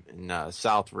 p.m. in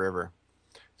South River.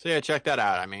 So yeah, check that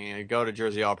out. I mean, you go to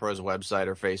Jersey All Pro's website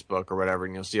or Facebook or whatever,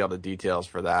 and you'll see all the details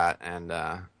for that. And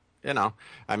you know,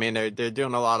 I mean, they're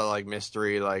doing a lot of like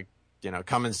mystery, like, you know,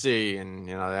 come and see, and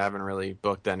you know, they haven't really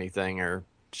booked anything or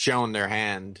shown their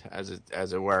hand as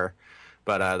it were,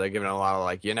 but they're giving a lot of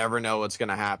like, you never know what's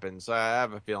gonna happen. So I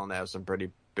have a feeling they have some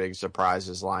pretty big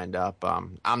surprises lined up.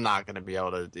 I'm not gonna be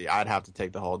able to. I'd have to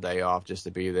take the whole day off just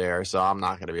to be there, so I'm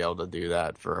not gonna be able to do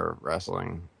that for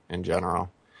wrestling in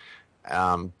general.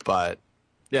 But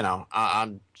you know,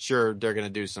 I'm sure they're gonna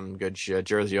do some good shit.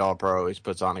 Jersey All Pro always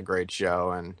puts on a great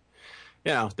show, and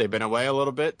you know, they've been away a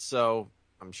little bit, so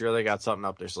I'm sure they got something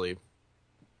up their sleeve.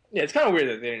 Yeah, it's kind of weird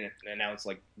that they didn't announce,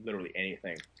 like, literally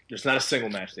anything. There's not a single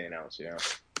match they announced, you know?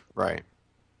 Right.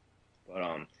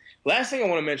 But, last thing I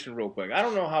want to mention real quick. I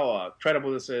don't know how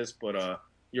credible this is, but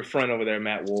your friend over there,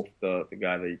 Matt Wolf, the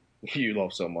guy that you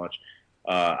love so much,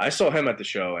 I saw him at the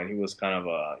show, and he was kind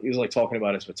of, he was, like, talking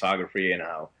about his photography and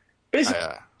how, basically,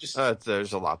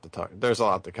 there's a lot to talk. There's a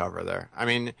lot to cover there. I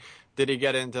mean, did he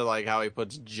get into like how he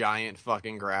puts giant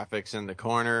fucking graphics in the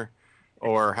corner,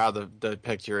 or how the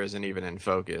picture isn't even in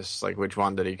focus? Like, which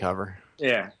one did he cover?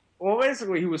 Yeah. Well,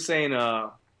 basically, he was saying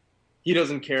he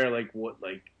doesn't care like what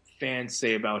like fans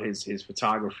say about his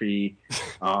photography.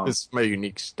 It's my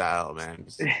unique style, man.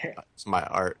 It's my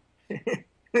art.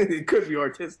 It could be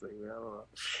artistic, man. I don't know.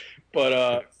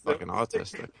 But fucking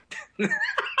autistic.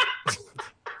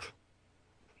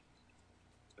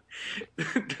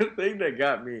 The thing that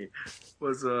got me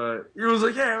was he was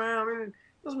like, yeah, man, I mean, it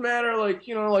doesn't matter, like,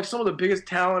 you know, like some of the biggest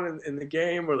talent in the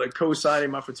game were like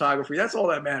co-signing my photography. That's all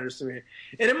that matters to me.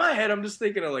 And in my head, I'm just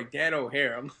thinking of like Dan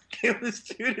O'Hare. I'm like, this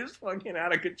dude is fucking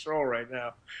out of control right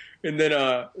now. And then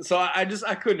so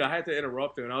I couldn't. I had to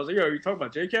interrupt him. And I was like, yo, are you talking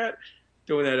about J-Cat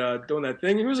doing that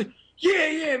thing? And he was like,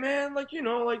 yeah, man, like, you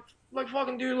know, like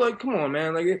fucking dude, like, come on,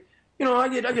 man, like, you know, I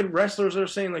get wrestlers that are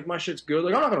saying like my shit's good.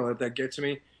 Like, I'm not gonna let that get to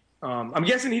me. I'm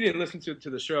guessing he didn't listen to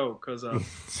the show because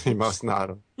he must not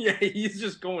have. Yeah, he's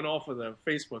just going off of the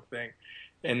Facebook thing,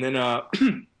 and then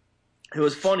it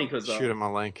was funny because shoot him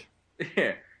a link.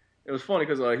 Yeah, it was funny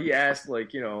because he asked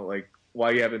like, you know, like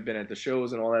why you haven't been at the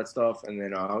shows and all that stuff, and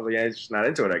then I was like, yeah, he's just not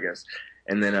into it, I guess.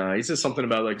 And then he said something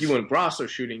about like you and Grosso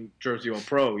shooting Jersey All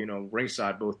Pro, you know,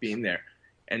 ringside, both being there.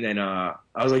 And then I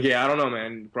was like, yeah, I don't know,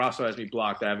 man. Grosso has me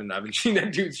blocked. I haven't seen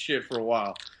that dude's shit for a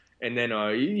while. And then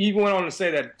he went on to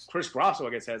say that Chris Grosso,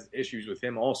 I guess, has issues with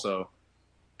him also.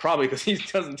 Probably because he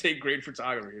doesn't take great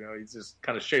photography. You know, he's just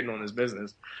kind of shitting on his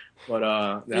business. But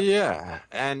yeah,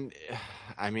 and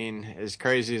I mean, as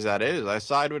crazy as that is, I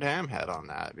side with Hamhead on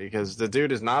that because the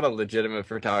dude is not a legitimate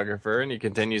photographer, and he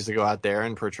continues to go out there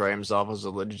and portray himself as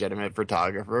a legitimate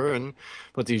photographer and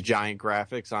put these giant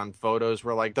graphics on photos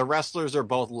where like the wrestlers are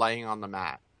both laying on the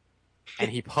mat.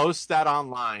 and he posts that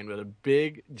online with a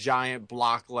big, giant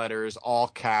block letters, all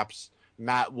caps,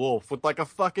 Matt Wolf, with like a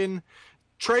fucking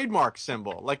trademark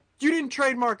symbol. Like, you didn't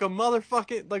trademark a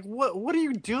motherfucking, like, what are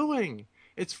you doing?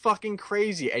 It's fucking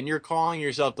crazy. And you're calling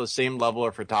yourself the same level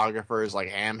of photographers like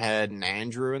Hamhead and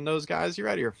Andrew and those guys. You're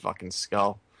out of your fucking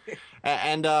skull.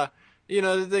 And you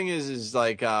know, the thing is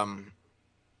like,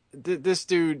 this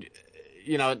dude,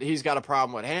 you know, he's got a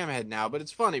problem with Hamhead now, but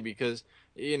it's funny because,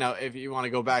 you know, if you want to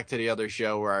go back to the other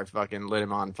show where I fucking lit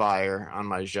him on fire on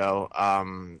my show,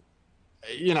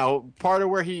 you know, part of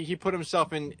where he put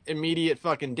himself in immediate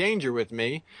fucking danger with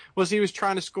me was he was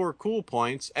trying to score cool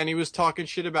points and he was talking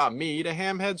shit about me to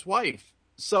Hamhead's wife.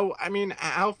 So, I mean,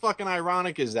 how fucking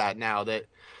ironic is that now that,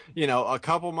 you know, a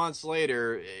couple months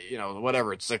later, you know,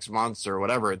 whatever, it's 6 months or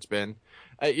whatever it's been,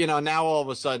 you know, now all of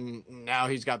a sudden, now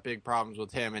he's got big problems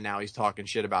with him, and now he's talking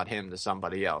shit about him to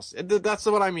somebody else. That's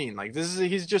what I mean. Like,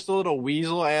 he's just a little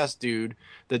weasel-ass dude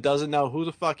that doesn't know who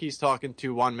the fuck he's talking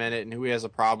to 1 minute and who he has a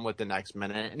problem with the next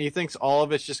minute, and he thinks all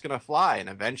of it's just going to fly, and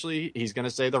eventually he's going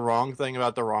to say the wrong thing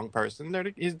about the wrong person. They're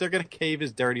going to cave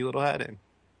his dirty little head in.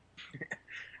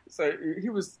 So he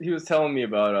was telling me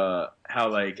about how,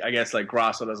 like, I guess, like,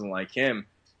 Grasso doesn't like him,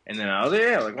 and then I was like,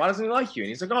 yeah, like, why doesn't he like you? And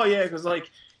he's like, oh, yeah, because, like,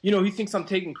 you know, he thinks I'm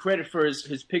taking credit for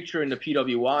his picture in the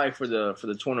PWI for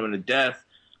the Tournament of Death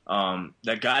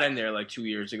that got in there like 2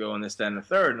 years ago and this, that, and the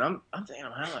third. And I'm thinking,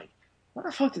 I'm like, what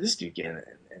the fuck did this dude get in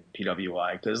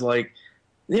PWI? Because, like,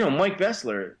 you know, Mike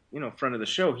Bessler, you know, friend of the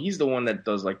show, he's the one that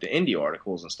does, like, the indie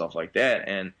articles and stuff like that.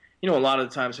 And, you know, a lot of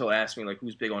the times he'll ask me, like,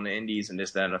 who's big on the indies and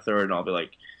this, that, and the third. And I'll be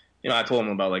like, you know, I told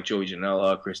him about, like, Joey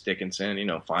Janela, Chris Dickinson, you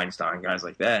know, Feinstein, guys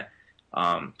like that.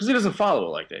 Because he doesn't follow it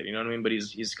like that, you know what I mean? But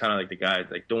he's kind of like the guy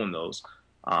like doing those,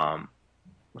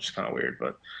 which is kind of weird.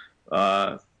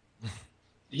 But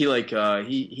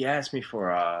he asked me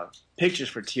for pictures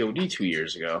for TOD 2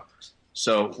 years ago,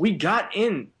 so we got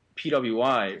in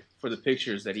PWI for the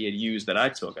pictures that he had used that I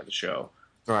took at the show.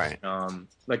 Right.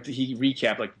 Like he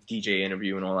recapped like the DJ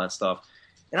interview and all that stuff,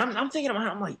 and I'm thinking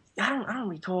I'm like I don't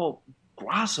recall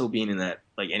Grasso being in that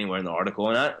like anywhere in the article,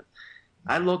 and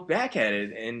I look back at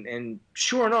it, and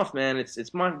sure enough, man,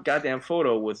 it's my goddamn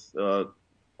photo with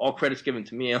all credits given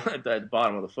to me at the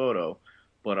bottom of the photo.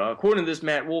 But according to this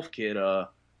Matt Wolf kid,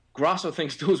 Grasso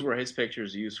thinks those were his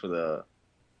pictures used for the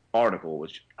article,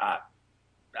 which I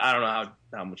don't know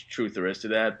how much truth there is to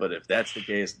that, but if that's the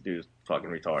case, the dude's fucking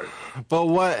retarded. But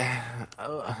what,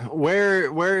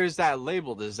 where is that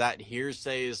labeled? Is that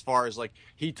hearsay as far as, like,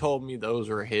 he told me those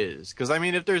were his? Because, I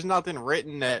mean, if there's nothing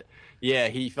written that, yeah,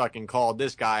 he fucking called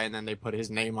this guy and then they put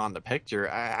his name on the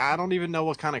picture, I don't even know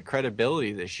what kind of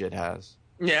credibility this shit has.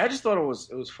 Yeah, I just thought it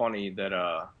was funny that,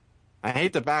 I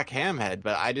hate to back Hamhead,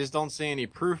 but I just don't see any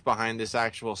proof behind this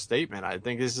actual statement. I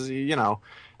think this is, you know,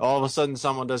 all of a sudden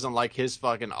someone doesn't like his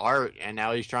fucking art, and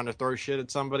now he's trying to throw shit at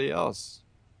somebody else.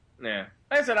 Yeah,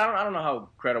 like I said, I don't know how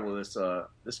credible this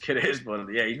kid is, but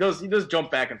yeah, he does jump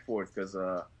back and forth because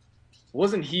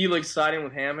wasn't he like siding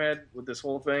with Hamhead with this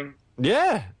whole thing?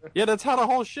 Yeah, that's how the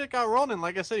whole shit got rolling.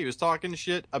 Like I said, he was talking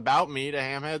shit about me to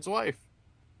Hamhead's wife.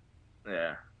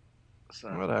 Yeah, so,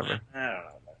 whatever. I don't know.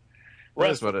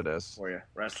 That's what it is for you,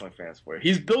 wrestling fans for you.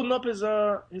 He's building up his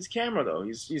camera though.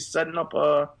 He's setting up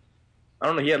I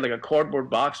don't know. He had like a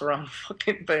cardboard box around the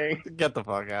fucking thing. Get the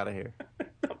fuck out of here!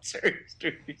 I'm serious,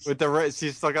 dude. With the red,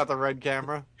 he's still got the red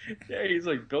camera. Yeah, he's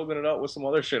like building it up with some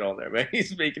other shit on there, man.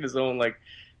 He's making his own like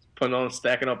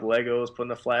stacking up Legos,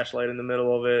 putting a flashlight in the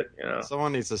middle of it. You know,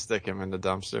 someone needs to stick him in the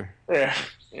dumpster. Yeah.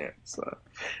 So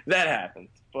that happened,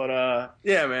 but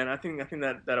yeah, man. I think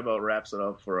that about wraps it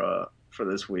up for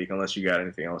this week, unless you got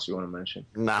anything else you want to mention.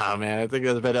 Nah, man, I think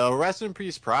that's been rest in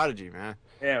peace, Prodigy, man.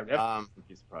 Yeah, definitely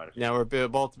peace, Prodigy. Yeah, we're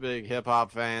both big hip hop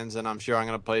fans, and I'm sure I'm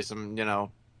gonna play some, you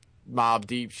know, Mobb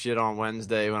Deep shit on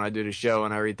Wednesday when I do the show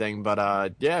and everything.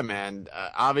 But yeah, man,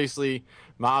 obviously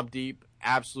Mobb Deep,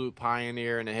 absolute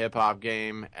pioneer in the hip hop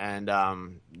game, and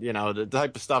you know, the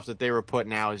type of stuff that they were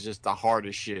putting out is just the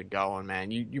hardest shit going, man.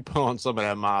 You put on some of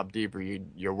that Mobb Deep or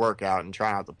your workout and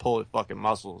try not to pull your fucking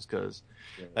muscles because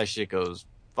that shit goes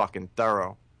fucking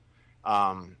thorough.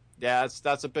 Yeah,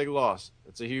 that's a big loss.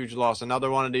 It's a huge loss. Another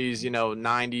one of these, you know,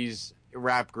 90s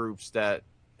rap groups that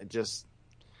just,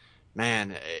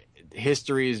 man,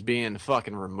 history is being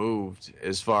fucking removed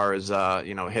as far as,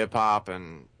 you know, hip hop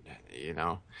and, you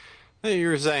know, you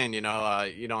were saying, you know,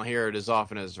 you don't hear it as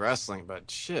often as wrestling,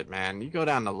 but shit, man, you go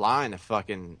down the line of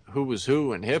fucking who was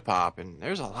who in hip hop and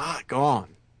there's a lot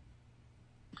gone.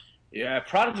 Yeah,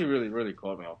 Prodigy really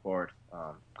caught me off guard.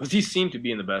 Because he seemed to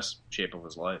be in the best shape of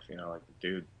his life, you know, like the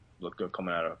dude looked good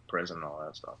coming out of prison and all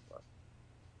that stuff. But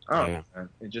I don't know, man.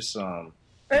 It just,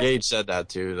 Gage said that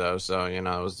too, though. So it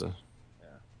was the.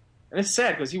 And it's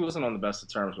sad because he wasn't on the best of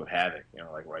terms with Havoc,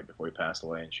 like right before he passed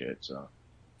away and shit. So.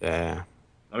 Yeah.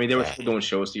 I mean, they were still doing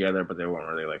shows together, but they weren't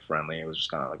really like friendly. It was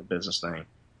just kind of like a business thing.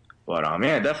 But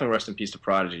definitely rest in peace to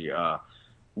Prodigy.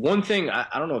 One thing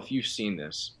I don't know if you've seen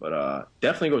this, but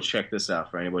definitely go check this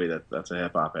out for anybody that's a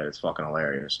hip hop head. It's fucking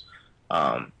hilarious.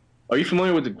 Are you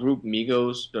familiar with the group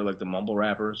Migos? They're like the mumble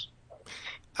rappers.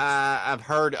 I've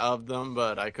heard of them,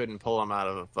 but I couldn't pull them out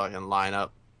of a fucking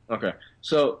lineup. Okay,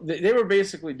 so they were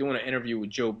basically doing an interview with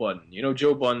Joe Budden.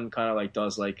 Joe Budden kind of like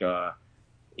does like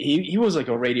he was like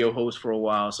a radio host for a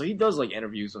while, so he does like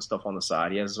interviews and stuff on the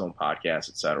side. He has his own podcast,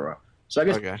 etc. So I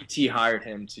guess BT hired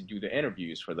him to do the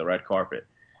interviews for the red carpet.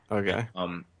 Okay.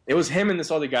 It was him and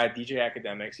this other guy, DJ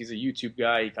Academics. He's a YouTube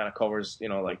guy. He kind of covers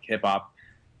like hip hop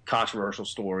controversial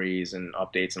stories and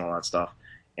updates and all that stuff.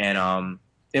 And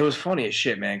it was funny as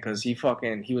shit, man, because he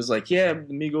was like, yeah,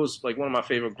 the Migos like one of my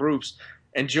favorite groups.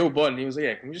 And Joe Budden, he was like,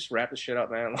 yeah, can we just wrap this shit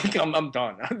up, man? Like, I'm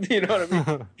done. You know what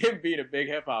I mean? Him being a big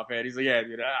hip-hop head, he's like, yeah,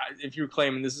 dude, if you're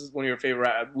claiming this is one of your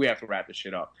favorite, we have to wrap this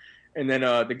shit up. And then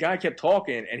the guy kept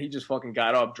talking, and he just fucking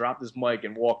got up, dropped his mic,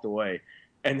 and walked away.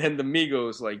 And then the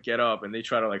Migos, like, get up, and they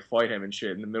try to, like, fight him and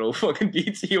shit in the middle of fucking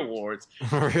BT Awards.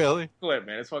 Really? Clip,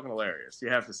 man. It's fucking hilarious. You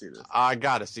have to see this. I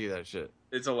gotta see that shit.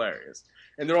 It's hilarious.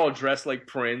 And they're all dressed like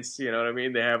Prince, you know what I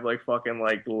mean? They have, like, fucking,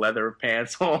 like, leather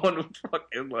pants on with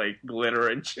fucking, like, glitter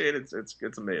and shit. It's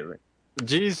amazing.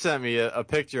 G sent me a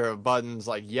picture of Buttons,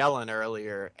 like, yelling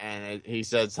earlier, and he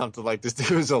said something like, this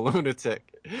dude's a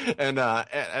lunatic. And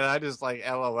I just, like,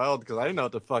 LOL'd because I didn't know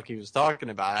what the fuck he was talking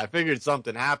about. I figured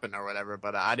something happened or whatever,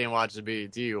 but I didn't watch the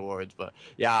BET Awards. But,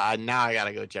 yeah, now I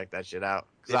gotta go check that shit out.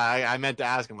 Because I meant to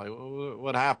ask him, like,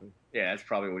 what happened? Yeah, that's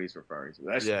probably what he's referring to.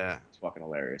 It's fucking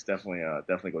hilarious.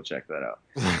 Definitely go check that out.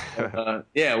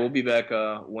 We'll be back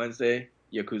Wednesday.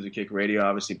 Yakuza Kick Radio,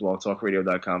 obviously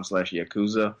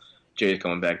blogtalkradio.com/Yakuza. Jay's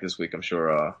coming back this week. I'm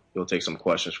sure he'll take some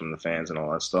questions from the fans and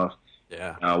all that stuff.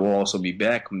 Yeah. We'll also be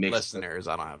back. Listeners,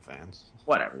 I don't have fans.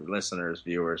 Whatever. Listeners,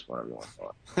 viewers, whatever you want to call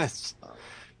it. That's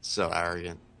so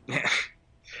arrogant.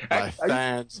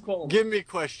 Fans. Give me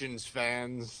questions,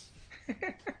 fans.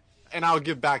 And I'll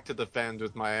give back to the fans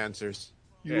with my answers.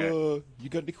 You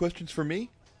got any questions for me?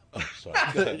 Oh, sorry.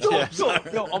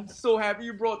 I'm so happy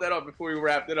you brought that up before we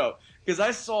wrapped it up. Because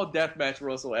I saw Deathmatch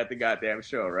Russell at the goddamn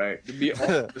show, right? To be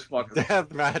honest, fucking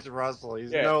Deathmatch Russell.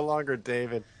 He's no longer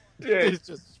David. Yeah. He's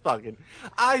just fucking.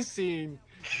 I seen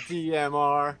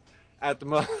DMR at the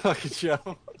motherfucking show.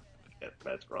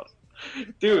 Deathmatch Russell.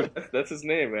 Dude, that's his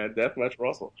name, man. Deathmatch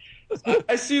Russell.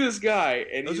 I see this guy,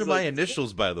 and those are my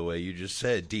initials, by the way. You just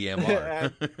said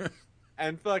DMR.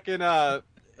 and fucking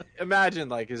imagine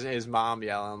like his mom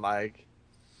yelling like,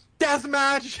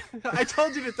 "Deathmatch! I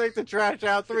told you to take the trash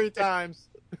out 3 times."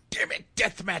 Damn it,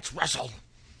 Deathmatch Russell.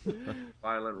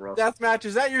 Violent Russell. Deathmatch,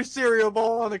 is that your cereal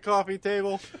bowl on the coffee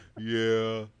table?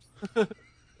 Yeah.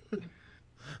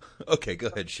 Okay, go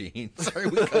ahead, Shaheen. Sorry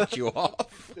we cut you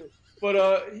off.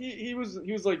 But he was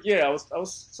like, yeah, I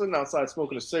was sitting outside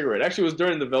smoking a cigarette. Actually, it was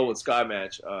during the Velvet Sky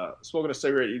match. Smoking a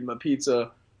cigarette, eating my pizza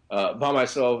by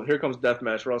myself. Here comes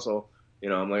Deathmatch Russell.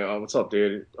 I'm like, oh, what's up,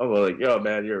 dude? I'm like, yo,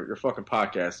 man, your fucking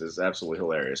podcast is absolutely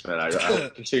hilarious, man. I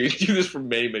continue to do this for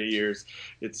many, many years.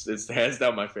 It's hands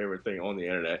down my favorite thing on the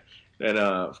internet. And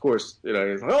of course, he's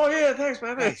like, oh yeah, thanks,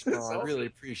 man. Thanks, bro. I really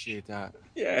appreciate that.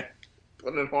 Yeah,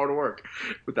 putting in hard work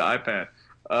with the iPad.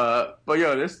 But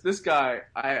yo, this guy,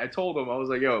 I told him, I was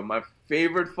like, yo, my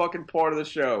favorite fucking part of the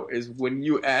show is when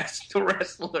you ask the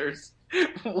wrestlers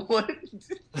what questions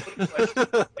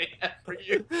they have for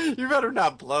you. You better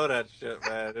not blow that shit,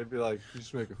 man. It'd be like, you're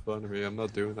just making fun of me. I'm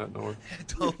not doing that no more.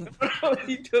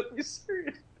 He took me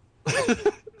serious. I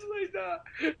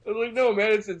was like, no,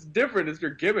 man, it's different. It's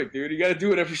your gimmick, dude. You got to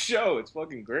do it every show. It's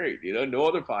fucking great. No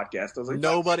other podcast does like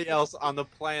nobody else on the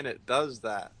planet does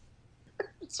that.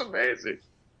 It's amazing.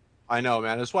 I know,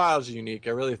 man. That's why I was unique.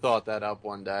 I really thought that up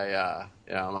one day.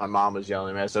 My mom was yelling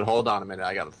at me. I said, hold on a minute.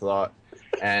 I got a thought.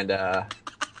 And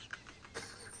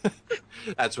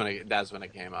that's when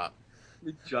it came up.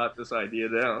 You jot this idea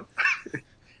down.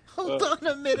 Hold on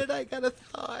a minute. I got a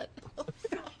thought.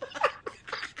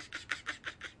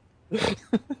 This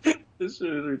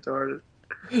shit is retarded.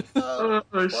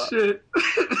 Oh shit.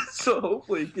 So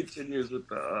hopefully he continues with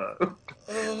the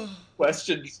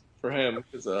questions for him.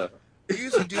 Because we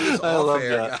usually do this off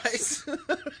air, guys.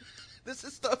 This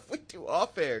is stuff we do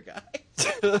off air, guys.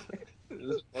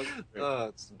 Oh,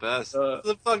 it's the best. It's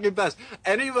the fucking best.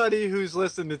 Anybody who's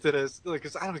listening to this,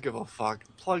 because I don't give a fuck,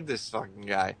 plug this fucking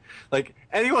guy. Like,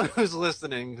 anyone who's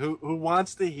listening who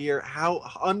wants to hear how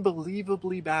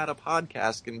unbelievably bad a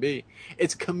podcast can be,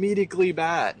 it's comedically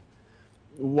bad.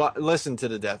 Listen to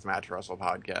the Deathmatch Wrestle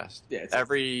podcast. Yeah,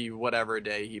 every whatever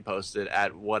day he posts it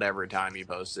at whatever time he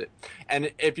posts it.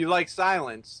 And if you like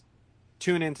silence,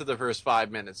 tune into the first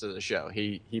 5 minutes of the show.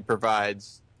 He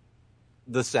provides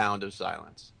the sound of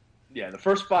silence. Yeah, the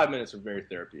first 5 minutes are very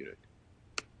therapeutic.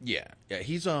 Yeah,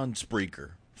 he's on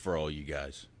Spreaker for all you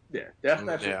guys. Yeah,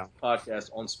 Deathmatch podcast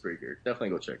on Spreaker.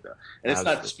 Definitely go check that. And it's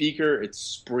not Speaker,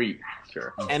 it's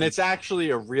Spreaker. And it's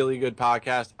actually a really good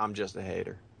podcast. I'm just a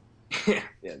hater. Yeah,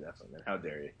 definitely, man. How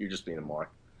dare you? You're just being a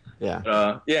mark.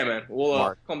 Yeah. Yeah, man.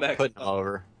 We'll come back. Putting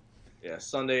over. Yeah,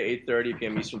 Sunday, 8:30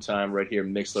 p.m. Eastern Time, right here,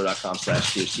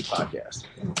 Mixler.com/THT podcast.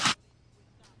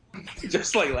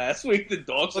 Just like last week, the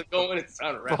dogs are going. It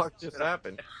sounded right. What just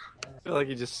happened? I feel like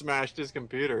he just smashed his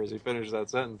computer as he finished that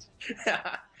sentence.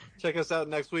 Check us out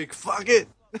next week. Fuck it.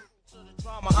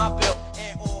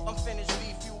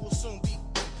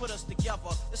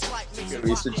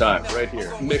 Eastern Time, right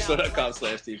here.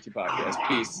 Mixler.com/THT podcast.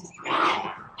 Peace.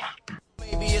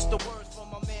 Maybe it's the words from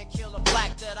my man Killer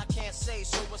Black that I can't say,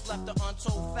 so it's left an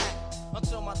untold fact.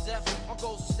 Until my death, my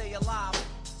goals to stay alive.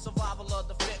 Survival of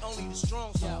the fit, only the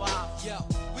strong survive. Yo,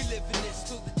 we live in this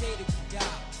till the day that we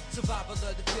die. Survival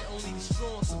of the fit, only the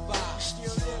strong survive.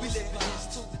 We live in this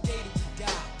till the day that we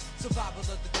die. Survival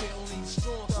of the fit, only the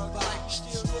strong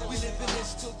survive. We live in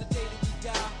this till the day that we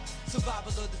die. Survival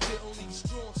of the fit, only the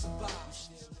strong survive.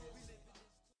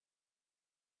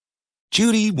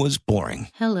 Judy was boring.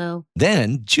 Hello.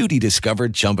 Then Judy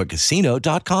discovered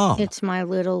ChumbaCasino.com. It's my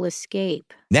little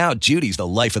escape. Now Judy's the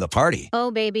life of the party. Oh,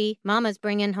 baby, mama's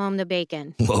bringing home the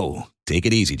bacon. Whoa, take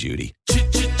it easy, Judy.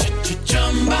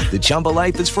 The Chumba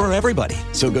life is for everybody.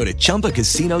 So go to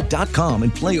ChumbaCasino.com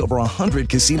and play over 100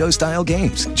 casino-style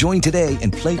games. Join today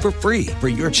and play for free for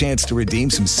your chance to redeem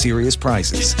some serious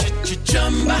prizes.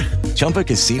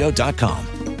 ChumbaCasino.com.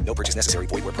 No purchase necessary.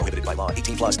 Void where prohibited by law.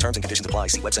 18+ terms and conditions apply.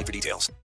 See website for details.